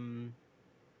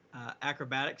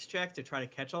acrobatics check to try to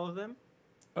catch all of them.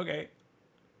 Okay.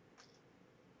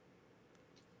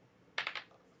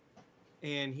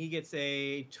 And he gets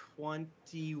a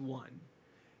 21.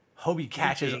 Hobie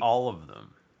catches all of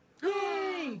them.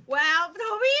 Yay! Wow, but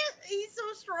Hobie, he's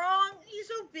so strong. He's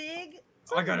so big.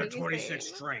 I got a 26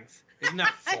 strength. Isn't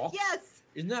that fucked? Yes.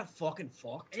 Isn't that fucking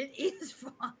fucked? It is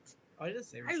fucked. Oh, I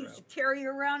just saved I used to carry you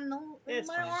around in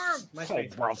my arm. My whole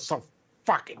world's so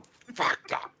fucking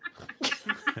fucked up.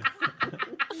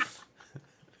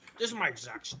 This is my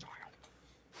exact style.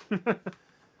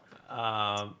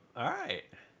 All right.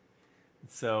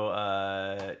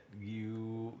 So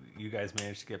you guys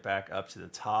managed to get back up to the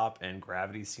top, and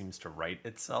gravity seems to right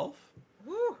itself.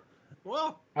 Woo!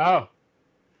 Whoa! Oh,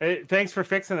 hey, thanks for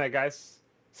fixing that, guys.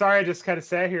 Sorry, I just kind of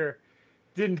sat here,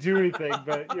 didn't do anything,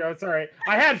 but you know it's all right.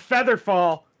 I had feather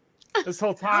fall this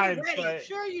whole time. But,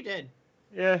 sure, you did.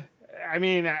 Yeah, I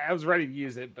mean, I was ready to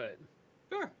use it, but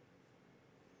sure.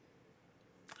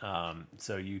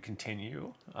 So you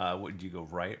continue. Would you go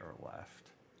right or left?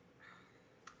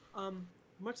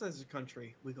 Much as a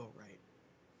country, we go right.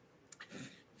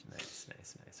 Nice.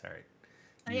 All right.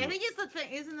 I think it's the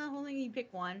thing. Isn't the whole thing you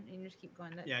pick one and you just keep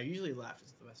going? Yeah, usually left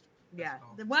is the best. Yeah.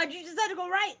 Then why'd you decide to go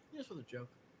right? Just for the joke.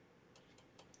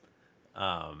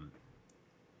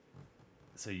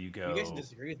 So you go. You guys can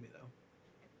disagree with me though.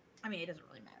 I mean, it doesn't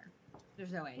really matter.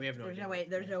 There's no way. We have no There's idea. no way.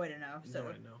 There's no way to know. No So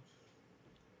way to know.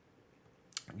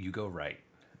 You go right,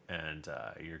 and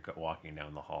you're walking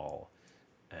down the hall,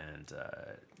 and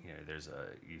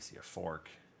you see a fork,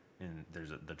 and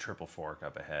there's the triple fork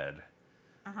up ahead.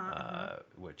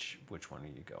 Which one are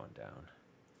you going down?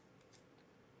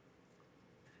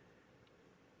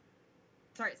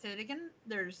 sorry, say it again.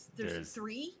 There's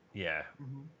 3. Yeah.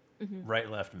 Right,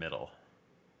 left, middle.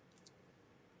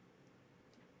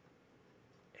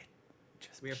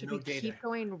 We have Should no we data. keep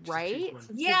going right? Just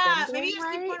since Yeah, we've been maybe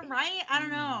going just keep going right. I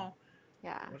don't know.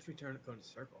 Yeah. What if we go in a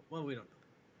circle? Well, we don't know.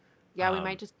 Yeah, we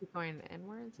might just keep going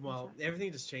inwards. Well,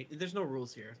 everything just changed. There's no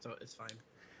rules here, so it's fine.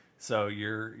 So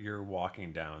you're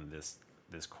walking down this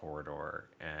corridor,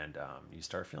 and you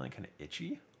start feeling kind of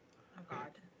itchy. Oh God.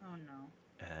 Oh no.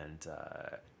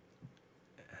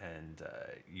 And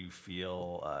you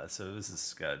feel so this is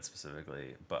Skud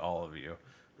specifically, but all of you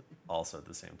also at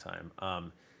the same time.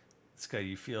 Skud,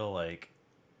 you feel like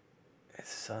it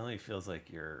suddenly feels like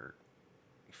you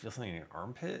feel something in your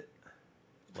armpit,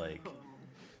 like,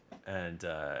 and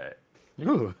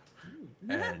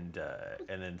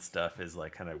then stuff is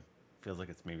like kind of feels like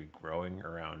it's maybe growing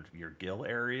around your gill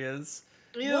areas.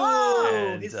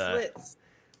 Whoa! It slits.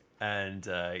 And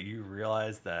you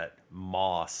realize that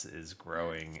moss is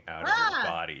growing out of your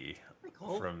body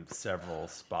from several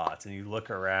spots, and you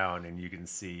look around and you can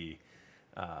see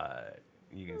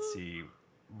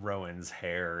Rowan's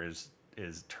hair is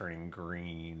turning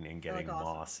green and getting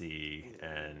mossy,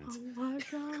 and oh my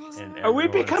God. and are we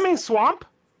becoming swamp?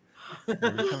 We're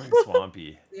becoming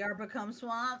swampy. We are become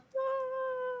swamp.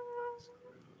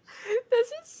 This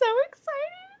is so exciting.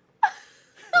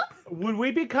 Would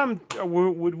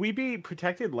we be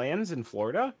protected lands in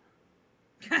Florida?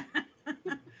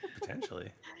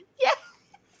 Potentially. Yes.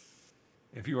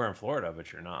 If you were in Florida,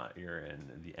 but you're not. You're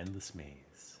in the endless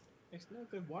maze. There's no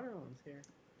good watermelons here.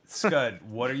 Scud,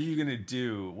 what are you gonna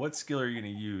do? What skill are you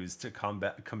gonna use to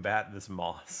combat this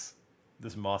moss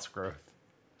growth?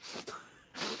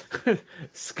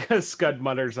 Scud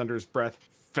mutters under his breath,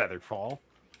 "Featherfall."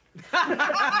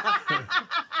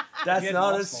 That's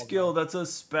not a skill. That's a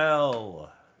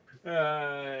spell.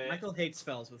 Michael hates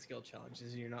spells with skill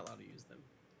challenges, and you're not allowed to use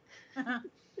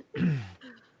them.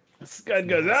 Scud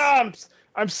goes,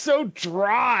 I'm so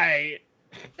dry.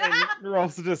 And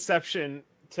rolls a deception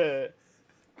to,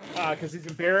 because he's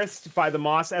embarrassed by the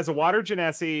moss. As a water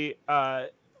genasi,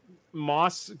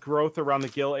 moss growth around the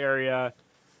gill area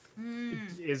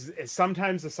is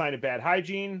sometimes a sign of bad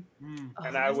hygiene,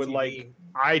 and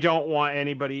I don't want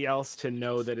anybody else to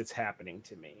know that it's happening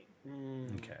to me.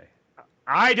 Okay.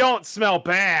 I don't smell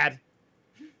bad.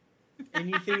 And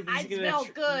you think this I is gonna smell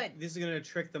good. This is gonna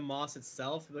trick the moss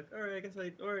itself? You're like,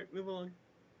 all right, move along.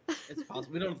 It's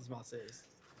possible. We don't know what this moss is.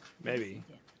 Maybe.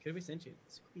 Could be sentient.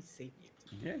 It could be sapient.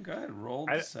 Yeah, go ahead. Roll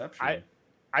deception.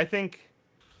 I think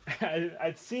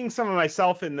I'd seeing some of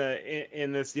myself in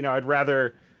this. I'd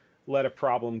rather let a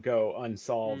problem go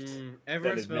unsolved.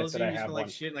 Everyone smells you. You smell like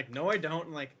shit. Like, no, I don't.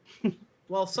 And like,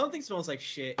 well, something smells like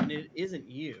shit, and it isn't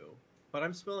you. But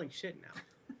I'm smelling shit now.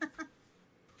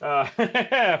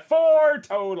 4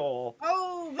 total.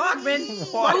 Oh, Bachmann!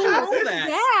 What? Why'd you roll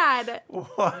that? Dad.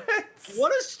 What?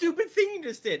 What a stupid thing you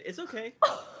just did. It's okay.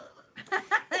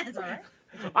 It's all right.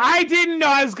 I didn't know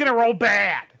I was gonna roll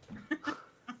bad.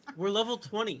 We're level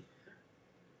 20.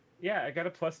 Yeah, I got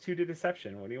a +2 to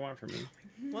deception. What do you want from me?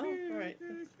 Well, all right.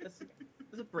 That's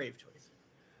a brave choice.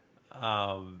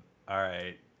 All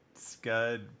right.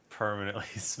 Scud permanently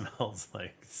smells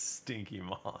like stinky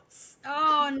moss.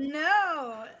 Oh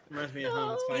no! Reminds me of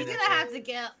home. It's fine. He's gonna have to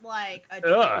get like a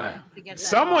Ugh. to get that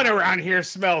Someone off. around here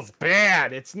smells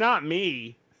bad. It's not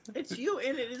me. It's you,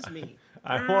 and it is me.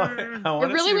 I want I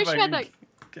really to wish see if you I had can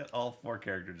get all 4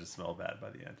 characters to smell bad by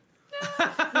the end.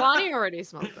 Lonnie already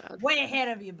smells bad. Way ahead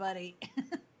of you, buddy.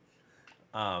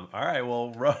 All right,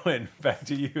 well, Rowan, back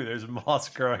to you. There's moss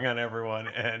growing on everyone,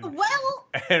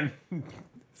 and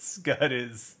Scud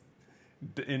is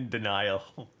in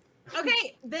denial.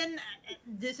 Okay, then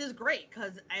this is great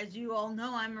because, as you all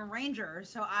know, I'm a ranger,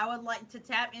 so I would like to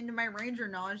tap into my ranger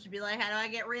knowledge to be like, how do I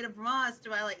get rid of moss?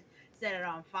 Do I like set it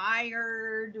on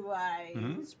fire? Do I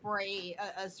spray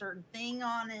a certain thing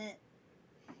on it?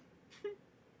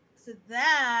 So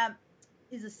that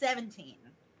is a 17.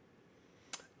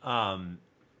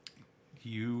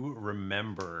 You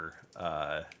remember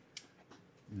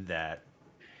that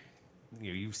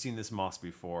you've seen this moss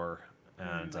before,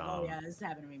 and oh yeah, this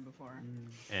happened to me before.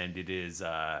 And it is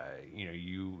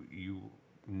you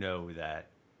know that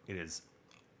it is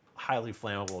highly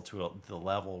flammable to the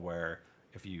level where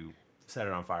if you set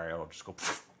it on fire, it'll just go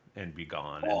and be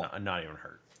gone and not even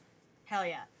hurt. Hell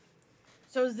yeah.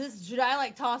 So is this, should I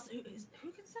like toss, who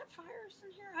can set fires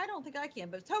in here? I don't think I can,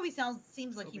 but Toby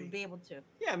seems like he would be able to.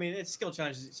 Yeah, I mean, it's skill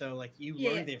challenges, so like you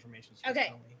learned the information. So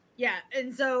okay. Yeah,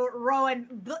 and so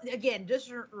Rowan, again,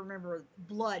 just remember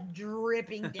blood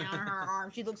dripping down her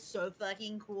arm. She looks so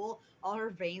fucking cool. All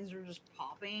her veins are just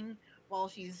popping while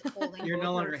she's holding. You're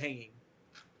no longer hanging.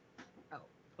 Oh.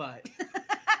 But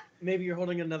maybe you're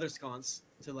holding another sconce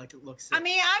to like look sick. I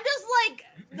mean, I'm just like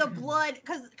the blood,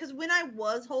 because when I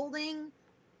was holding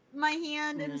my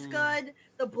hand in Skud,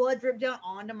 the blood dripped down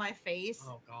onto my face.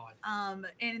 Oh god.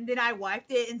 And then I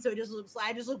wiped it, and so it just looks,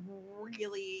 I just look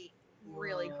really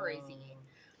crazy.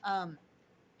 And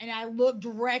I look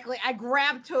directly, I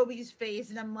grab Toby's face,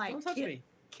 and I'm like,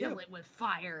 kill it with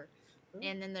fire.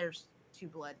 And then there's 2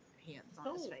 blood hands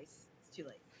on his face. It's too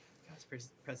late. That's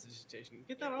prestidigitation.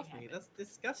 Get that off me. That's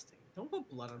disgusting. Don't put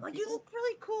blood on like people. You look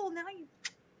really cool. Now you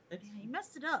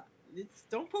messed it up.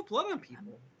 Don't put blood on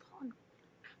people. I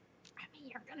mean,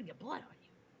 you're gonna get blood on you.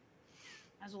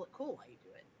 Might as well look cool while you do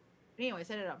it. But anyway,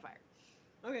 set it on fire.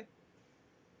 Okay.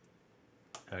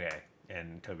 Okay,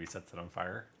 and Toby sets it on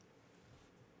fire.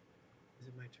 Is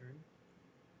it my turn?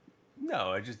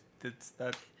 No,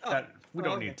 we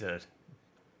don't need to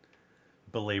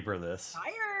belabor this.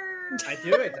 Fire! I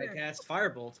do it. I cast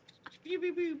firebolt.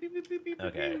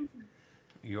 Okay.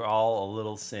 You're all a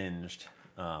little singed,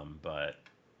 but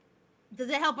does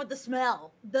it help with the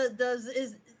smell? Like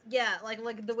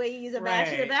the way you use a match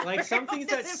in the bathroom. Like some things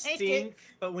that stink,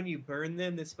 but when you burn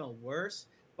them, they smell worse.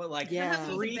 But like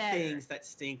 3 things that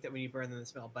stink that when you burn them, they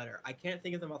smell better. I can't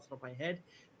think of them off the top of my head,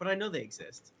 but I know they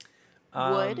exist.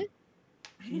 Wood?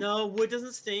 No, wood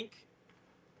doesn't stink.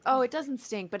 Oh, it doesn't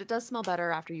stink, but it does smell better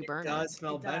after you burn it. It does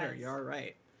smell better. You're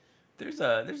right. There's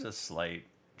a slight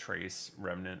trace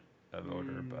remnant of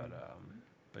odor,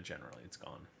 but generally it's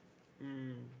gone.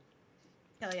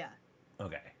 Hell yeah.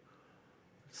 Okay.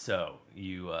 So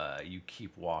you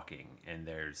keep walking, and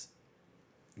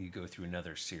you go through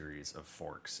another series of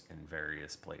forks in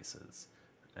various places,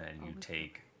 and you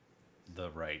take the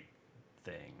right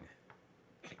thing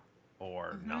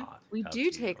or not. We do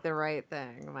take the right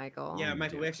thing, Michael. Yeah,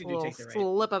 Michael, we actually do take the right.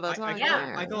 Slip of a tongue.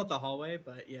 I call it the hallway,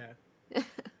 but yeah.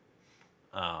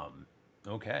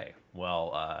 Okay.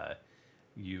 Well,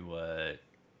 you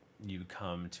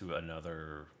come to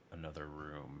another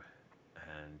room,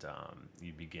 and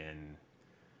you begin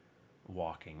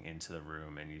walking into the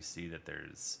room, and you see that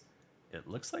it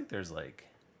looks like there's like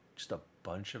just a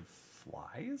bunch of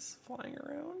flies flying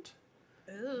around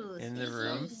in the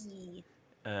room,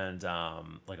 and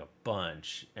like a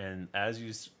bunch. And as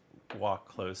you walk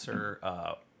closer,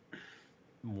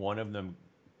 one of them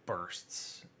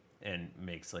bursts and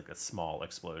makes like a small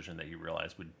explosion that you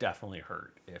realize would definitely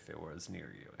hurt if it was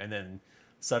near you. And then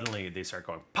suddenly they start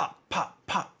going pop, pop,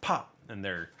 pop, pop,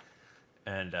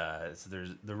 so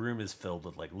the room is filled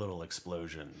with like little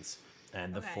explosions,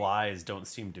 and the flies don't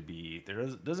seem to be there.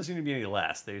 Doesn't seem to be any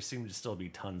less. There seem to still be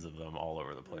tons of them all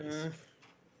over the place.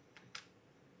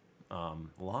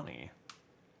 Lahni.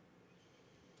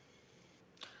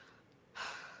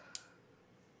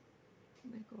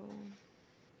 Michael.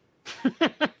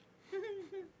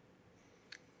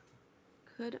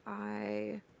 Could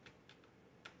I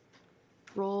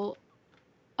roll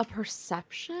a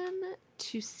perception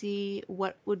to see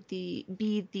what would be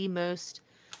the most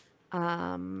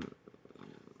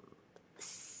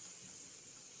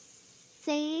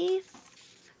safe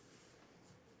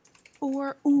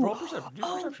or roll perception.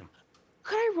 Perception.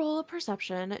 Could I roll a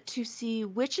perception to see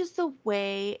which is the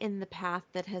way in the path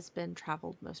that has been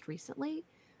traveled most recently?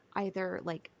 Either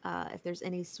like if there's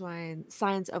any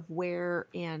signs of wear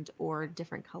and or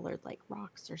different colored like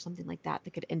rocks or something like that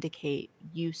that could indicate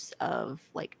use of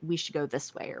like we should go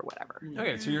this way or whatever.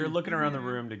 Okay, so you're looking around the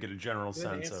room to get a general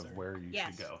sense of where you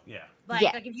should go. Yeah.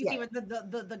 Like if you see what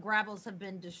the gravels have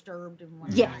been disturbed and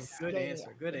whatnot. Yes. Good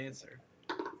answer. Good answer.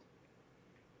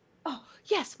 Oh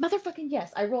yes, motherfucking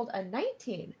yes! I rolled a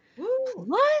 19 Woo.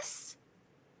 plus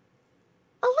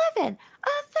 11, a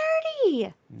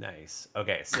 30. Nice.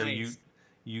 Okay, so Nice.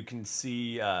 you can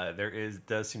see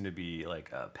does seem to be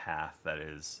like a path that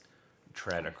is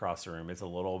tread across the room. It's a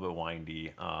little bit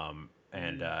windy,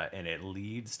 and it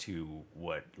leads to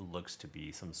what looks to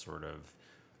be some sort of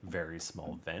very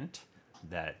small vent.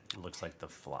 that looks like the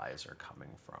flies are coming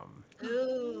from.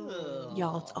 Ooh.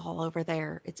 Y'all, it's all over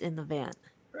there. It's in the vent.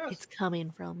 Gross. It's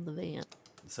coming from the vent.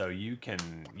 So you can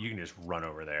just run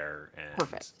over there and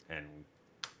Perfect. and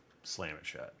slam it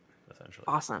shut, essentially.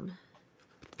 Awesome.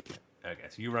 Okay,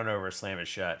 so you run over, slam it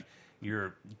shut.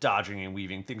 You're dodging and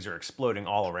weaving. Things are exploding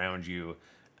all around you,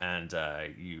 and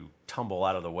you tumble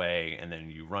out of the way, and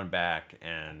then you run back,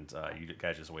 and you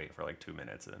guys just wait for like 2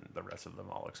 minutes, and the rest of them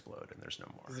all explode, and there's no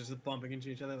more. They're just bumping into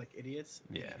each other like idiots.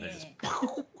 Yeah, and they're just.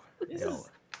 This is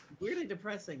weirdly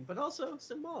depressing, but also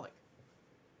symbolic.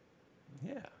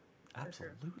 Yeah,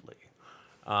 absolutely.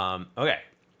 Okay.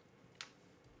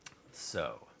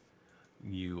 So,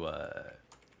 you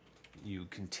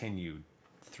continue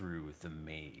through the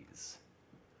maze,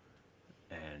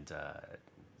 and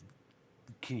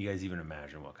can you guys even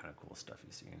imagine what kind of cool stuff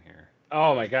you see in here?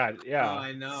 Oh my god, yeah. Oh,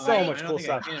 I know. So I much don't cool think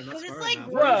I stuff. can. I'm not Because it's smart like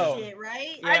enough. Whoa. gross shit,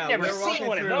 right? Yeah, I've never we're seen walking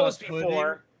one of through those a pudding.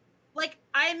 before. Like,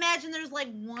 I imagine there's like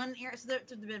one area, so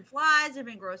there've been flies, there've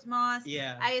been gross moss.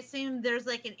 Yeah. I assume there's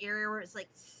like an area where it's like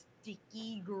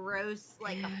sticky, gross,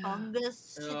 like a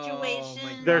fungus Oh, my situation.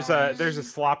 God. There's a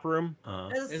slop room.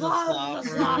 There's a There's a slop,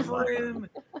 slop room.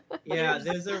 Yeah,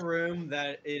 there's a room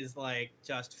that is like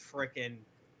just freaking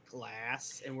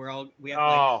glass, and we have to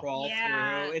like crawl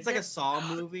Yeah. through. It's like a Saw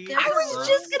movie. There's I was room.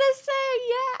 just gonna say,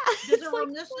 yeah. There's It's a room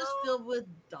like, that's just filled with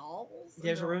dolls.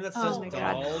 There's a room that's Oh just my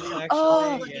God. dolls. Actually,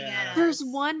 Oh, yeah. There's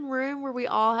one room where we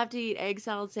all have to eat egg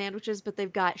salad sandwiches, but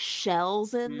they've got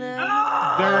shells in them.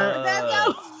 Oh, There- that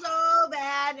sounds so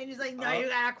bad. And he's like, no, Oh. you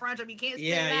gotta crunch them. You can't spit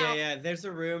Yeah, it yeah, out. yeah. There's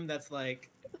a room that's like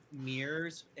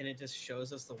mirrors, and it just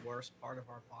shows us the worst part of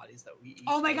our bodies that we eat.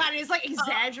 Oh my god, it's like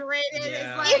exaggerated.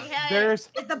 Yeah. It's like, hey, There's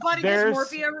it's the body there's-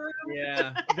 dysmorphia room.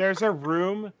 Yeah. there's a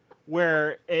room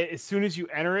where as soon as you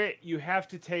enter it, you have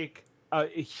to take a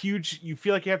huge. You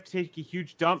feel like you have to take a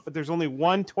huge dump, but there's only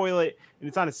one toilet, and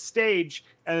it's on a stage,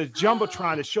 and a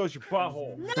jumbotron that shows your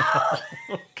butthole. No,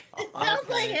 Oh, it sounds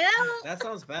like hell. That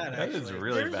sounds bad. That is actually.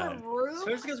 really There's bad. a room.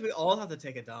 Especially because we all have to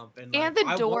take a dump, and And like,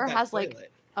 the I door want that has, like,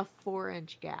 toilet. A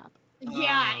 4-inch gap.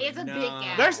 Yeah, Oh, it's a big no.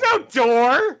 gap. There's no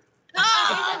door.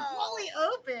 Oh, it's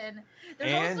fully open.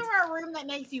 There's And- also a room that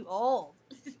makes you old.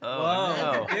 Oh Whoa.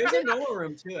 no. There's a normal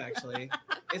room too, actually.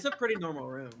 It's a pretty normal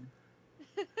room.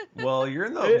 Well, you're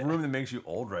in the room that makes you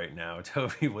old right now,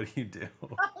 Toby. What do you do?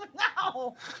 Oh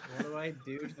no! What do I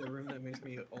do to the room that makes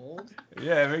me old?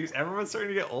 Yeah, it makes everyone's starting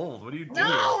to get old. What do you do?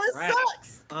 No, it Right.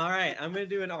 sucks. All right, I'm gonna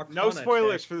do an Arcana No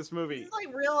spoilers check. for this movie. It's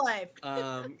like real life.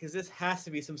 Because this has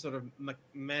to be some sort of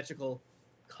magical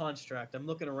construct. I'm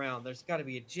looking around. There's got to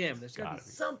be a gym. There's got to Gotta be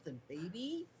be. something,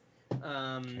 baby.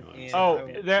 And Oh, I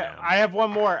will- there! I have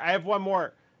one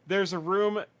more. There's a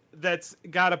room that's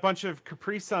got a bunch of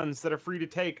Capri Suns that are free to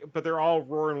take, but they're all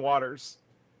roaring waters.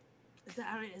 Is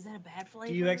that a bad flavor?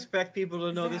 Do you expect people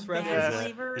to know that this bad reference?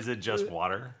 flavor? Is it just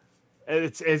water?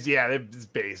 It's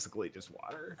basically just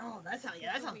water. Oh, that sounds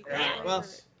Yeah, bad. well, It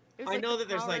was I like know the that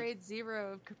there's, like- Powerade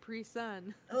Zero of Capri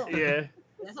Sun. Oh, Yeah.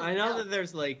 that sounds I know bad. that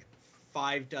there's like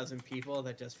 5 dozen people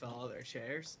that just fell out of their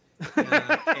chairs,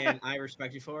 and I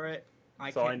respect you for it. I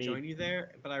That's all I can't need. join you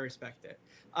there, but I respect it.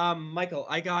 Michael,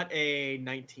 I got a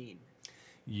 19.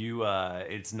 You,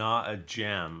 it's not a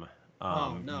gem.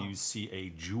 Oh, no. You see a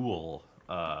jewel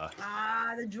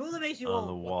The jewel that makes you on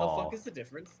the old. What wall. the fuck is the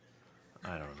difference?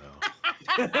 I don't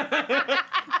know.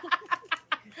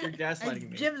 You're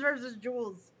gaslighting me. Gems versus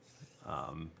jewels.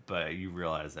 But you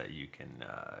realize that you can,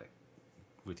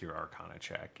 with your Arcana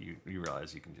check, you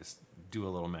realize you can just do a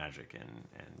little magic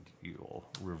and you'll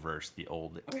reverse the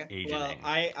old aging. Well,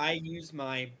 I use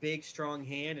my big strong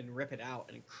hand and rip it out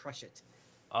and crush it.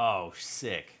 Oh,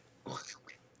 sick.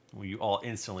 Well, you all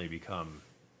instantly become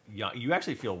young. You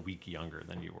actually feel a week younger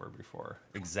than you were before.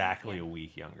 Exactly a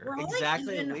week younger. We're all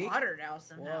Exactly a like even week? hotter now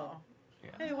somehow. Whoa.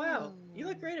 Yeah. Hey, wow. You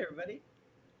look great, everybody.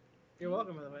 You're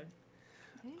welcome, by the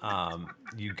way.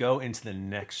 You go into the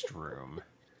next room,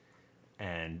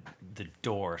 and the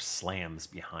door slams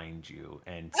behind you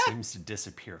and seems to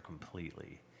disappear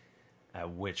completely. At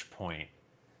which point,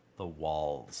 the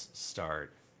walls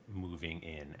start moving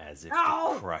in as if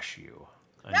No! to crush you.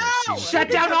 And No! there seems to Shut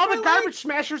be- down all the garbage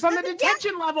smashers on the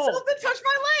detention level. Something touched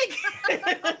my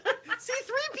leg.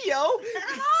 C3PO!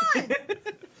 Come on.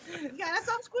 You gotta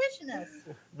stop squishing us.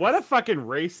 What a fucking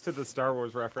race to the Star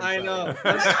Wars reference. I that know. was.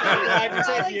 That's I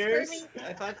 5 like years. screaming.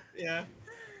 I thought, yeah.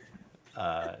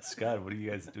 Scud, what do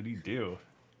you do?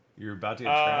 You're about to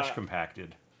get trash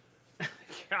compacted.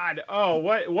 God, oh,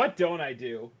 what don't I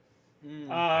do?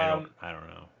 I don't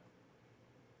know.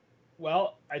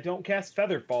 Well, I don't cast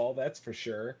Featherfall, that's for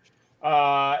sure.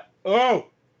 I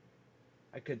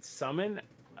could summon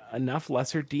enough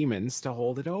lesser demons to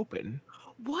hold it open.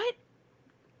 What?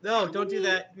 No, don't do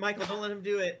that, Michael. Don't let him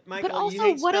do it, Michael. But also, you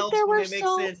hate what if spells there when were they make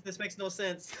so- sense. This makes no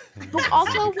sense. But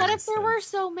also, what if there were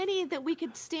so many that we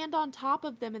could stand on top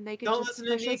of them and they could Don't just listen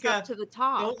to push us Nika. up to the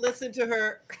top? Don't listen to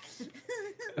her.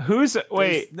 Who's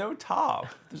wait? There's no top.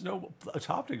 There's no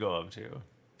top to go up to.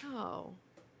 Oh,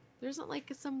 there isn't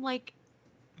like some like.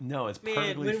 No, it's Man,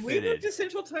 perfectly when we move fitted. to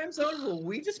Central Time Zone, will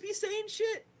we just be saying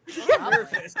shit? I'm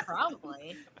nervous,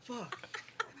 probably. Fuck.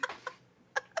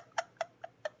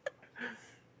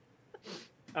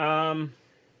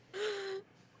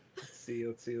 Let's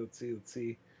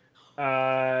see.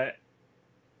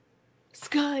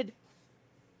 Skud.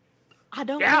 I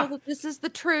don't Yeah. know that this is the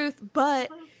truth, but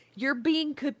your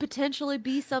being could potentially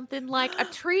be something like a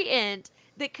treant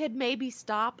that could maybe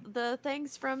stop the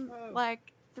things from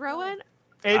like throwing.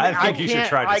 I think you should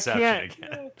try I deception can't,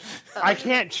 again. I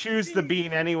can't choose the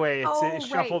bean anyway. It's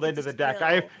shuffled right, into it's the a deck.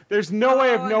 skill. There's no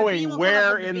way of Oh, the knowing bean will come where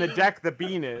up with the in the bean. deck the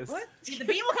bean is. What? See, the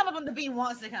bean will come up when the bean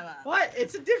wants to come up. What?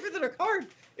 It's different than a card.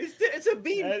 It's a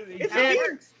bean. You It's a can't-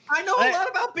 bean. I know a lot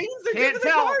about beans. They're Can't different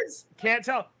than tell. cards. Can't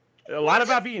tell. A lot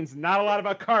about beans, not a lot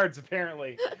about cards,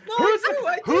 apparently. No,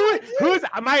 I do. Who's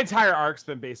my entire arc's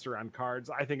been based around cards.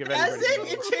 I think of As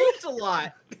anybody. in, it changed a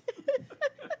lot.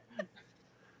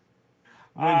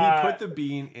 When he put the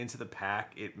bean into the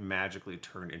pack, it magically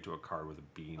turned into a card with a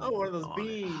bean. Oh, one of those on it.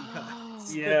 bean Oh.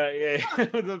 cards. Yeah,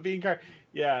 with the bean card.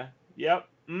 Yeah, yep.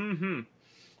 Mm-hmm.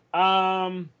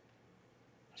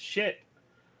 Shit.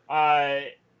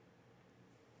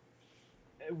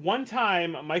 One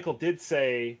time, Michael did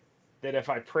say that if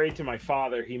I prayed to my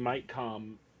father, he might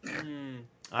come.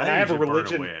 I have a think you should burn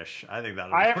religion- wish. I think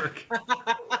that'll I- work.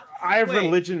 I have Wait.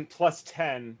 religion plus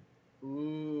 10.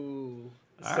 Ooh.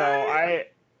 All So right.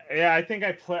 I think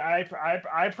I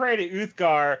pray to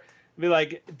Uthgar, be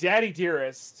like, Daddy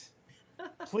dearest,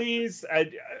 please,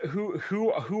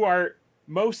 who are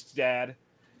most dad,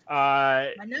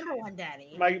 My number one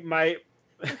daddy. my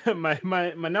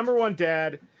number one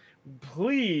dad,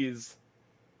 please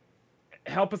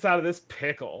help us out of this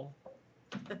pickle.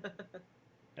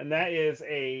 And that is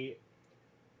a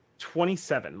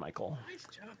 27, Michael. Nice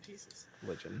job, Jesus.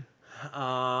 Religion.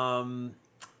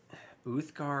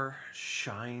 Uthgar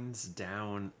shines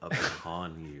down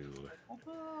upon you.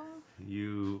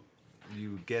 You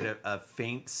get a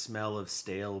faint smell of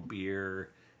stale beer,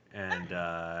 and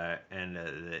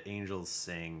the angels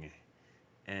sing,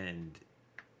 and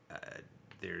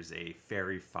there's a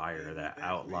fairy fire that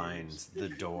outlines the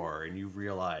door, and you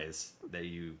realize that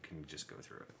you can just go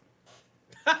through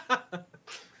it.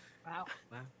 Wow.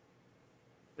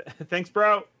 Thanks,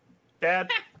 bro. Dad.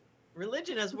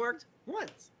 Religion has worked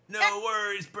once. No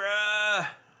worries, bruh.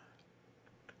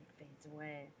 Fades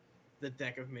away. The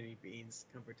deck of mini beans,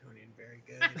 Comfortonian, very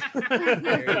good.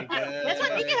 Very good. That's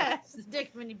what Nika has. It's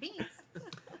dick many beans.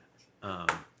 All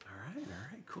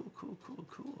right, cool.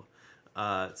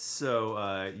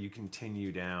 So you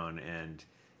continue down, and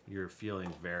you're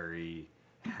feeling very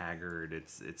haggard.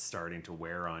 It's starting to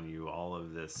wear on you. All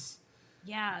of this.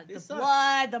 Yeah, the This sucks.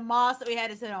 blood, the moss that we had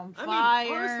to set on I fire.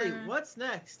 mean, honestly, what's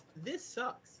next? This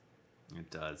sucks. It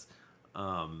does.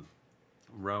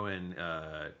 Rowan,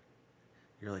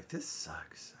 you're like, this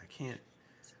sucks. I can't.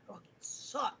 This fucking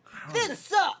sucks. I don't- This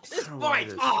sucks. I This don't know why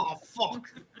bites. this- Oh, fuck.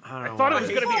 I don't know thought it why was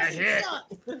this- gonna be a Fucking hit.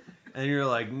 sucks. And you're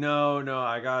like, no,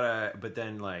 I gotta. But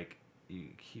then, like, you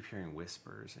keep hearing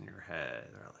whispers in your head.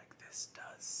 They're like, this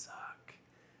does suck.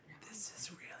 This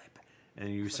is really bad. And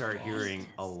you start hearing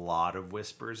a lot of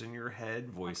whispers in your head,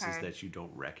 voices Okay. that you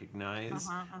don't recognize,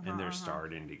 and they're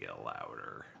starting to get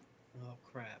louder. Oh,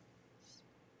 crap.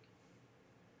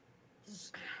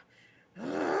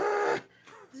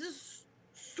 This is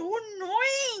so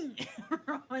annoying.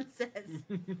 Rowan says.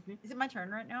 Is it my turn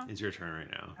right now? It's your turn right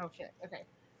now, Oh shit. Okay.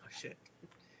 Oh, shit.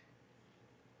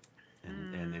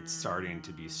 and it's starting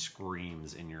to be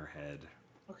screams in your head.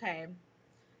 Okay.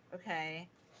 Okay.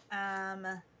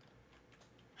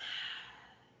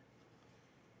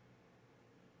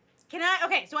 Can I?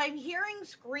 Okay, so I'm hearing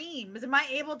screams. Am I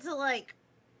able to like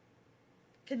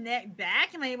connect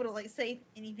back? Am I able to like say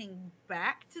anything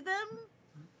back to them?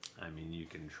 I mean, you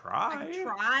can I try. can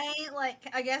try. Like,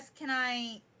 I guess can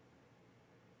I?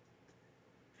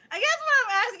 I guess what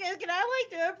I'm asking is, can I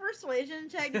like do a persuasion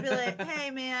check to be like,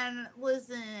 hey man,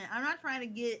 listen, I'm not trying to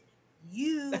get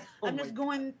you. Oh I'm my just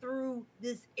going through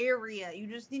this area. You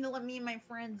just need to let me and my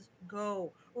friends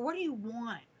go. Or what do you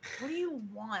want? What do you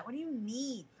want? What do you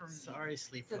need from me? Sorry,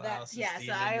 sleep So paralysis. yeah, so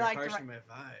demon. I You're like to harshing my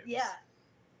vibes. Yeah.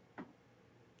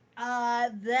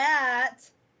 That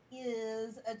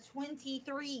is a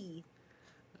 23.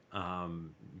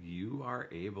 You are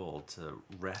able to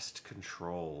wrest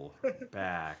control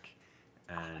back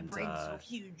and My brain's so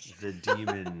huge. the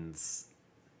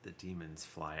demons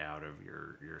fly out of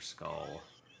your skull.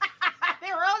 They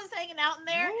were all just hanging out in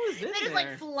there. What was in They just there?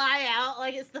 like fly out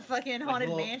like it's the fucking haunted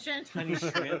little mansion. tiny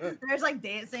shrimp. They're just like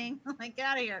dancing. I'm like, get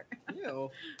out of here. Ew.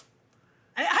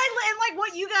 And like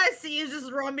what you guys see is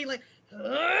just Rowan being like,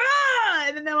 "Ah!"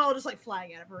 And then they're all just like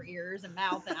flying out of her ears and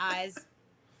mouth and eyes.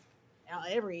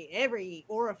 Every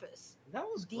orifice. That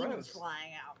was Demons gross.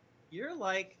 flying out. You're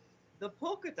like the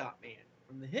polka dot man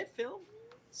from the hit film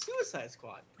Suicide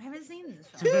Squad. I haven't seen this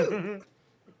film. Dude.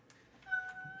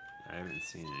 I haven't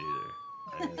seen it either.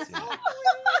 I haven't seen it.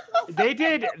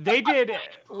 They did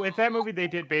with that movie. They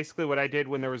did basically what I did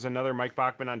when there was another Mike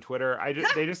Bachmann on Twitter.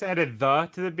 They just added the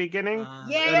to the beginning.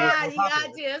 Yeah, you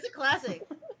got to. That's a classic.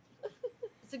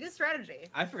 It's a good strategy.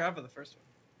 I forgot about the first one.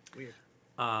 Weird.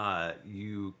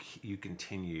 You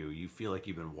continue. You feel like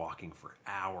you've been walking for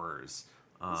hours.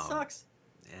 This sucks.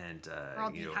 And We're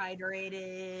all you know,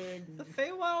 dehydrated. The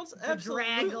Feywild's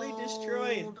absolutely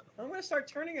destroyed. I'm gonna start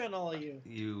turning on all of you.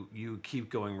 you keep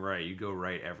going right. You go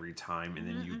right every time, and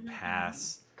then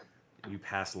you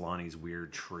pass Lonnie's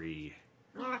weird tree.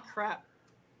 Ah, crap.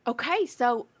 Okay,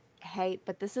 so hey,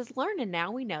 but this is learning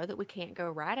now. We know that we can't go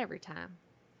right every time.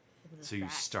 So you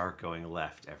start going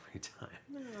left every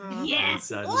time. Yeah. And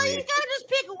suddenly, Well, you gotta just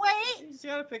pick away. You just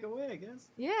gotta pick a way, I guess.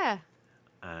 Yeah.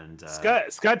 and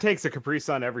Scud takes a Capri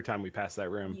Sun every time we pass that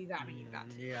room. You got me. You got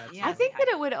me. Yeah. Yeah. I think that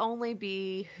it would only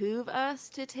behoove us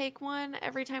to take one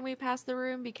every time we pass the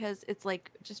room because it's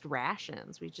like just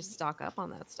rations. We just stock up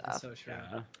on that That's stuff. so true.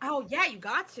 Yeah. Oh yeah, you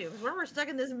got to. Because we're stuck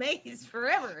in this maze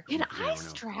forever. Can Yeah, I I know.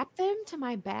 strap them to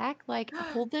my back, like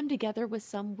hold them together with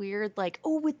some weird, like,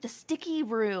 oh, with the sticky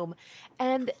room,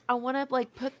 and I want to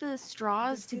like put the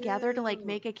straws together to like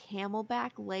make a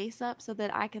camelback lace up so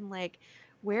that I can like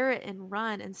wear it and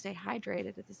run and stay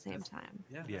hydrated at the same time.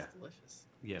 Yeah. Yeah. That's delicious.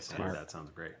 yes, Smart. that sounds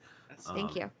great. That's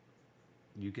Thank you.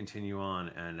 You continue on,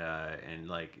 and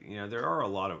like there are a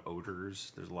lot of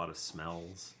odors. There's a lot of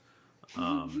smells.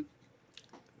 The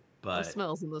But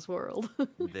smells in this world.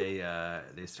 they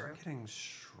start getting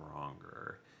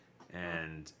stronger,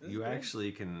 and this is you good.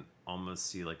 actually can almost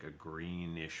see like a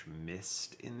greenish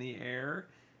mist in the air,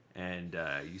 and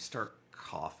you start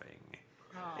coughing.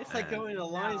 It's like going to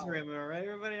Lonnie's no. room, am I right,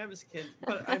 everybody? I'm just kidding.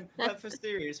 But for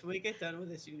serious, when we get done with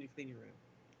this, you need to clean your room.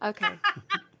 Okay.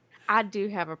 I do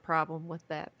have a problem with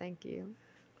that. Thank you.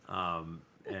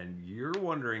 And you're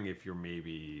wondering if the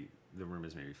room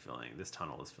is maybe this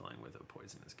tunnel is filling with a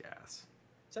poisonous gas.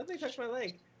 Something touched my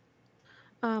leg.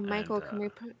 Michael, And, can we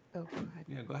put? Oh, go ahead.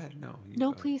 Yeah, go ahead. No, you No,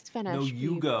 go ahead. please finish. No,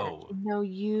 you go. No,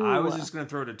 you. I was just gonna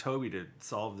throw it to Toby to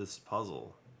solve this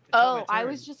puzzle. It's not Oh, my I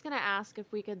turn. was just gonna ask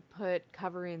if we could put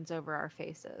coverings over our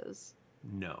faces.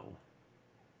 No.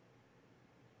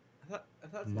 I thought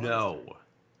it's Lonnie's No. turn.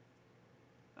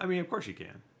 I mean, of course you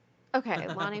can. Okay,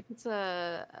 Lonnie puts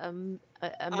a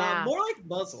map. More like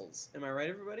muzzles. Am I right,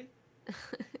 everybody?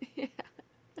 Yeah.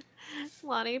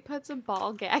 Lonnie puts a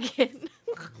ball gag in.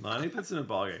 Lonnie puts in a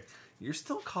ball game. You're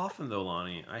still coughing though,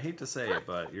 Lonnie. I hate to say it,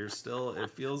 but you're still. It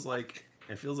feels like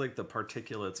the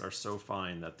particulates are so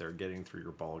fine that they're getting through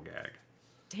your ball gag.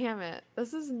 Damn it!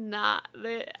 This is not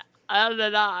the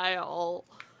undeniable.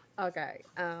 Okay.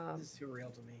 This is too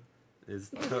real to me.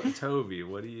 Is Toby?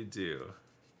 What do you do?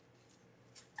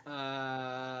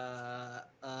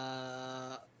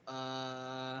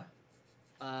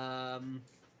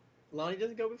 Lonnie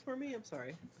doesn't go before me. I'm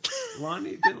sorry.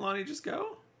 Didn't Lonnie just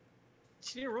go?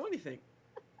 She didn't roll anything.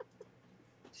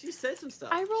 She said some stuff.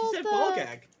 I rolled She said ball the-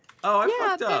 gag. Oh, I Yeah,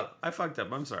 fucked but- up. I fucked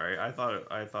up. I'm sorry. I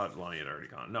thought Lonnie had already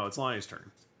gone. No, it's Lonnie's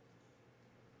turn.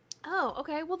 Oh,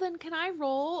 okay. Well, then can I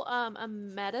roll a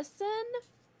medicine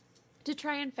to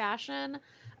try and fashion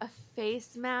a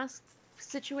face mask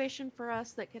situation for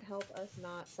us that could help us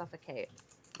not suffocate?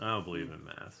 I don't believe in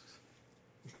masks.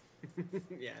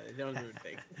 Yeah, they don't do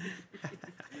anything.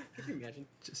 Can you imagine?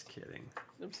 Just kidding.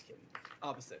 I'm just kidding.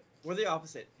 Opposite. We're the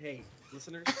opposite. Hey,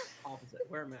 listeners, opposite.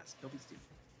 Wear a mask. Don't be stupid.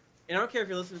 And I don't care if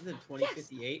you're listening to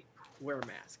 2058, wear a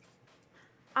mask.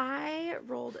 I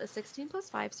rolled a 16 plus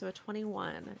 5, so a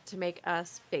 21 to make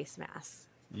us face masks.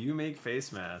 You make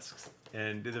face masks,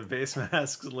 and the face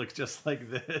masks look just like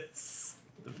this.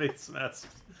 The face masks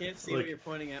You can't see Look, what you're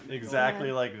pointing at, Michael.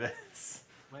 exactly like this.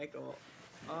 Michael.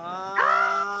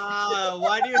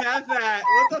 Why do you have that?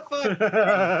 What the fuck? For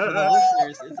the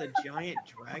listeners, it's a giant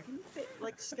dragon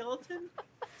like skeleton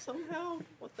somehow.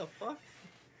 What the fuck?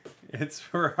 It's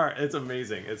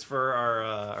amazing. It's for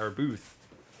our booth.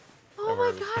 Oh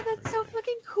my god, that's so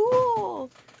fucking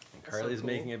cool! That's so Carly's cool.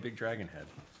 making a big dragon head.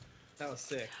 That was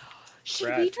sick. Should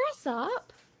Brad. we dress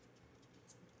up?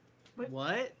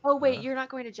 What? Oh wait, you're not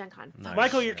going to Gen Con. Nice.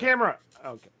 Michael, your camera.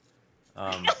 Okay.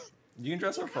 You can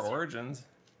dress up for Origins.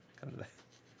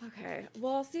 Okay.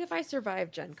 Well, I'll see if I survive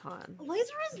Gen Con.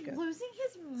 Laser is losing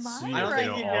his mind. I don't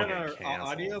think he's all done get our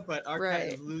audio, but our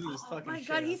cat is losing his Oh fucking my shit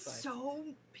god, he's outside. so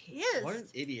pissed. What an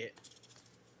idiot.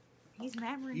 He's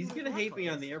mad. He's gonna hate me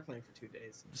on the airplane for 2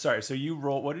 days. Sorry, so you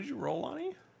roll. What did you roll,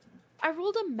 Lonnie? I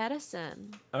rolled a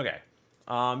medicine. Okay.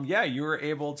 Yeah, you were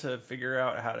able to figure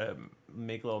out how to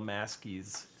make little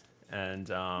maskies, and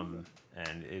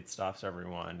it stops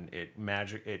everyone. It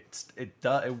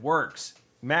works.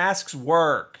 Masks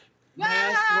work.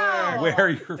 Masks work. Wear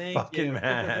your Thank fucking you.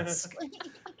 mask.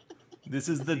 This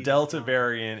is the Disease Delta is gone.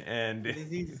 variant, and The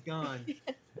disease is gone.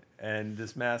 and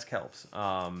this mask helps.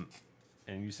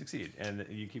 And you succeed, and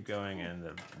you keep going, and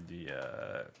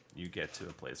you get to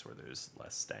a place where there's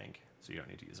less stank, so you don't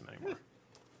need to use them anymore.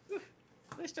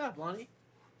 Nice job, Lonnie.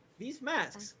 These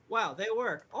masks, wow, they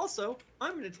work. Also,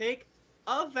 I'm gonna take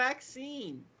a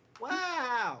vaccine.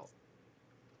 Wow.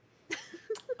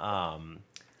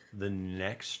 The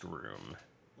next room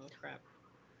Oh crap.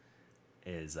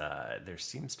 is there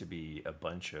seems to be a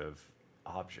bunch of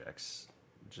objects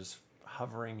just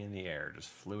hovering in the air, just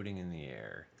floating in the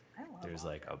air. There's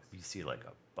like you see like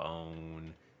a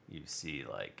bone, you see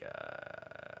like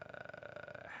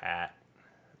a hat,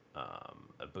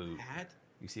 a boot. Hat?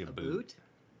 You see a boot?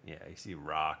 Yeah, you see a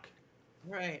rock.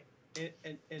 Right.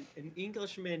 An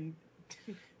Englishman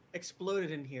exploded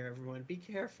in here, everyone. Be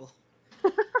careful.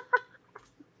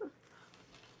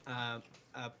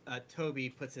 Toby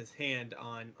puts his hand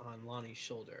on Lonnie's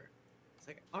shoulder. It's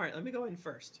like, all right, let me go in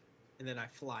first. And then I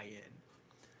fly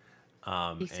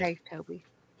in. Be safe, Toby.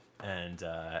 And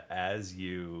as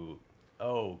you...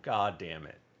 Oh, god damn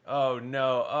it. Oh,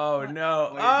 no. Oh,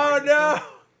 no. Oh, no!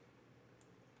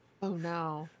 Oh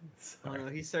no. Oh no,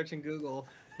 he's searching Google.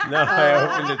 No, I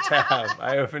opened a tab.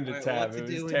 Alright, It what to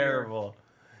do was in terrible.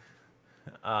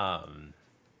 I'm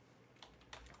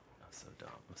so dumb.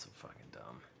 I'm so fucking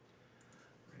dumb.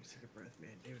 Alright, take a breath,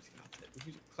 man. David's got it.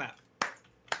 You clap.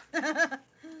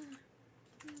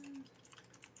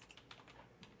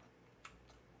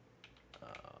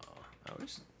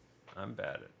 I'm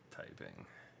bad at typing.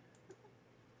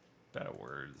 Bad at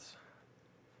words.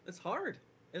 It's hard.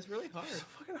 It's really hard. So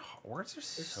fucking hard. Words are There's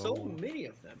so so many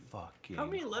of them. fucking How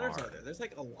many letters hard. are there? There's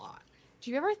like a lot. Do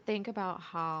you ever think about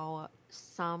how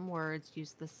some words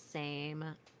use the same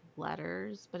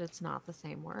letters, but it's not the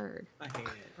same word? I hate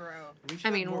it. Bro. We should I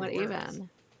have mean, more what words. even?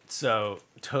 So,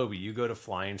 Toby, you go to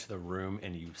fly into the room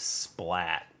and you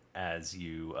splat as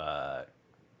you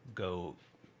go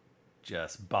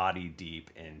just body deep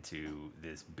into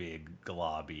this big,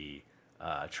 globby,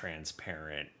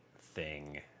 transparent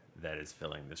thing that is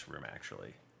filling this room,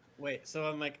 actually. Wait, so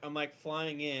I'm like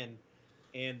flying in,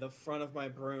 and the front of my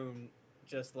broom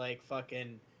just like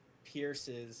fucking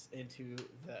pierces into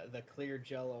the clear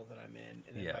jello that I'm in,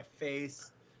 and then my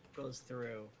face goes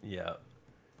through. Yeah.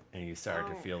 And you start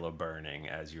to feel a burning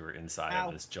as you were inside Ow.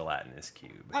 of this gelatinous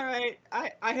cube. All right,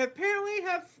 I apparently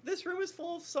have this room is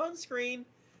full of sunscreen.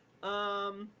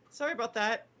 Sorry about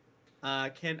that.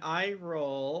 Can I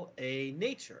roll a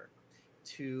nature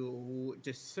to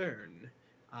discern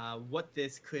what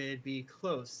this could be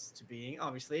close to being?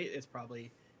 Obviously, it's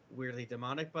probably weirdly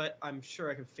demonic, but I'm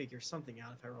sure I can figure something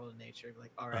out if I roll a nature.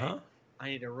 Like, all right, I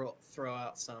need to throw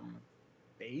out some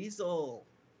basil.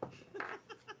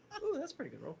 Ooh, that's a pretty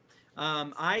good roll.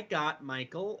 I got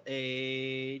Michael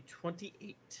a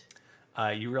 28.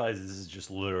 You realize this is just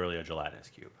literally a gelatinous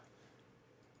cube.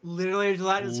 Literally a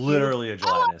gelatinous cube? Literally a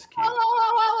gelatinous cube.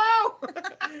 Oh!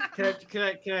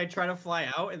 Can I try to fly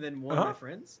out and then warn my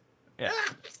friends? Yeah.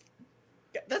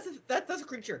 That's a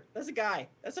creature. That's a guy.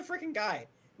 That's a freaking guy.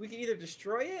 We can either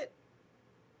destroy it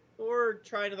or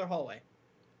try another hallway.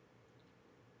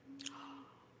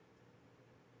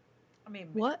 I mean,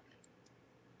 What?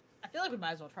 I feel like we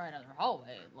might as well try another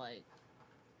hallway. Like,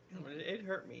 It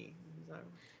hurt me.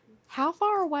 How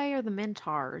far away are the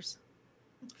Minotaurs?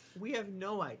 We have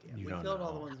no idea. You We don't killed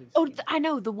all the know. ones we've Oh, seen. I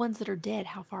know the ones that are dead.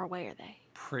 How far away are they?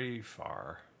 Pretty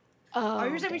far. Oh,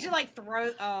 you're saying we damn. should like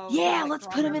throw? Oh, Yeah, like, let's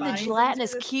throw put 'em our in the bodies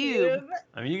gelatinous into the cube.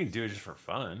 I mean, you can do it just for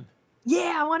fun.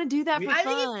 Yeah, I want to do that for I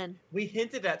think it- fun. We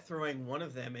hinted at throwing one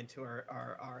of them into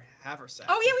our haversack.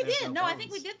 Oh yeah, but we there's did. No, I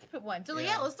think we bones. did put one. So Yeah.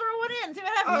 yeah, let's throw one in. See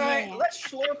what All happens. right, let's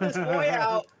slurp this boy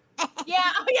out. Yeah.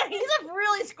 Oh yeah, he's a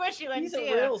really squishy one He's too.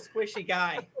 a real squishy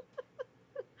guy.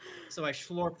 So I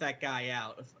slurp that guy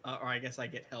out, or I guess I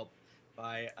get help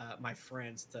by my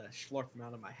friends to slurp him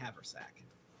out of my haversack.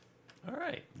 All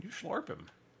right, you slurp him.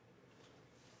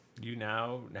 You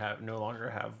now no longer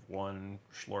have one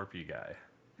slurpy guy.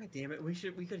 God damn it! We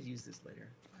could use this later.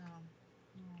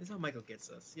 This is how Michael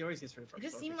gets us. He always gets rid of. It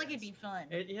just seemed like it'd be fun.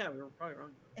 Yeah, we were probably wrong.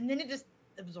 And then it just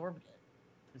absorbed it.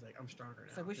 He's like, I'm stronger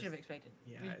now. So we should have expected.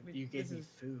 Yeah, you gave me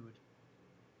food.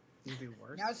 You'd be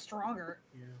worse. Now it's stronger.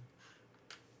 Yeah.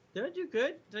 Did I do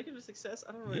good? Did I get a success?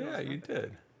 I don't really know. Yeah, you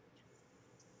did.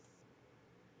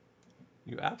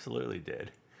 You absolutely did.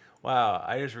 Wow,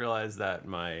 I just realized that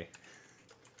my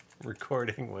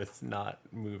recording was not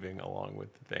moving along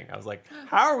with the thing. I was like,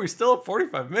 how are we still at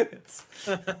 45 minutes?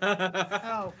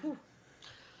 Oh.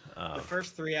 The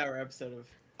first 3-hour episode of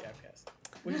Gabcast,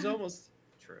 which is almost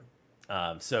true.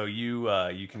 So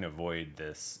you can avoid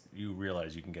this. You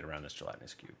realize you can get around this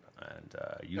gelatinous cube, and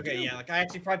you okay, do. yeah. Like I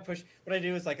actually probably push. What I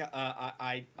do is like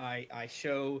I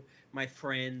show my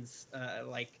friends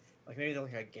like maybe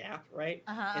there's like a gap, right?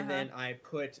 And then I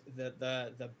put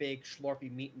the big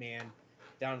schlorpy meat man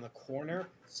down in the corner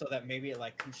so that maybe it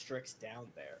like constricts down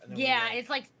there. And then yeah, it's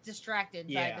like distracted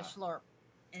by the schlorp.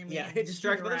 And it's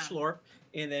distracted by the schlorp,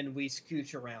 and then we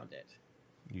scooch around it.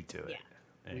 You do it. Yeah.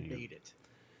 And we bait it.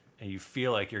 And you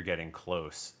feel like you're getting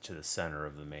close to the center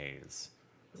of the maze.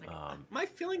 Like, my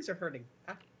feelings are hurting.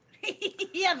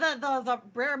 Yeah, the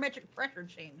barometric pressure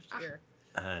changed here.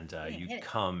 And you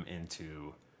come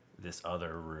into this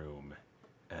other room,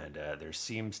 and there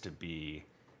seems to be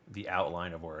the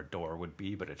outline of where a door would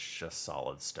be, but it's just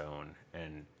solid stone.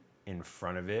 And in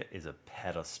front of it is a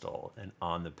pedestal, and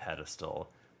on the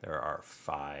pedestal there are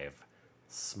 5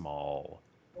 small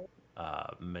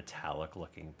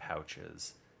metallic-looking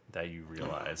pouches that you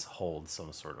realize hold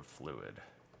some sort of fluid.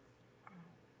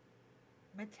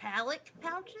 Metallic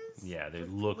pouches? Yeah, they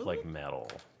look like metal.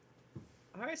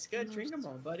 All right, Scud, drink them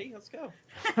all, buddy. Let's go.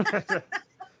 Go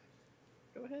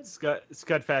ahead.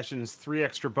 Scud fashions 3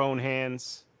 extra bone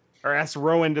hands, or asks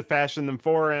Rowan to fashion them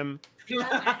for him.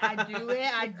 I do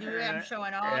it. I'm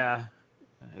showing off. Yeah.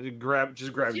 Just grab.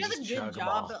 She does a good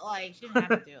job, but like she didn't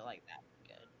have to do it like that.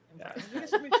 Good.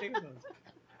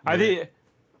 Yeah.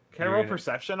 Can I roll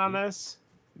perception on this?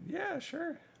 Yeah,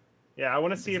 sure. Yeah, I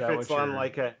want to see if it's on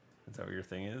like a. Is that what your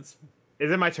thing is?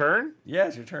 Is it my turn? Yeah,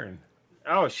 it's your turn.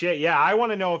 Oh shit! Yeah, I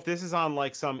want to know if this is on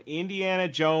like some Indiana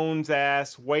Jones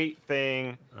ass weight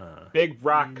thing. Big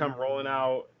rock come rolling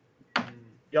out.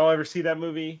 Y'all ever see that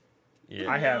movie? Yeah,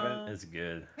 I haven't. It's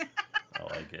good. I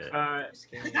like it.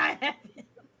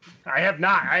 I have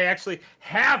not. I actually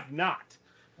have not.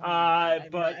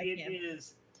 But it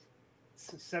is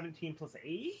 17 plus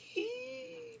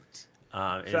 8.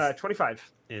 It's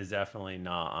 25. Is definitely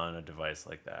not on a device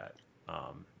like that.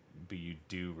 But you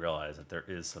do realize that there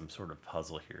is some sort of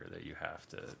puzzle here that you have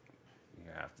to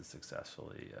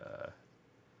successfully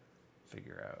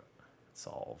figure out.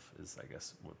 Solve is, I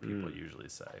guess, what people usually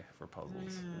say for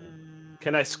puzzles.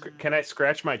 Can I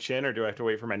scratch my chin, or do I have to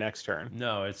wait for my next turn?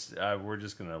 No, it's we're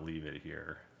just gonna leave it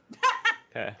here.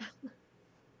 Okay.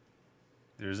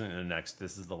 There isn't a next.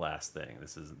 This is the last thing.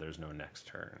 There's no next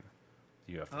turn.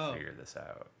 You have to figure this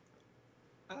out.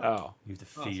 Oh. You have to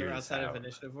figure so this out. outside of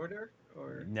initiative order,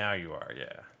 or now you are,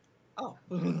 yeah. Oh,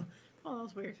 oh, that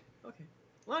was weird. Okay,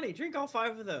 Lonnie, drink all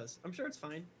 5 of those. I'm sure it's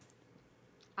fine.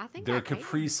 I think They're I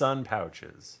Capri can. Sun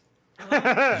pouches.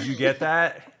 Did you get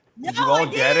that? No, Did you all I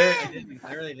get didn't. it?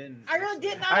 I really didn't. I really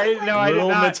didn't. I didn't know. I did Little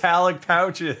not. metallic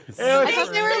pouches. I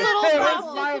thought they were little It was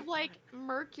bottles my- of like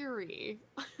mercury.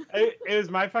 It was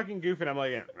my fucking goof, and I'm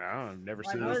like, I've never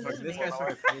seen What this. is This this guy's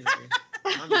mean? fucking crazy.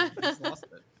 I just lost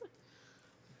it.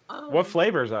 What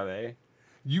flavors are they?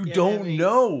 You Yeah, don't maybe.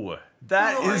 know.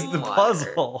 That is the Water.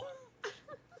 puzzle.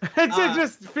 To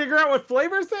just figure out what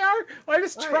flavors they are? Why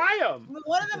just try them? But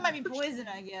one of them might be poison,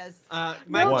 I guess.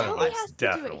 My No, One of Toby them's has to do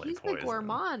it. definitely He's the poison.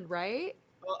 gourmand, right?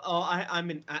 I'm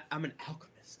an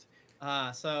alchemist.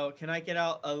 So can I get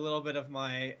out a little bit of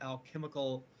my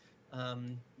alchemical,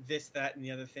 this, that, and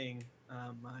the other thing?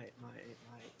 My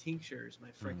tinctures, my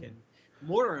freaking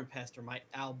mortar and pestle, my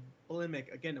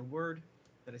alblemic. Again, a word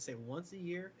that I say once a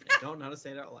year. And I don't know how to say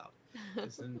it out loud.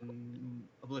 It's in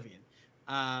oblivion.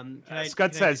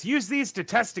 Scud says, use these to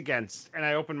test against. And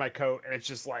I open my coat, and it's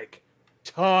just like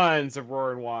tons of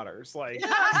roaring waters. Like,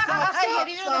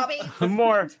 Stop.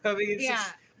 more. Toby gets Yeah.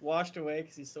 just washed away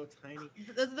because he's so tiny.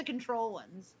 Those are the control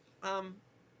ones.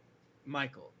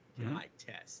 Michael, can I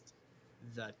test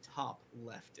the top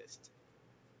leftist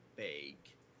bag?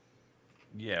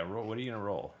 Yeah, roll. What are you gonna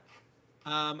roll?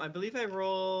 I believe I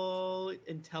roll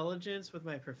intelligence with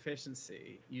my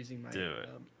proficiency using my. Do it.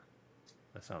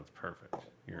 That sounds perfect.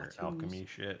 Your Tattoos. alchemy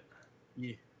shit.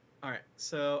 Yeah. All right.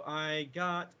 So I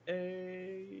got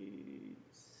a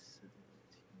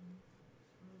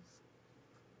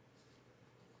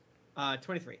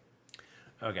 23.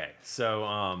 Okay,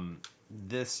 so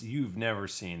this you've never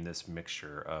seen this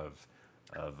mixture of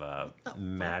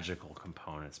magical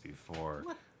components before.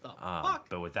 What the fuck?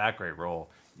 But with that great roll,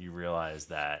 you realize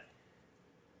that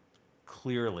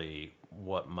clearly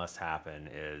what must happen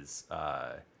is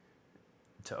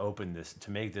to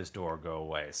make this door go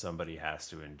away, somebody has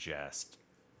to ingest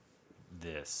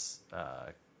this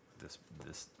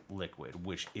this liquid,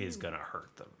 which is gonna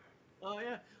hurt them. Oh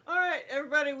yeah. All right,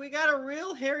 everybody, we got a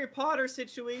real Harry Potter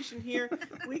situation here.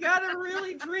 We gotta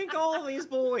really drink all of these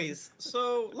boys.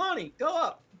 So, Lahni, go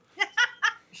up.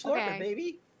 Slurp it,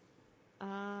 baby.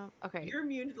 Okay. You're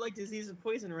immune to like disease and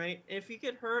poison, right? If you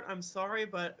get hurt, I'm sorry,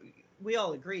 but we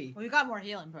all agree. Well, you got more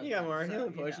healing potions. You got more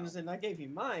healing potions, and I gave you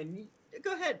mine.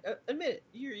 Go ahead, admit it.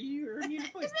 You're immune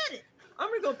to poison. Admit it. I'm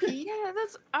gonna go pee. Yeah,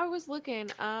 I was looking.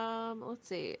 Let's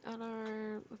see.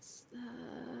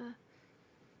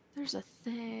 There's a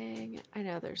thing. I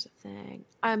know there's a thing.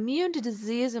 I'm immune to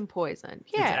disease and poison.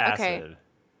 Yeah. It's okay. acid.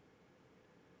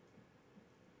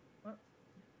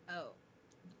 Oh.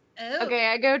 Okay,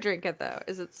 I go drink it though.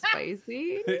 Is it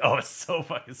spicy? Oh, it's so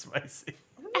fucking spicy.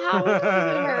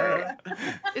 Ow.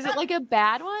 Is it like a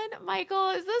bad one,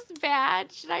 Michael? Is this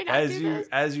bad? Should I not do this?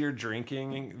 As you're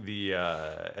drinking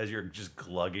as you're just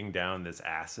glugging down this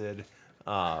acid,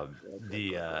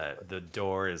 the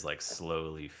door is like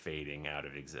slowly fading out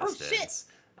of existence,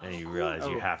 and you realize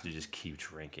you have to just keep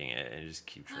drinking it and just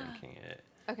keep drinking it.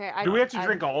 Okay. Do we have to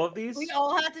drink all of these? We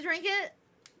all have to drink it?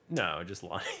 No, just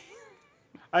Lahni.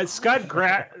 Scud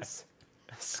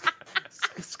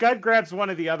grabs one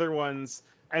of the other ones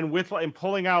and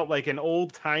pulling out like an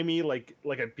old timey like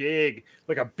a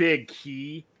big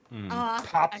key,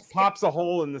 pops a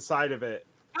hole in the side of it,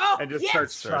 and just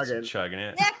starts chugging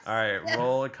it. Yes, all right,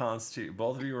 roll a constitution.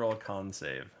 Both of you roll a con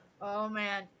save. Oh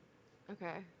man.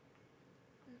 Okay.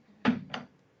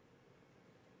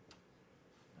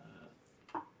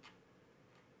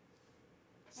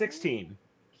 16.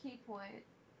 Key point.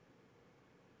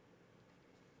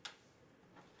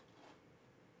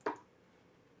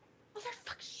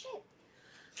 Motherfuck shit.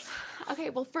 Okay,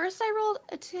 well first I rolled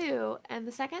a 2, and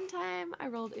the second time I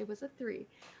rolled it was a 3.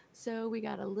 So we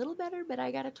got a little better, but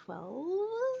I got a 12.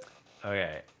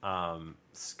 Okay.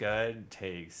 Scud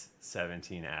takes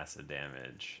 17 acid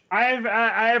damage.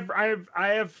 I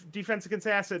have defense against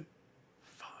acid.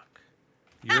 Fuck.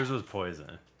 Yours was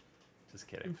poison. Just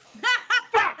kidding.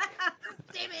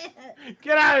 Damn it.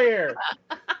 Get out of here,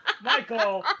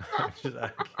 Michael. I'm kidding.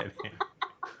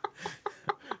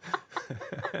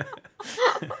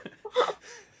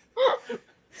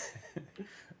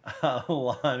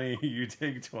 Lahni, you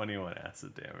take 21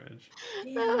 acid damage.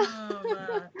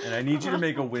 Damn. And I need you to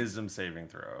make a wisdom saving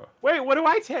throw. Wait, what do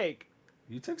I take?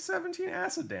 You took 17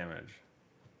 acid damage.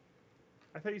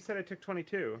 I thought you said I took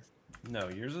 22. No,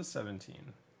 yours is 17.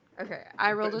 Okay,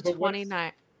 I rolled a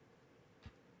 29.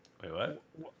 Wait, what?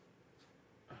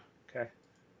 Okay.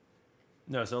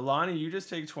 No, so Lahni, you just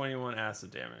take 21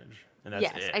 acid damage. And that's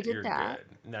Yes, it. I did You're that.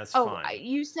 good. And that's Oh, fine.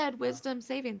 you said wisdom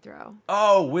saving throw.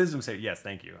 Oh, wisdom save. Yes,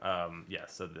 thank you.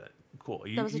 Yes, so that cool.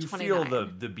 You was a feel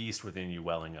 29. the beast within you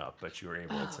welling up, but you were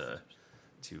able to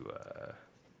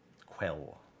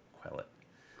quell it.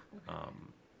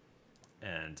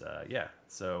 Yeah,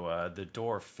 so the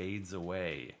door fades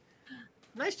away.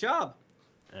 Nice job.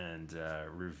 And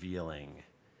revealing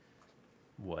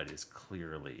what is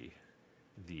clearly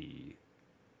the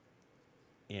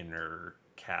inner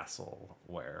castle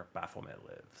where Baphomet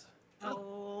lives.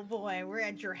 Oh boy, we're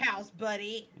at your house,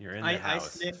 buddy. You're in the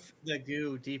house. I sniff the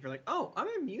goo deeper, like, oh, I'm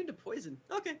immune to poison.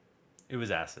 Okay. It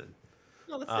was acid.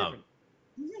 No, that's different.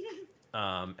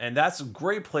 And that's a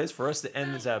great place for us to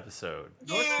end this episode.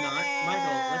 No, it's not.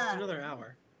 Michael, let's do another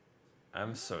hour.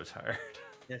 I'm so tired.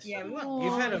 Yes. Yeah, we want-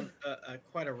 You've had a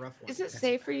quite a rough one. Is it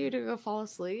safe for you to go fall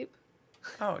asleep?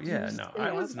 Oh, yeah, Just no, stay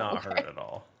I was up? not Okay. hurt at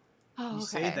all. Oh, You okay.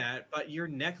 say that, but your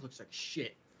neck looks like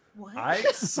shit. What?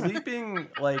 Sleeping,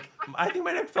 like, I think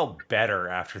my neck felt better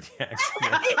after the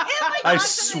accident. I I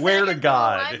swear to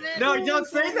God. No, don't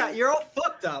say that. You're all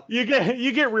fucked up. You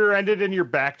get rear-ended and your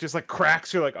back just like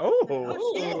cracks. You're like, oh.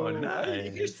 Oh,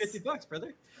 nice. Here's $50,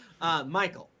 brother.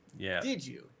 Michael, Yeah. did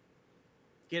you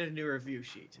get a new review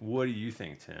sheet? What do you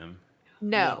think, Tim?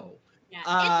 No.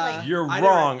 Yeah, it's You're I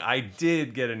wrong. I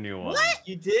did get a new one. What?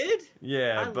 You did?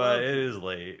 Yeah, I but love it it. is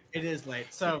late. It is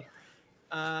late. So,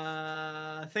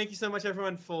 thank you so much,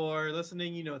 everyone, for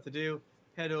listening. You know what to do.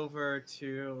 Head over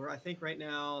to, I think right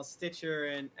now, Stitcher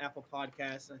and Apple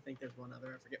Podcasts. And I think there's one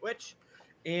other, I forget which.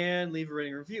 And leave a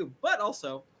rating review. But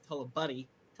also, tell a buddy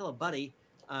about the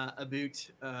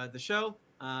show.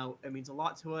 It means a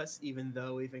lot to us, even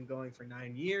though we've been going for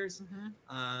 9 years.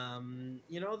 Mm-hmm.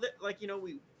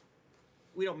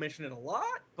 We don't mention it a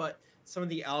lot, but some of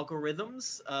the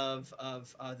algorithms of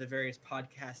the various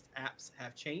podcast apps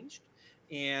have changed,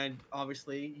 and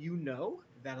obviously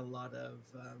that a lot of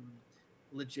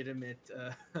legitimate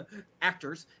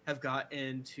actors have got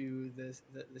into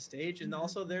the stage, and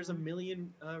also there's a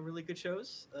million really good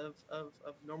shows of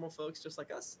normal folks just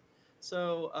like us.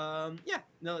 So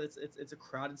it's a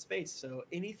crowded space. So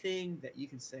anything that you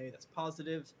can say that's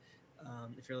positive,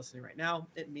 if you're listening right now,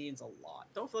 it means a lot.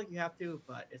 Don't feel like you have to,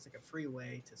 but it's like a free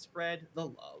way to spread the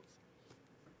love.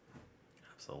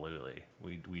 Absolutely,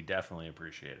 we definitely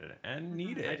appreciate it and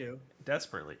need it. I do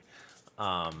desperately.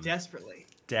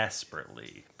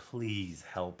 Desperately, please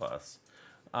help us.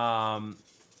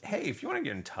 Hey, if you want to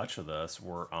get in touch with us,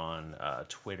 we're on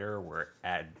Twitter. We're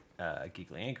at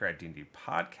Geekly Anchor, at D&D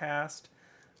Podcast.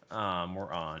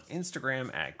 We're on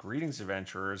Instagram at Greetings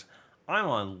Adventurers. I'm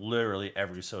on literally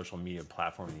every social media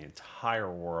platform in the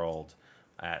entire world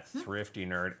at Thrifty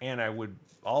Nerd. And I would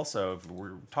also, if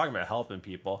we're talking about helping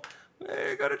people,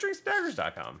 go to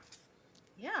drinksdaggers.com.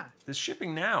 Yeah. There's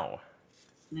shipping now.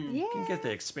 Yeah. You can get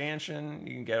the expansion.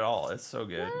 You can get it all. It's so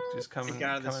good. Just come and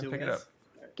pick it up.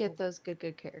 Get those good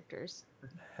characters.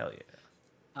 Hell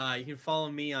yeah. You can follow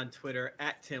me on Twitter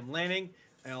at Tim Lanning.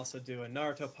 I also do a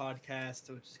Naruto podcast,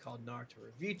 which is called Naruto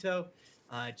Revito.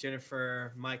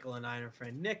 Jennifer, Michael, and I and our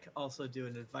friend Nick also do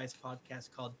an advice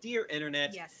podcast called Dear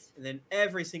Internet. Yes. And then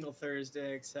every single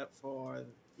Thursday, except for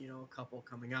a couple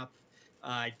coming up,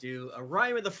 I do a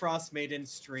Rhyme of the Frost Maiden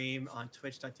stream on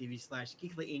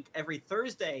twitch.tv/Geekly Inc. every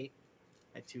Thursday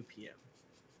at 2 p.m.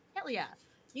 Hell yeah.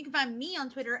 You can find me on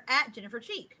Twitter at Jennifer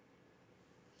Cheek.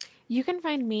 You can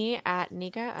find me at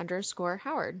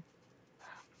Nika_Howard.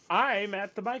 I'm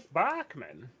at the Mike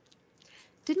Bachmann.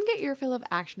 Didn't get your fill of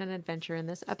action and adventure in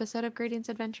this episode of Greetings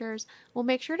Adventures? Well,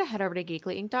 make sure to head over to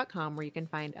geeklyinc.com where you can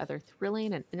find other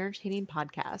thrilling and entertaining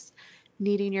podcasts.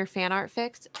 Needing your fan art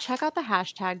fixed? Check out the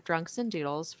hashtag Drunks and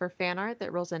Doodles for fan art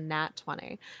that rolls a nat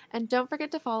 20. And don't forget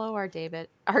to follow our David.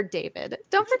 Don't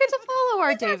forget to follow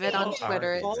our David on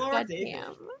Twitter. It's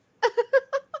Scudcam.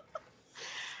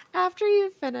 After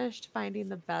you've finished finding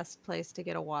the best place to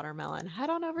get a watermelon, head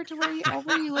on over to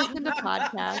wherever you listen to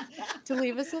podcasts to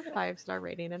leave us a 5-star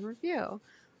rating and review.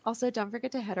 Also, don't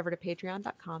forget to head over to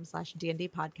patreon.com/D&D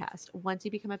podcast. Once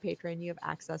you become a patron, you have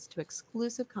access to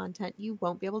exclusive content you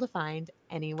won't be able to find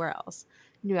anywhere else.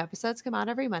 New episodes come out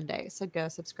every Monday, so go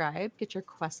subscribe, get your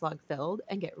quest log filled,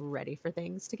 and get ready for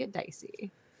things to get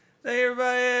dicey. Thank you,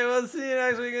 everybody. We'll see you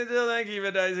next week. Until then, keep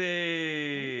it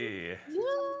dicey.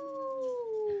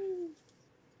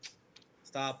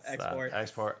 Stop, export.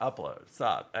 Export, upload.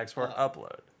 Stop, export,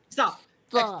 upload. Stop,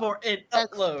 export, and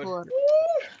upload.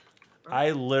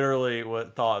 I literally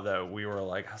thought that we were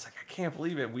like, I was like, I can't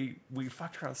believe it. We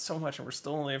fucked around so much and we're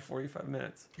still only at 45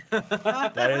 minutes.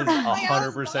 That is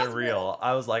 100% real.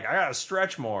 I was like, I gotta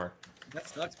stretch more. That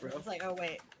sucks, bro. It's like, oh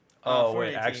wait. Oh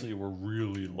wait, actually we're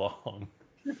really long.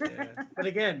 Yeah. But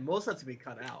again, most of it's to be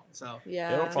cut out. So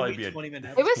yeah, it'll probably be a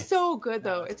 20-minute. It was so good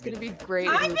though. It's gonna be great.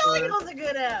 I feel like it was a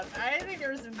good app. I think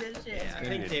there was some good shit. Yeah, I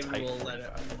think David will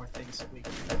let more things squeak.